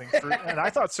hate getting fruit, and I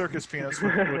thought circus peanuts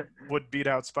would beat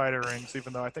out spider rings,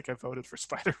 even though I think I voted for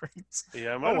spider rings.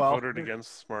 Yeah, I might have well. voted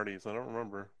against Smarties. I don't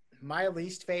remember. My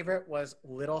least favorite was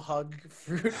Little Hug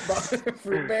fruit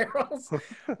barrels,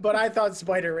 but I thought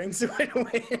spider rings would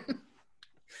win.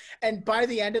 And by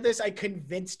the end of this, I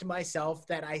convinced myself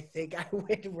that I think I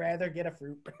would rather get a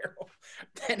fruit barrel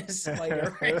than a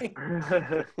spider ring.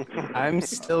 I'm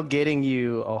still getting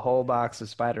you a whole box of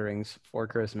spider rings for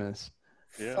Christmas.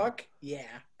 Yeah. Fuck yeah.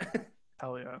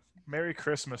 Hell yeah! Merry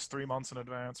Christmas 3 months in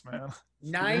advance, man.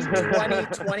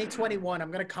 9/20/2021.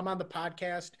 I'm gonna come on the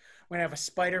podcast. I'm gonna have a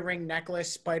spider ring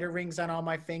necklace, spider rings on all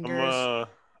my fingers.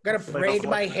 I'm gonna braid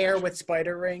my hair with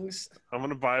spider rings. I'm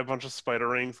gonna buy a bunch of spider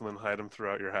rings and then hide them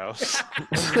throughout your house.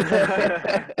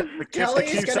 The gift that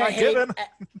Kelly's keeps gonna on hate. giving.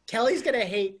 Kelly's gonna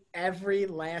hate every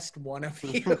last one of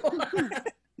you.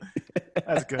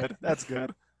 That's good. That's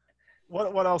good.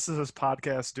 What else does this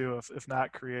podcast do if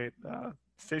not create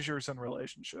fissures in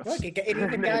relationships? Look, it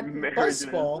even got Marriages.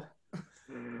 Buzzful.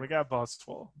 We got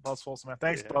Buzzful. Buzzful's man.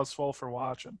 Thanks, Yeah. Buzzful, for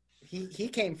watching. He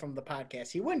came from the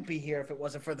podcast. He wouldn't be here if it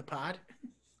wasn't for the pod.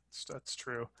 That's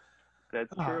true.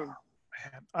 That's Oh, true.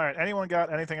 man. All right. Anyone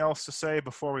got anything else to say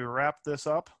before we wrap this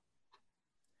up?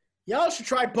 Y'all should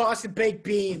try Boston baked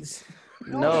beans.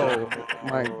 No,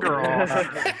 my Girl.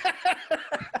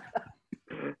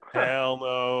 Hell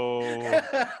no.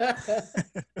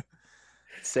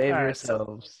 save All right,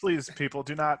 yourselves. Please, people,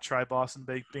 do not try Boston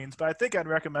baked beans. But I think I'd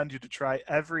recommend you to try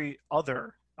every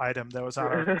other item that was on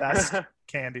our best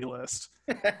candy list.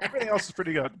 Everything else is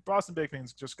pretty good. Boston baked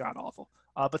beans just got awful.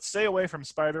 But stay away from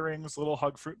spider rings, little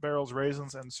hug fruit barrels,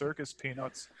 raisins, and circus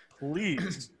peanuts,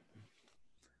 please.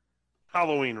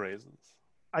 Halloween raisins.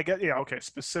 Okay,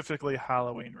 specifically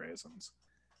Halloween raisins.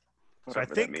 So I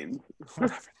Whatever think that means.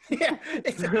 Yeah,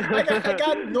 I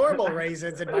got normal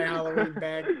raisins in my Halloween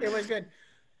bag. It was good.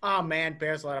 Oh man,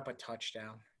 Bears let up a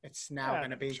touchdown. It's now Yeah, going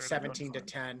to be I'm sure they're doing 17 to fine.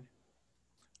 10.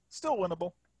 Still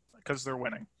winnable because they're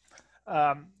winning.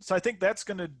 So I think that's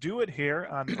going to do it here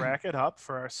on Bracket Up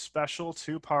for our special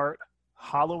 2-part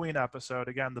Halloween episode.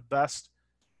 Again, the best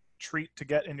treat to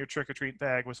get in your trick-or-treat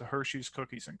bag was a Hershey's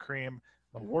Cookies and Cream.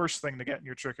 The worst thing to get in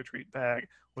your trick-or-treat bag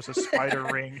was a spider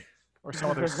ring or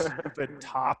some other stupid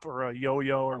top or a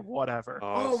yo-yo or whatever.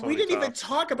 Oh, so we many didn't even tops.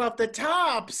 talk about the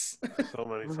tops. So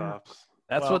many tops.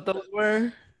 That's Well- what those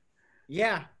were.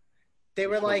 Yeah, they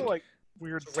were Those like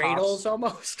weird dreidels tops.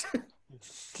 almost.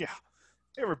 Yeah,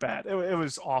 they were bad. It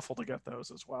was awful to get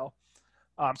those as well.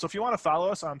 So if you want to follow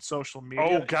us on social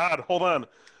media, Oh God, hold on.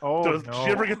 Did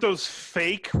you ever get those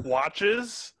fake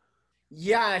watches?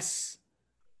 Yes.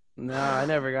 No, I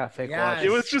never got fake Yeah. watches.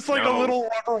 It was just like No. a little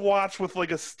rubber watch with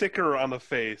like a sticker on the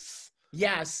face.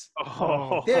 Yes.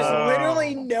 Oh. There's Oh.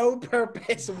 literally no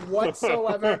purpose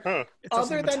whatsoever It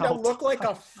doesn't other even than to tell look like a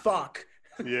time. fuck.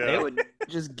 They Yeah. would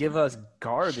just give us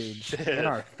garbage in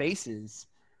our faces,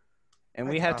 and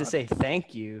we have to say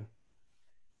thank you.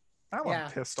 I'm Yeah.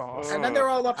 pissed off. And then they're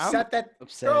all upset that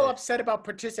Upset. they're all upset about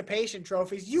participation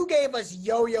trophies. You gave us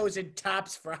yo-yos and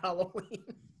tops for Halloween.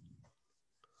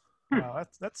 Wow,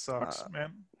 that sucks,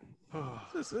 man.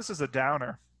 This is a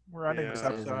downer. We're ending this Yeah.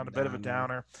 episode on a bit of a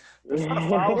downer.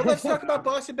 Well, let's talk about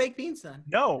Boston baked beans then.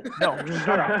 No,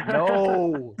 shut up.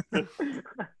 No.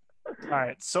 All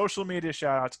right, social media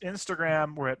shout outs.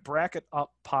 Instagram, we're at Bracket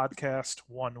Up Podcast,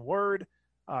 one word.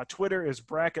 Twitter is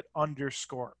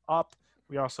bracket_up.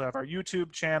 We also have our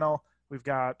YouTube channel. We've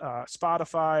got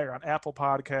Spotify or on Apple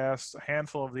Podcasts, a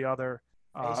handful of the other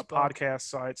Facebook. podcast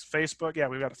sites. Facebook, yeah,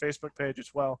 we've got a Facebook page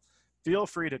as well. Feel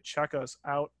free to check us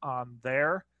out on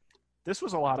there. This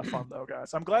was a lot of fun, though,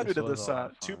 guys. I'm glad we This did was this a lot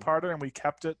of fun. two-parter and we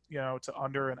kept it, to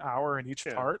under an hour in each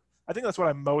Yeah. part. I think that's what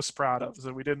I'm most proud of, is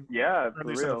that we didn't Yeah, turn for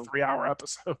these real. into 3-hour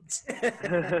episodes.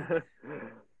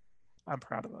 I'm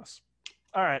proud of us.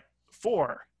 All right,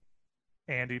 for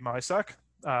Andy Mysek.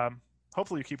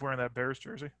 Hopefully you keep wearing that Bears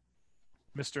jersey.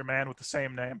 Mr. Man with the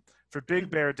same name. For Big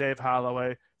Bear Dave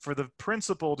Holloway. For the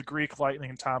principled Greek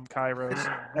Lightning Tom Kairos.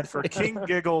 And for King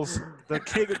Giggles, the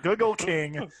Giggle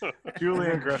King,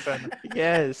 Julian Griffin.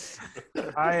 Yes.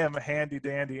 I am handy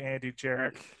dandy Andy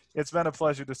Jarek. It's been a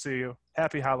pleasure to see you.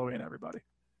 Happy Halloween, everybody.